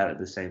should look at it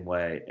the same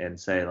way and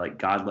say, like,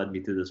 God led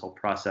me through this whole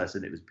process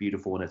and it was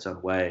beautiful in its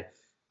own way.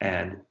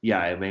 And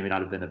yeah, it may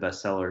not have been a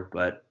bestseller,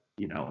 but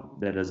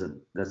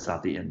that's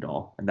not the end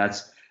all. And I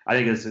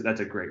think that's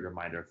a great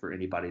reminder for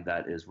anybody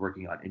that is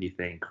working on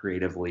anything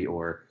creatively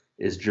or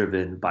is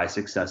driven by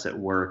success at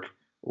work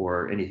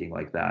or anything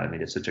like that. I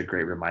mean, it's such a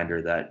great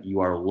reminder that you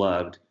are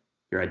loved.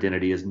 Your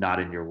identity is not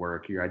in your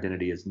work. Your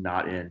identity is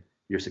not in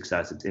your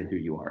success. It's in who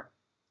you are.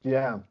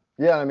 yeah,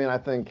 yeah. I mean, I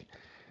think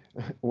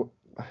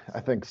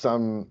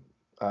some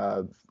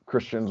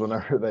Christians,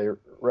 whenever they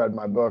read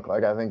my book,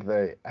 like I think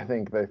they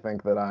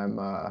think that I'm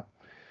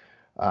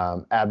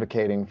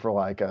advocating for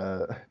like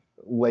a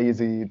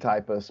lazy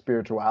type of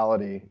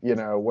spirituality,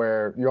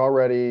 where you're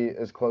already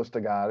as close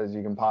to God as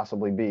you can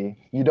possibly be.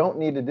 You don't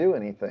need to do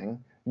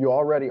anything. You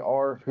already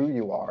are who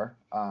you are,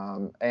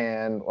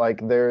 and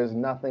like there is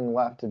nothing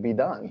left to be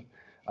done.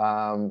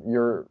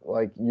 You're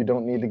like you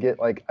don't need to get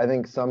like I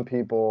think some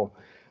people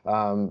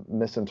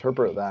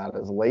misinterpret that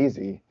as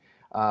lazy.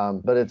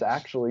 But it's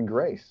actually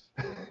grace.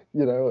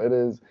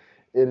 It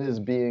is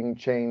being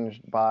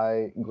changed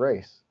by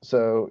grace.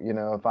 So,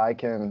 if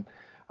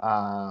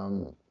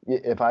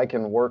I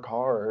can work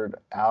hard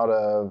out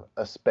of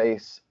a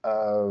space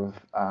of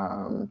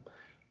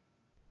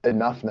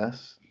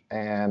enoughness,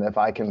 and if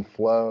I can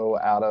flow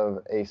out of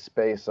a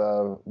space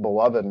of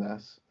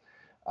belovedness,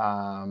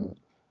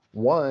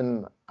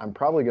 one, I'm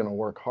probably going to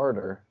work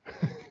harder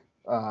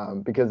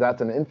because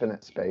that's an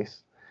infinite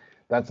space.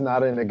 That's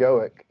not an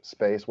egoic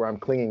space where I'm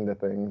clinging to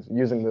things,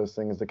 using those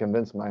things to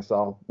convince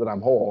myself that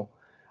I'm whole.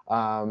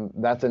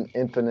 That's an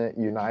infinite,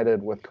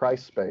 united with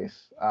Christ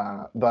space.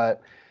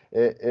 But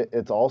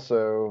it's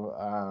also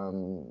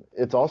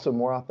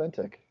more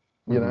authentic.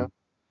 Mm-hmm.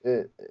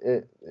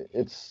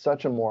 It's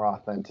such a more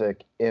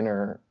authentic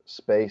inner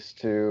space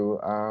to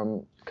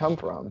come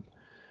from,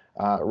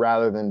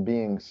 rather than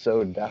being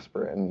so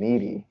desperate and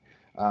needy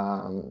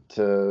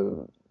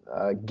to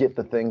get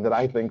the thing that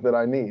I think that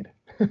I need.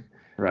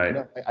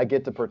 Right. I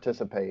get to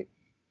participate.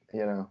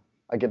 I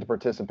get to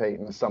participate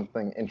in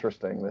something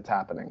interesting that's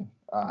happening.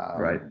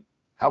 Right.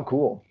 How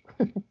cool,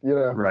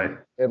 Right.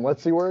 And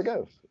let's see where it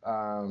goes.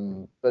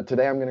 But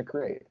today I'm going to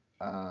create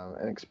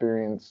and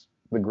experience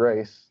the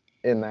grace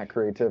in that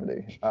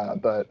creativity.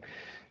 But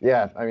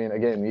yeah, I mean,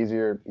 again,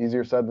 easier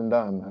said than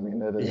done. I mean,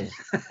 it is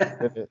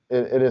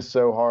it is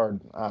so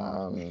hard.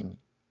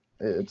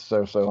 It's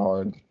so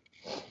hard.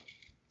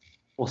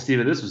 Well,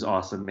 Steven, this was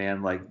awesome,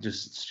 man. Like,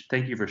 just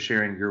thank you for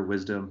sharing your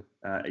wisdom.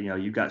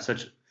 You've got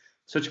such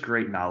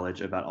great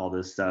knowledge about all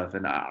this stuff,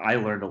 and I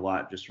learned a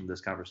lot just from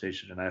this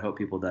conversation. And I hope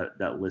people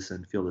that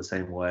listen feel the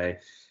same way.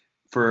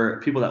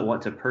 For people that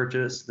want to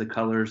purchase the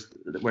colors,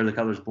 where the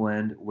colors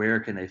blend,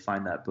 where can they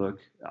find that book?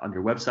 On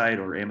your website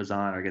or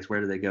Amazon? Or I guess where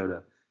do they go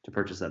to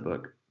purchase that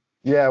book?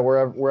 Yeah,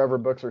 wherever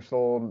books are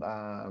sold,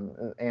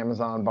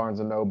 Amazon,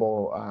 Barnes and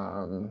Noble.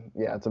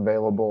 Yeah, it's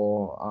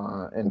available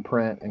in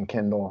print and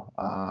Kindle,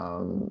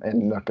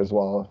 and Nook as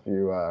well if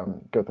you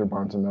go through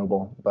Barnes and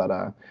Noble.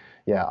 But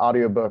yeah,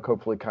 audiobook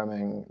hopefully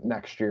coming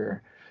next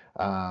year.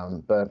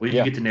 But Will you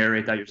yeah, get to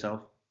narrate that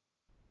yourself?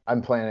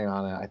 I'm planning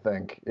on it, I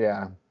think.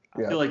 Yeah.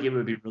 I Yeah. feel like it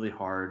would be really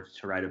hard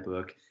to write a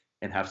book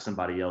and have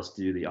somebody else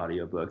do the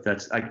audiobook.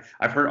 That's like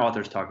I've heard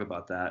authors talk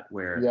about that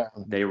where Yeah.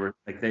 they were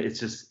like it's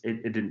just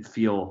it didn't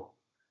feel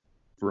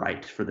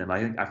right for them.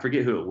 I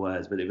forget who it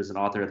was, but it was an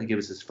author. I think it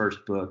was his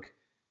first book,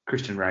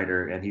 Christian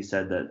writer, and he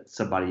said that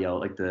somebody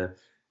else, like the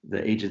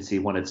agency,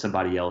 wanted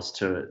somebody else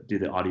to do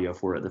the audio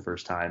for it the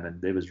first time,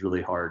 and it was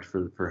really hard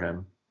for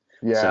him.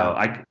 So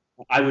Yeah.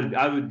 I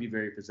would be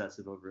very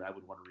possessive over it. I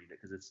would want to read it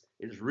because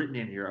it's written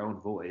in your own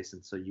voice,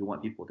 and so you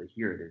want people to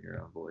hear it in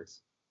your own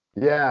voice.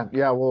 Yeah,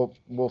 yeah,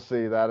 we'll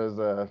see. That is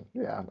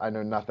yeah, I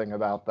know nothing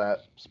about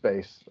that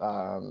space.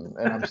 And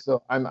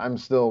I'm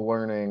still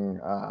learning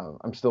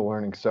I'm still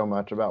learning so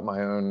much about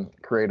my own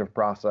creative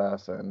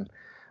process and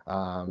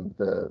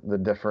the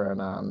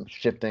different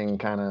shifting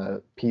kind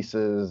of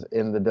pieces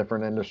in the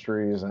different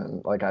industries,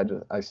 and like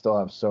I still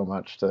have so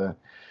much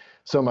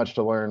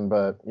to learn,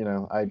 but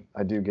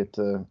I do get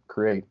to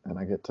create and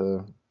I get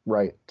to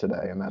write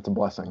today, and that's a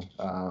blessing.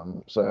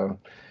 So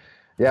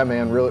yeah,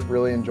 man,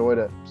 really enjoyed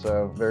it.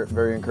 So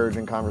very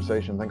encouraging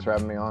conversation. Thanks for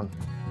having me on.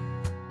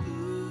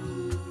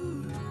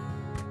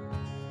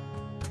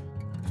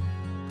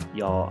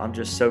 Y'all, I'm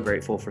just so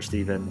grateful for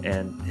Stephen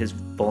and his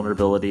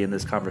vulnerability in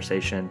this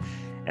conversation.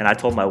 And I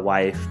told my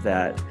wife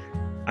that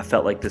I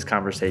felt like this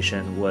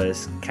conversation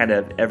was kind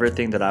of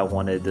everything that I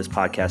wanted this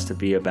podcast to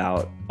be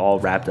about, all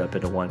wrapped up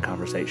into one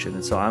conversation.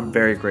 And so I'm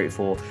very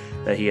grateful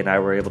that he and I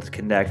were able to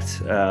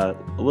connect a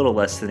little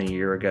less than a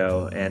year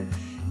ago. And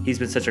he's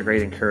been such a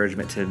great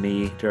encouragement to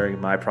me during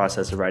my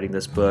process of writing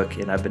this book,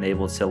 and I've been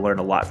able to learn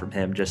a lot from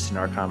him just in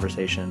our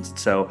conversations.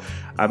 So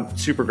I'm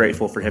super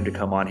grateful for him to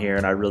come on here,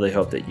 and I really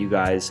hope that you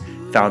guys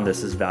found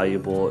this as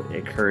valuable,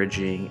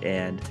 encouraging,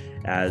 and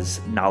as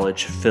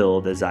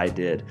knowledge-filled as I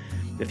did.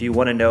 If you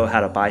want to know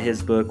how to buy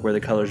his book, Where the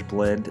Colors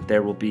Blend,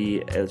 there will be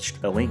a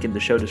link in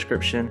the show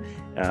description,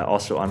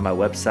 also on my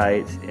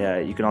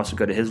website. You can also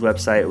go to his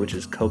website, which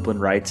is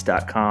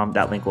copelandwrites.com.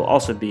 That link will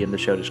also be in the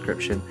show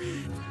description.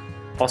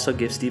 Also,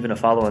 give Stephen a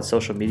follow on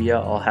social media.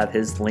 I'll have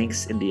his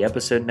links in the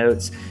episode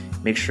notes.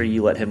 Make sure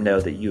you let him know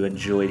that you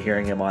enjoyed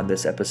hearing him on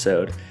this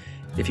episode.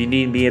 If you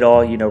need me at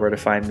all, you know where to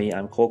find me.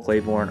 I'm Cole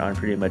Claiborne on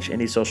pretty much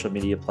any social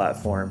media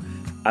platform.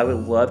 I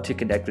would love to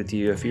connect with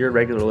you. If you're a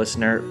regular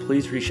listener,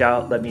 please reach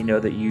out. Let me know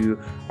that you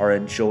are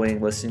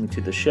enjoying listening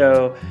to the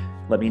show.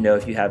 Let me know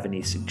if you have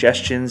any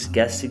suggestions,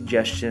 guest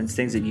suggestions,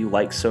 things that you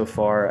like so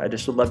far. I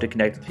just would love to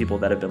connect with people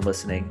that have been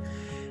listening.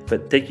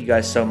 But thank you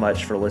guys so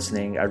much for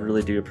listening. I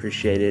really do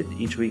appreciate it.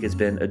 Each week has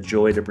been a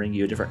joy to bring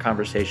you a different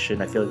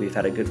conversation. I feel like we've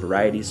had a good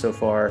variety so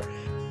far.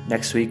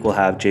 Next week, we'll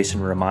have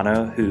Jason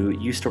Romano, who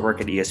used to work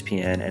at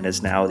ESPN and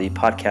is now the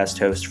podcast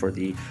host for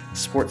the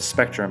Sports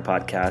Spectrum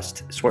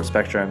podcast. Sports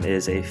Spectrum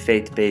is a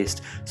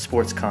faith-based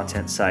sports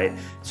content site,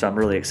 so I'm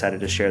really excited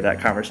to share that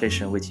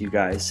conversation with you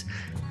guys.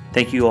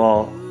 Thank you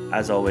all,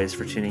 as always,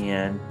 for tuning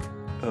in.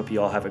 I hope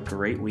you all have a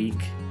great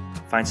week.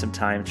 Find some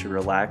time to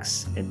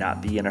relax and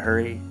not be in a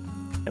hurry,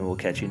 and we'll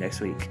catch you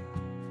next week.